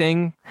if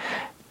anything,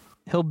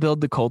 he'll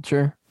build the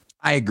culture.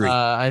 I agree.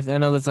 I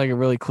know that's like a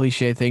really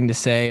cliche thing to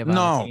say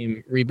about a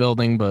team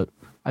rebuilding, but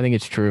I think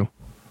it's true.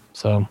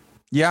 So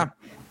yeah,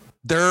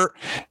 they're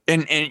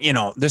and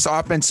this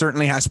offense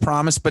certainly has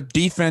promise, but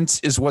defense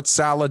is what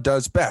Saleh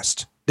does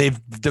best. They've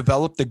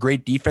developed a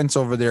great defense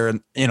over there,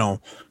 with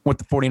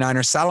the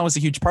 49ers. Saleh was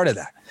a huge part of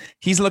that.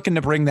 He's looking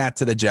to bring that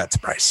to the Jets,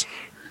 Bryce.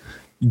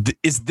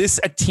 Is this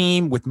a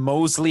team with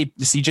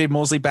CJ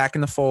Mosley back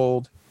in the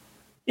fold?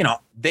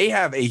 They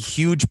have a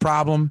huge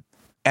problem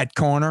at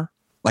corner.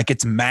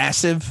 It's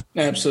massive.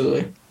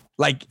 Absolutely.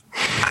 I'm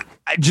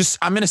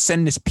going to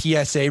send this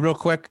PSA real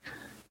quick.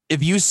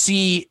 If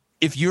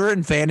you're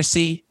in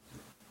fantasy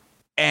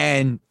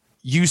and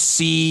you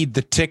see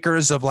the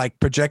tickers of like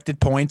projected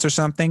points or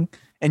something,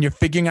 and you're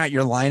figuring out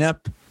your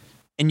lineup,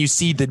 and you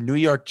see the New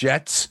York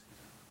Jets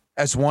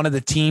as one of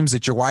the teams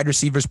that your wide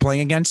receivers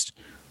playing against,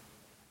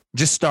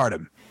 just start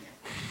him.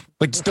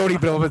 Like, just don't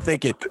even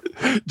overthink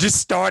it. Just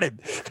start him.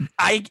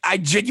 I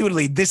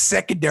genuinely, this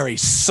secondary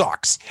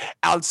sucks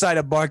outside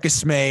of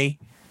Marcus May.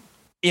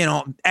 You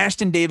know,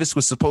 Ashton Davis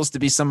was supposed to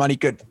be somebody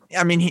good.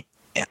 I mean,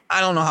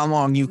 I don't know how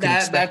long you can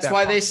expect that's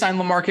why they signed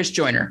LaMarcus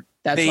Joyner.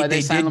 That's why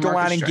they signed did go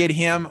out and get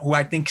him, who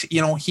I think,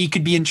 you know, he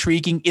could be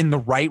intriguing in the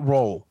right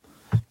role.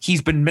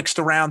 He's been mixed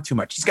around too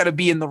much. He's got to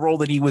be in the role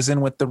that he was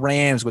in with the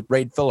Rams, with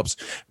Ray Phillips,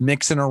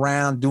 mixing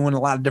around, doing a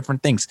lot of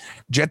different things.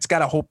 Jets got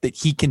to hope that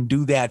he can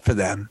do that for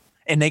them,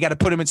 and they got to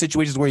put him in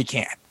situations where he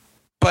can't.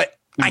 But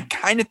I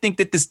kind of think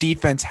that this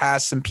defense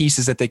has some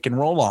pieces that they can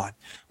roll on.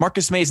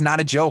 Marcus May is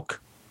not a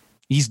joke.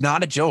 He's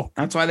not a joke.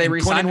 That's why they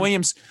re-signed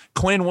him.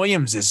 Quinn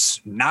Williams is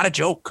not a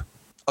joke.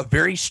 A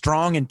very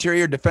strong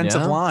interior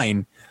defensive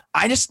line.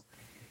 I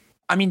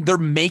mean, they're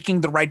making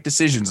the right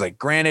decisions. Like,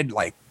 granted,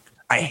 like,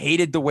 I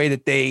hated the way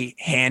that they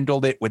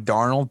handled it with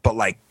Darnold, but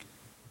like,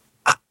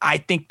 I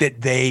think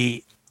that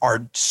they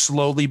are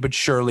slowly but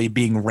surely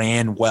being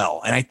ran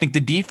well. And I think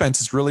the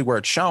defense is really where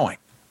it's showing.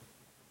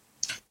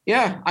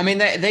 Yeah. I mean,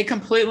 they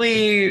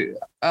completely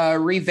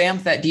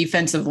revamped that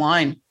defensive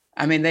line.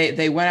 I mean,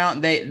 they went out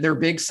and their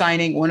big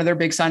signing, one of their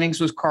big signings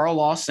was Carl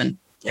Lawson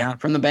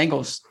from the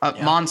Bengals,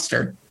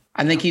 monster.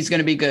 I think he's going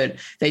to be good.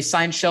 They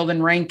signed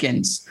Sheldon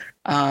Rankins.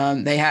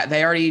 They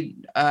already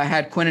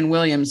had Quinnen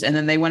Williams, and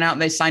then they went out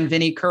and they signed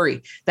Vinny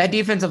Curry. That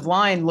defensive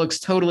line looks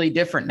totally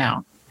different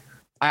now.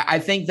 I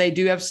think they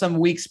do have some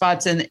weak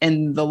spots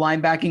in the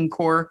linebacking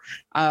core.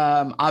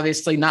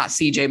 Obviously not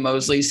CJ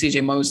Mosley.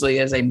 CJ Mosley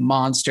is a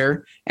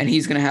monster, and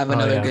he's going to have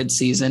another good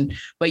season.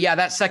 But yeah,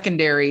 that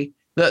secondary,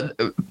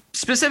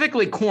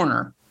 specifically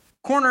corner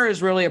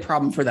is really a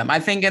problem for them. I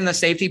think in the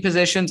safety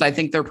positions, I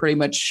think they're pretty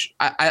much,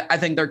 I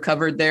think they're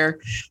covered there.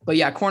 But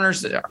yeah,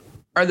 corners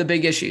are the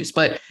big issues.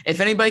 But if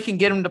anybody can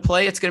get him to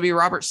play, it's going to be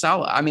Robert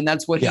Saleh. I mean,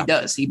 that's what he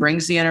does. He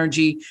brings the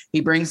energy. He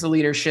brings the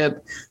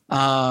leadership.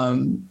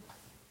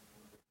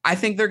 I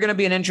think they're going to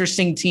be an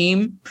interesting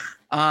team.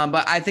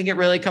 But I think it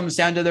really comes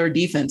down to their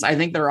defense. I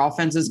think their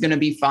offense is going to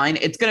be fine.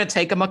 It's going to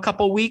take them a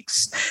couple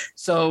weeks.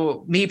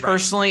 So me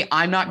personally,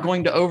 I'm not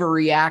going to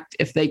overreact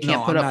if they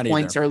can't put up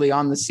points early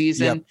on the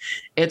season. Yep.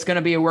 It's going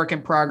to be a work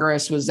in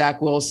progress with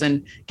Zach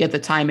Wilson, get the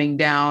timing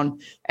down.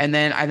 And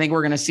then I think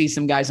we're going to see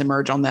some guys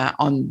emerge on that,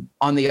 on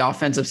the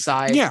offensive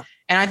side. Yeah.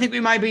 And I think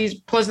we might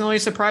be pleasantly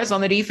surprised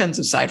on the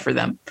defensive side for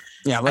them.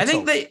 Yeah. I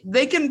think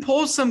they can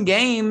pull some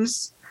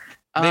games.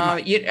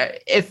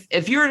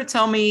 If you were to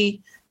tell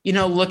me, you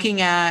know,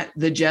 looking at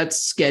the Jets'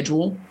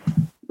 schedule,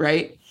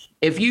 right?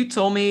 If you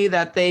told me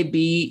that they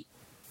beat,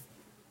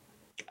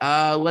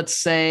 let's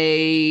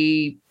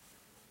say,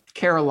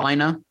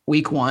 Carolina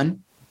week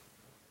 1,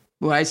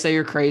 would I say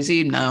you're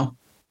crazy? No,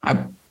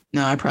 I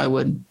probably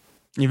wouldn't.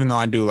 Even though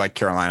I do like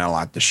Carolina a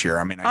lot this year.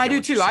 I mean, I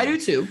do too.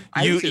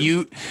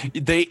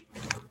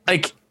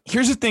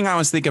 Here's the thing I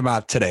was thinking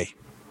about today.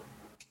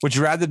 Would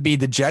you rather be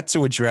the Jets or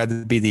would you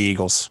rather be the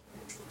Eagles?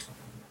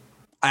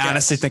 I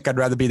honestly think I'd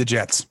rather be the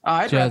Jets.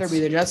 I'd rather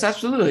be the Jets.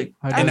 Absolutely.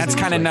 And that's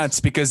kind of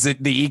nuts because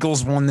the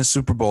Eagles won the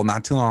Super Bowl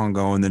not too long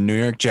ago, and the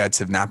New York Jets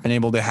have not been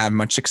able to have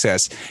much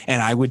success. And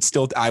I would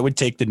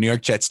take the New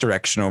York Jets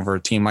direction over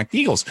a team like the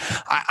Eagles.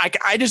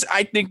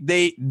 I think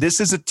this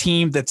is a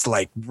team that's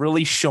like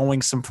really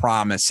showing some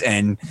promise,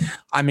 and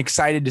I'm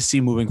excited to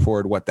see moving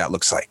forward what that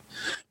looks like.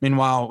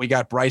 Meanwhile, we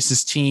got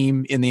Bryce's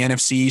team in the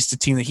NFC East, a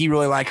team that he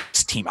really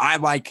likes, a team I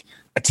like,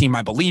 a team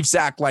I believe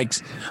Zach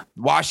likes,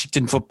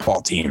 Washington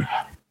football team.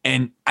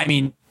 And I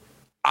mean,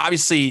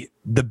 obviously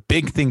the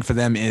big thing for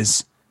them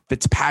is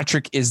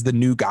Fitzpatrick is the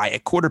new guy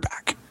at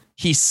quarterback.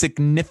 He's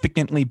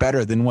significantly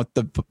better than what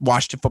the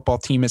Washington football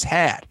team has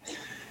had.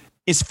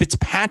 Is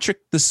Fitzpatrick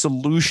the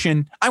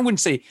solution? I wouldn't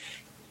say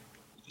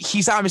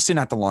he's obviously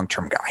not the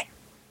long-term guy,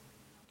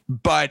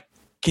 but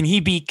can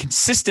he be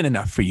consistent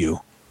enough for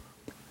you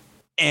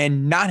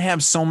and not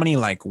have so many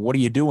like, what are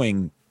you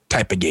doing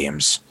type of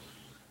games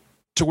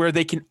to where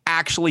they can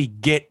actually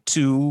get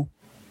to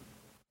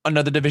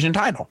another division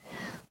title?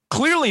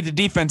 Clearly the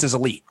defense is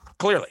elite.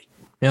 Clearly.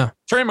 Yeah.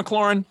 Terry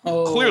McLaurin,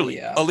 clearly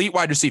elite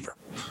wide receiver.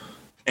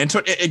 And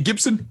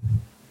Gibson,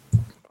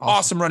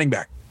 awesome running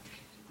back.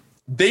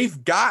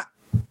 They've got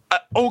an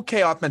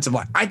okay offensive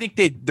line. I think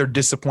they're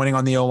disappointing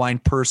on the O-line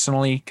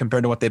personally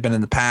compared to what they've been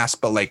in the past,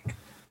 but like,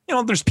 you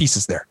know, there's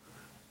pieces there.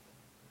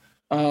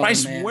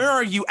 Bryce, where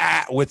are you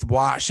at with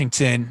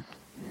Washington?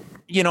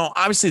 You know,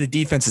 obviously the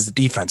defense is the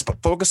defense, but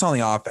focus on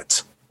the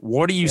offense.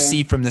 What do you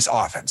see from this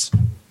offense?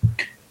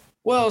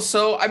 Well,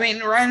 so, I mean,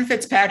 Ryan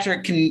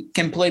Fitzpatrick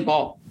can play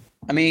ball.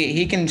 I mean,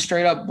 he can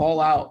straight up ball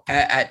out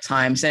at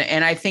times.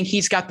 And I think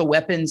he's got the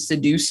weapons to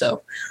do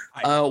so.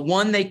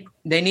 One, they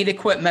need to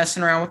quit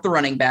messing around with the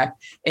running back.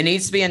 It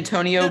needs to be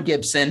Antonio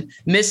Gibson.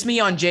 Miss me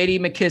on J.D.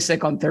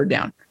 McKissick on third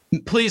down.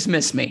 Please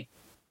miss me.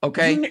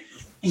 Okay.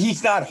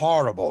 He's not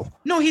horrible.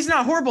 No, he's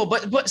not horrible,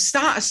 but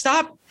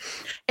stop.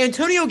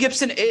 Antonio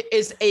Gibson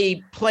is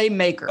a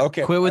playmaker.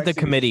 Okay. Quit with the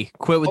committee.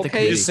 Quit with the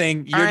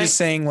committee. You're just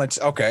saying let's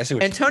I see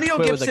what Antonio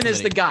Gibson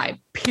is the guy,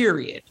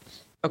 period.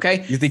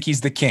 Okay. You think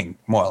he's the king,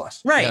 more or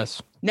less. Right.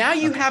 Yes. Now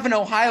you have an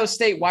Ohio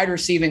State wide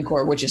receiving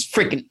core, which is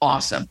freaking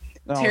awesome.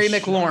 Terry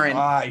McLaurin.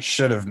 I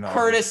should have known.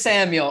 Curtis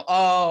Samuel.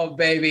 Oh,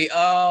 baby.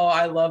 Oh,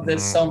 I love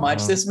this so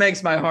much. This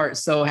makes my heart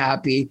so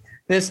happy.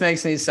 This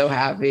makes me so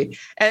happy.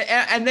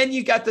 And then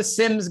you got the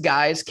Sims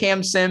guys,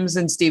 Cam Sims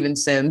and Steven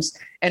Sims,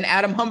 and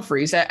Adam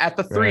Humphries at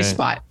the 3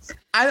 spot.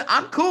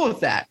 I'm cool with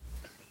that.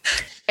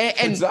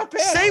 And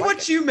say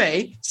what you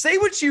may,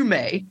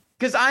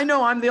 because I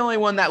know I'm the only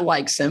one that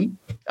likes him.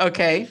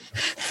 Okay.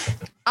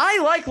 I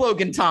like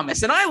Logan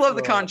Thomas, and I love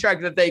the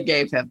contract that they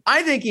gave him.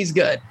 I think he's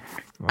good.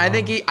 Wow. I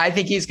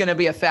think he's going to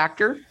be a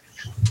factor.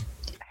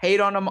 Hate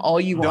on him all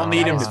you want.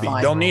 They'll need him to be.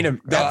 They'll need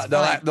him.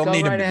 They'll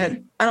need him.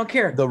 Ahead. I don't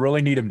care. They'll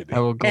really need him to be. I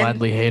will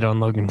gladly hate on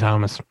Logan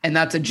Thomas. And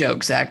that's a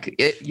joke, Zach.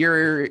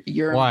 You're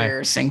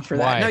embarrassing for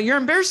that. Why? No, you're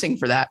embarrassing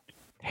for that.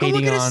 Hating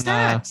look at his on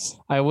stats.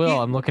 I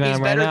will. I'm looking at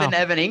him right now. He's better than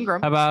Evan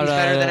Ingram. How about, he's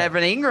better than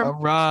Evan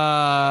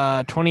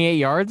Ingram. 28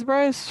 yards,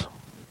 Bryce?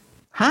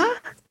 Huh?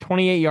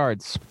 28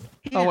 yards.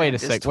 Oh, wait a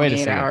sec. Wait a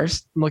second.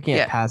 Hours. I'm looking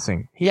at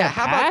passing.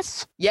 How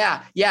pass?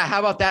 How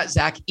about that,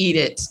 Zach? Eat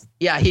it.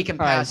 Yeah, he can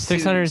pass.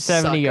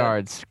 670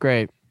 yards.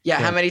 Great. Yeah,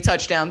 Good. How many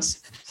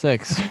touchdowns?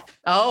 6.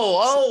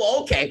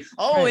 Oh, okay.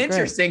 Oh, Great,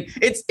 interesting.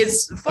 Great.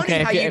 It's funny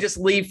how you just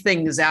leave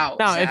things out.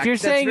 No, Zach. if you're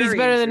saying he's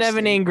better than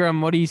Evan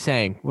Ingram, what are you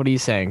saying? What are you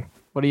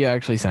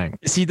actually saying?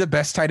 Is he the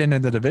best tight end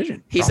in the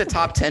division? He's a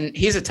top 10.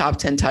 He's a top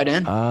 10 tight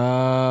end.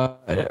 Ertz.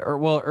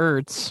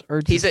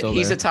 He's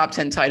a top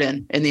 10 tight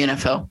end in the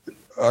NFL.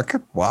 Okay.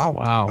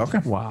 Wow. Okay.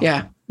 Wow.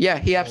 Yeah,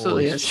 he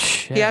absolutely is.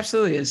 Shit. He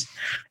absolutely is.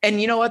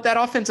 And you know what? That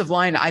offensive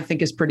line, I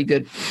think, is pretty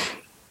good.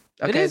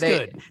 Okay, it is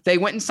good. They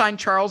went and signed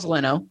Charles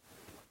Leno.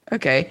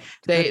 Okay.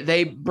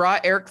 They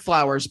brought Eric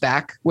Flowers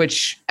back,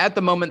 which at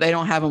the moment they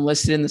don't have him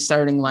listed in the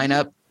starting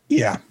lineup.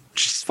 Yeah.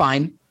 Which is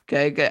fine.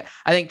 Okay, good.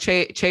 I think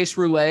Chase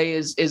Roulette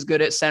is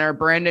good at center.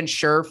 Brandon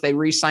Scherf, they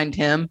re-signed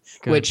him,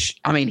 good. Which,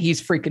 I mean,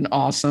 he's freaking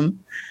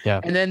awesome.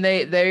 Yeah. And then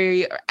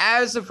they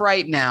as of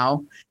right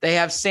now, they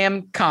have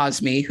Sam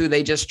Cosmi, who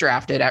they just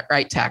drafted at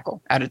right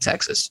tackle out of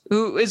Texas,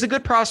 who is a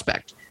good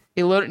prospect.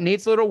 He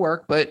needs a little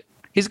work, but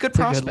he's a good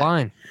prospect. A good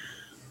line.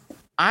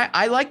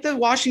 I like the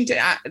Washington.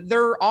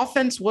 Their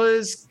offense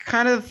was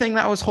kind of the thing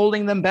that was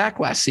holding them back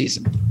last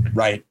season.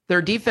 Right.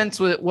 Their defense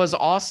was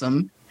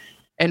awesome.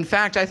 In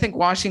fact, I think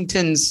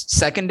Washington's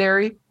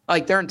secondary,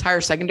 like their entire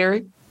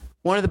secondary,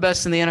 one of the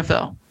best in the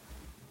NFL.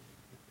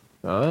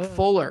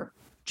 Fuller,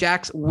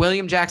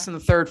 William Jackson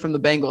III from the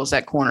Bengals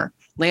at corner,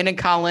 Landon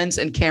Collins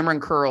and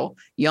Cameron Curl,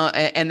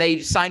 and they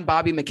signed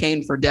Bobby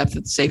McCain for depth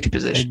at the safety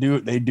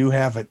position. They do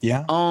have it,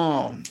 yeah.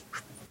 Oh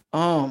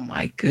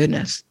my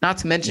goodness! Not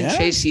to mention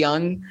Chase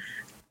Young,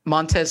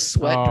 Montez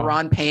Sweat,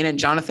 Deron Payne, and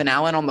Jonathan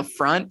Allen on the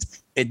front.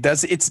 It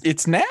does.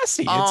 It's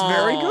nasty. It's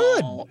very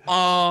good.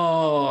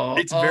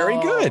 It's very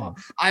good.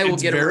 I will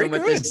get a room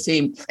with this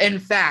team. In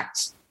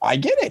fact, I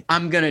get it.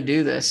 I'm gonna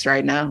do this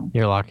right now.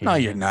 You're lucky. No,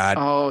 you're not.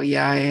 Oh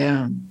yeah, I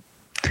am.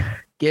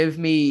 Give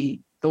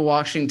me the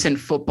Washington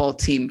football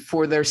team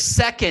for their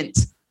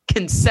second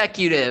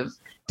consecutive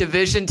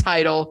division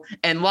title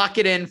and lock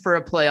it in for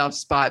a playoff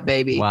spot,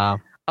 baby.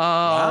 Wow.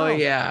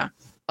 Yeah.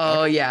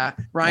 Oh yeah.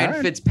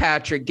 Ryan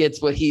Fitzpatrick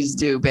gets what he's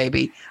due,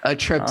 baby. A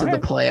trip to the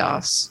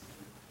playoffs.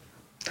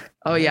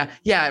 Oh yeah.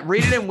 Yeah.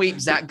 Read it and weep,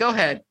 Zach. Go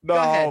ahead. Go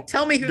ahead.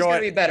 Tell me who's going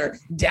to be better.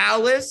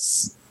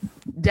 Dallas.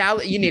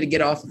 You need to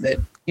get off of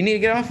it.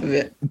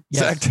 Yes.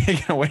 Zach,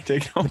 take it away. The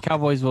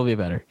Cowboys will be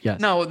better.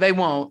 Yes. No, they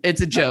won't. It's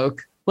a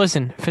joke.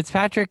 Listen,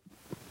 Fitzpatrick,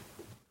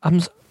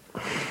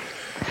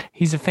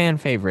 he's a fan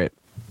favorite.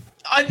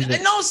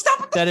 No,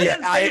 stop with the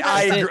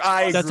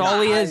That's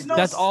all he is.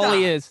 That's all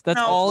he is. That's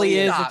all he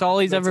is. That's all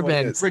he's ever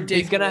been.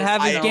 He's going to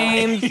have his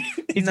games.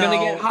 He's going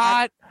to get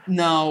hot.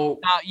 No.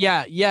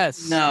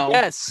 Yes. No.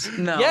 Yes.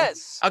 No.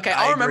 Yes. Okay,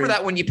 I'll remember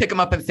that when you pick him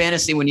up in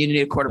fantasy when you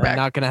need a quarterback.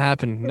 Not going to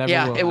happen. Never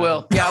will. It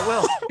will. Yeah, it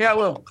will. Yeah, it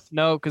will.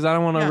 No, because I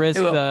don't want to risk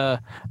the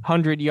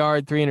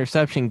 100-yard,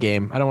 3-interception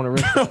game. I don't want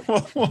to risk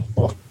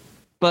it.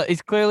 But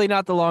it's clearly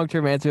not the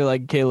long-term answer,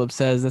 like Caleb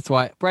says. That's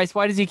why. Bryce,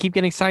 why does he keep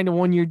getting signed to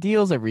one-year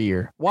deals every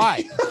year?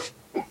 Why?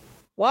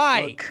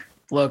 Why?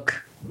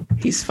 Look,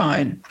 he's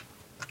fine.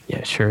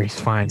 Yeah, sure, he's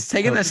fine. He's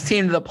taking this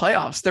team to the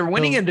playoffs. They're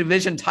winning a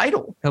division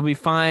title. He'll be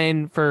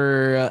fine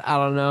for,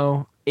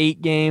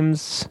 8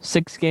 games,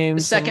 6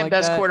 games. The second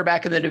best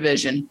quarterback in the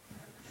division.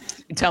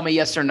 You tell me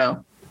yes or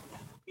no.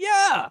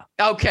 Yeah.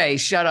 Okay,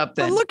 shut up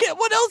then. But look at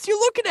what else you're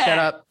looking at.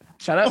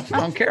 Shut up. I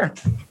don't care.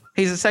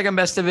 He's the second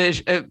best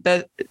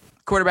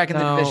quarterback in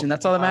the division.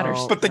 That's all that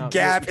matters. But the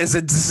gap is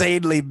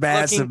insanely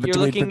massive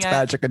between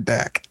Fitzpatrick and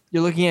Dak.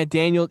 You're looking at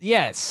Daniel.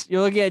 Yes.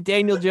 You're looking at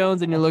Daniel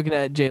Jones and you're looking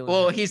at Jalen.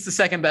 Well, he's the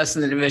second best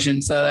in the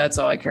division, so that's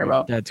all I care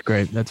about. That's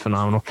great. That's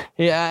phenomenal.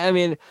 Yeah, I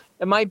mean,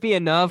 it might be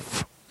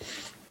enough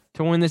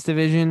to win this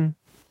division,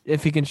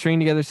 if he can string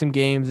together some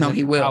games, No, and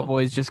he the will.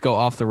 Cowboys just go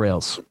off the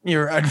rails.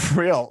 You're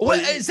unreal.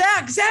 What,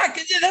 Zach,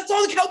 that's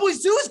all the Cowboys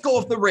do is go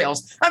off the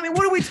rails. I mean,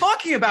 what are we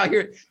talking about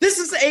here? This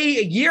is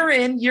a year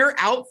in, year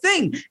out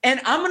thing. And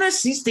I'm going to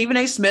see Stephen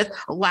A. Smith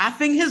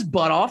laughing his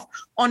butt off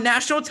on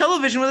national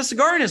television with a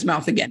cigar in his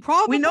mouth again.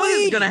 Probably. We know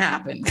this is going to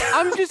happen.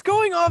 I'm just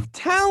going off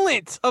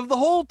talent of the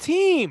whole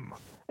team.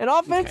 And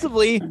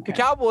offensively, the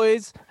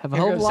Cowboys have a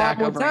hell of a lot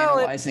more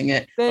talent.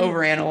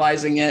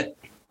 Overanalyzing it.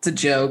 It's a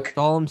joke. That's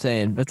all I'm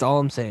saying. That's all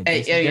I'm saying.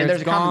 Hey,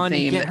 there's a common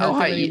theme.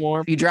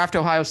 If you draft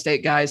Ohio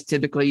State guys,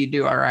 typically you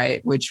do all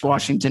right, which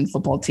Washington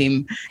football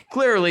team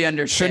clearly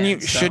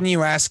understands. Shouldn't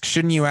you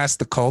ask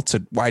the Colts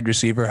at wide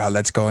receiver how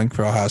that's going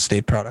for Ohio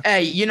State product?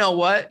 Hey, you know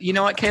what,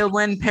 Caleb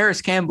Lynn, Paris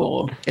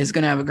Campbell is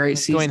going to have a great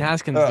season. Dwayne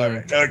Haskins.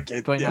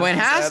 Dwayne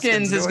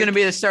Haskins is going to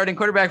be the starting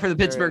quarterback for the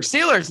Pittsburgh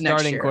Steelers next year.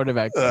 Starting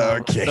quarterback.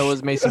 Okay. So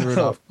was Mason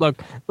Rudolph.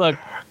 Look.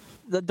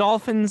 The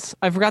Dolphins,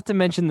 I forgot to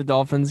mention the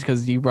Dolphins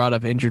because you brought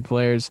up injured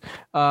players.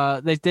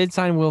 They did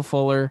sign Will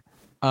Fuller.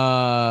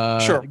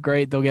 Sure.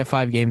 Great. They'll get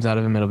 5 games out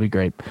of him. It'll be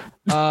great.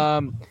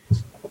 Going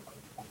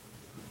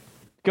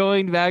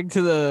back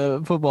to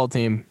the football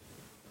team,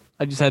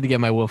 I just had to get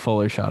my Will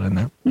Fuller shot in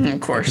there. Of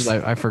course.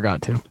 I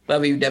forgot to.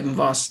 Love you, Devin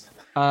Voss.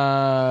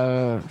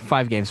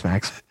 5 games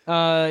max.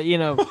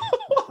 The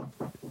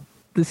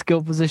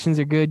skill positions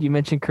are good. You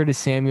mentioned Curtis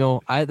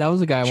Samuel. That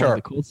was a guy I wanted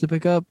the Colts to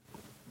pick up.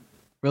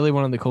 Really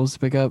wanted the Colts to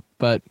pick up,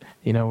 but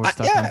we're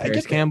stuck on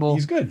Paris Campbell.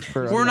 He's good.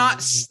 We're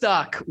not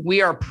stuck.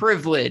 We are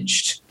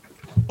privileged.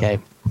 Okay,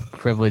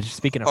 privileged.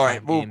 Speaking of all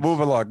right, move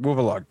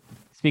along.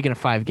 Speaking of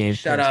 5 games,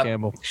 Shut Paris up.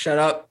 Campbell. Shut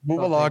up.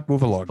 Move along.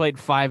 Played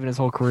 5 in his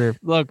whole career.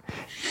 Look,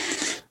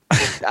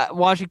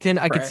 Washington.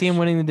 I could see him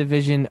winning the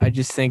division. I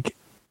just think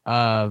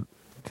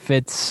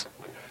Fitz.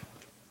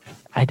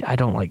 I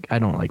don't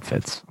like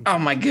Fitz. Oh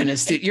my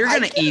goodness, dude! You're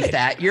gonna eat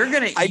that. You're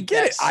gonna eat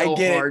that so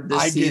hard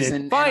this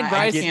season. Fine,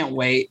 Bryce. I can't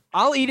wait.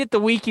 I'll eat it the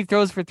week he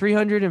throws for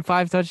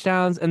 305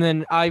 touchdowns, and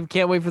then I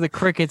can't wait for the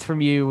crickets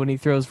from you when he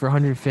throws for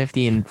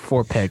 150 and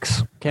 4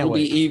 picks. Can't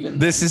wait. Be even.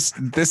 This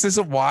is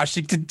a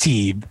Washington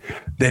team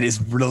that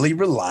is really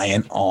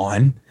reliant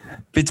on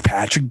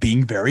Fitzpatrick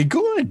being very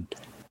good,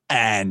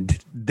 and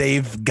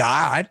they've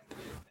got.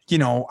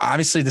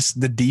 Obviously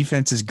the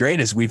defense is great,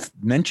 as we've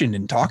mentioned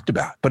and talked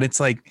about, but it's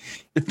like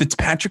if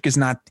Fitzpatrick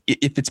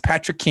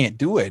can't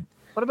do it,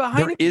 what about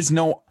there Heineke? is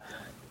no.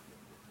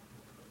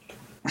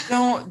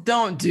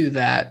 Don't do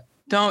that.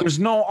 There's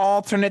no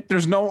alternate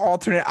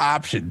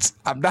options.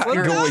 I'm not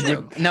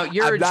going. No,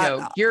 you're a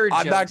joke. You're a joke.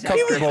 I'm not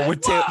comfortable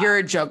with Taylor. You're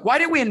a joke. Why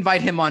did we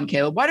invite him on,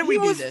 Caleb? Why did we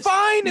do this? He was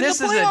fine in the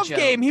playoff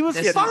game. He was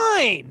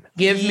fine.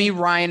 Give me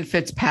Ryan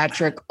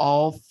Fitzpatrick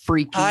all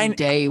freaking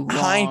day long.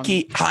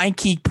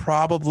 Heineke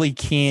probably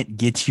can't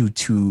get you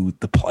to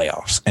the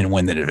playoffs and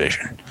win the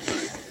division.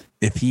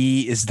 If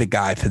he is the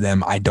guy for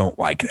them, I don't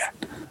like that.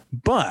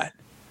 But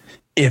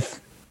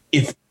if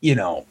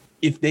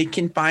they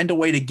can find a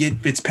way to get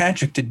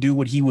Fitzpatrick to do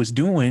what he was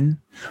doing,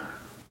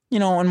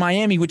 in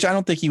Miami, which I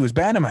don't think he was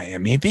bad in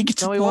Miami. If he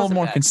gets a little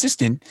more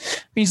consistent,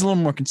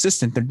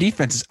 their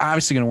defense is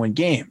obviously going to win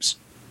games.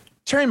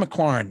 Terry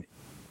McLaurin,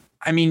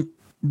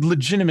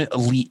 legitimate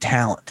elite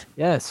talent.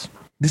 Yes.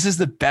 This is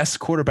the best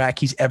quarterback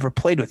he's ever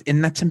played with,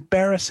 and that's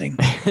embarrassing.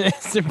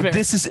 That's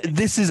embarrassing.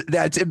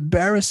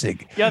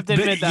 You have to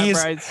admit that,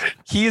 Bryce.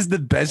 He is the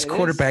best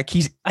quarterback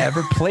he's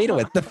ever played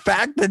with. The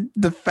fact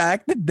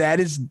that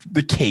is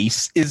the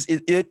case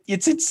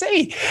it's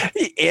insane.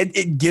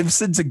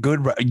 Gibson's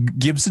good.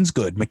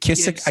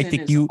 McKissick, I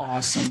think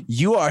awesome.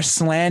 You are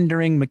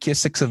slandering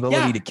McKissick's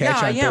ability to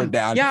catch on third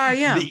down. Yeah, I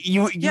am.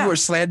 You are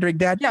slandering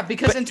that. Yeah,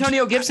 because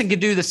Antonio Gibson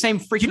could do the same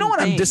freaking. You know what?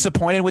 thing. I'm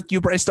disappointed with you,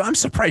 Bryce. I'm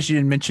surprised you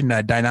didn't mention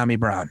Dynami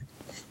Brown.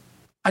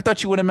 I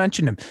thought you would have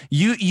mentioned him.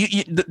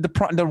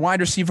 The wide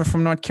receiver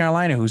from North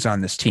Carolina who's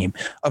on this team,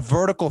 a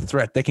vertical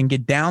threat that can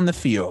get down the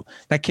field,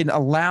 that can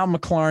allow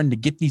McLaurin to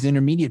get these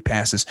intermediate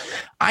passes.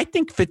 I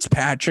think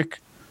Fitzpatrick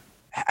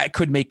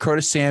could make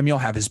Curtis Samuel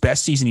have his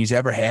best season he's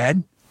ever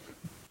had.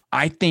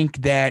 I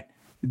think that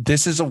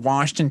this is a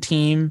Washington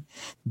team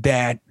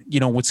that,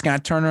 with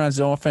Scott Turner as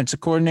the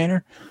offensive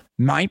coordinator,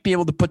 might be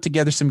able to put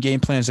together some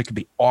game plans that could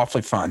be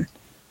awfully fun.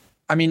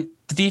 The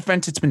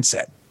defense, it's been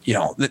said.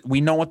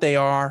 We know what they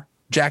are.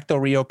 Jack Del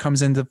Rio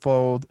comes into the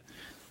fold.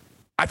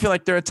 I feel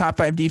like they're a top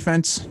 5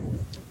 defense.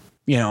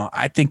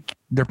 I think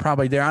they're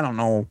probably there. I don't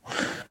know.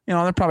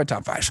 They're probably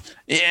top 5.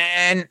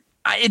 And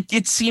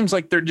it seems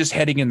like they're just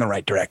heading in the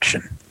right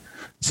direction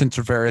since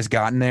Rivera's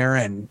gotten there.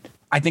 And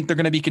I think they're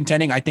going to be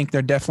contending. I think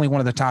they're definitely one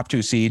of the top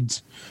 2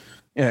 seeds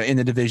in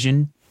the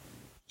division.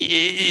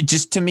 It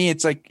just, to me,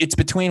 it's like it's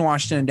between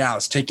Washington and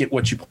Dallas. Take it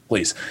what you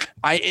please.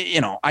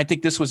 I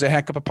think this was a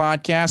heck of a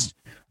podcast.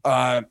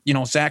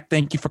 Zach,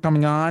 thank you for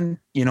coming on.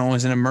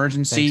 as an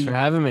emergency. Thanks for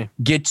having me.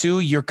 Get to.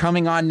 You're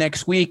coming on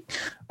next week,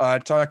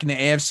 talking to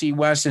AFC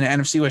West and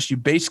NFC West. You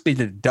basically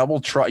did a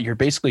double You're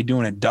basically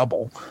doing a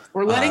double.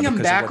 We're letting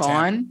him back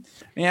on.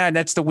 Yeah,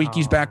 that's the week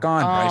he's back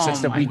on, Bryce.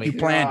 That's the week you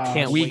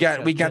planned. We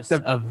got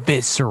the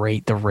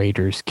eviscerate the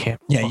Raiders.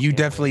 You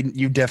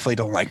definitely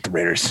don't like the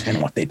Raiders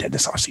and what they did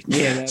this offseason.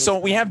 Yeah. So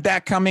we have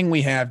that coming.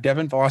 We have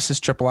Devin Voss's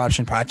Triple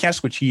Option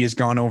podcast, which he has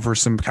gone over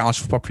some college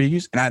football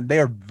previews, and they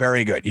are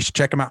very good. You should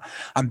check them out.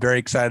 I'm very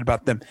excited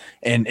about them,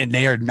 and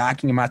they are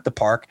knocking them out the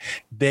park.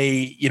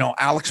 They,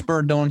 Alex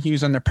Bird, Dylan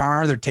Hughes on their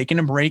power. They're taking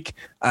a break,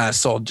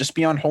 so just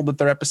be on hold with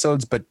their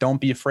episodes, but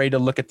don't be afraid to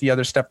look at the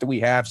other stuff that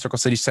we have. Circle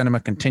City Cinema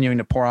continuing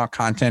to pour out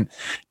content.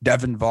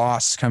 Devin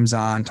Voss comes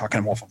on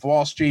talking Wolf of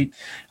Wall Street.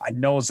 I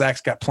know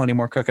Zach's got plenty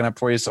more cooking up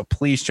for you, so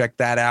please check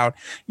that out.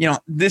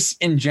 This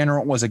in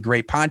general was a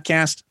great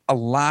podcast. A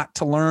lot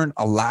to learn,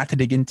 a lot to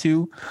dig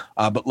into.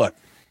 But look,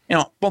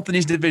 both of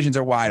these divisions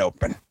are wide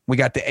open. We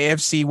got the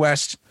AFC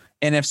West,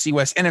 NFC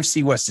West.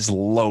 NFC West is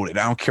loaded.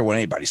 I don't care what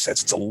anybody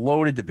says. It's a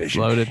loaded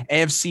division. Loaded.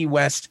 AFC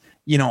West,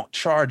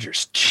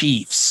 Chargers,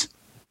 Chiefs,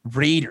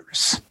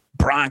 Raiders,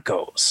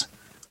 Broncos.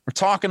 We're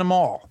talking them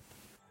all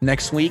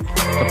next week.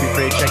 Don't be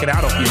afraid to check it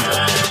out. Hope you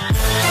enjoy.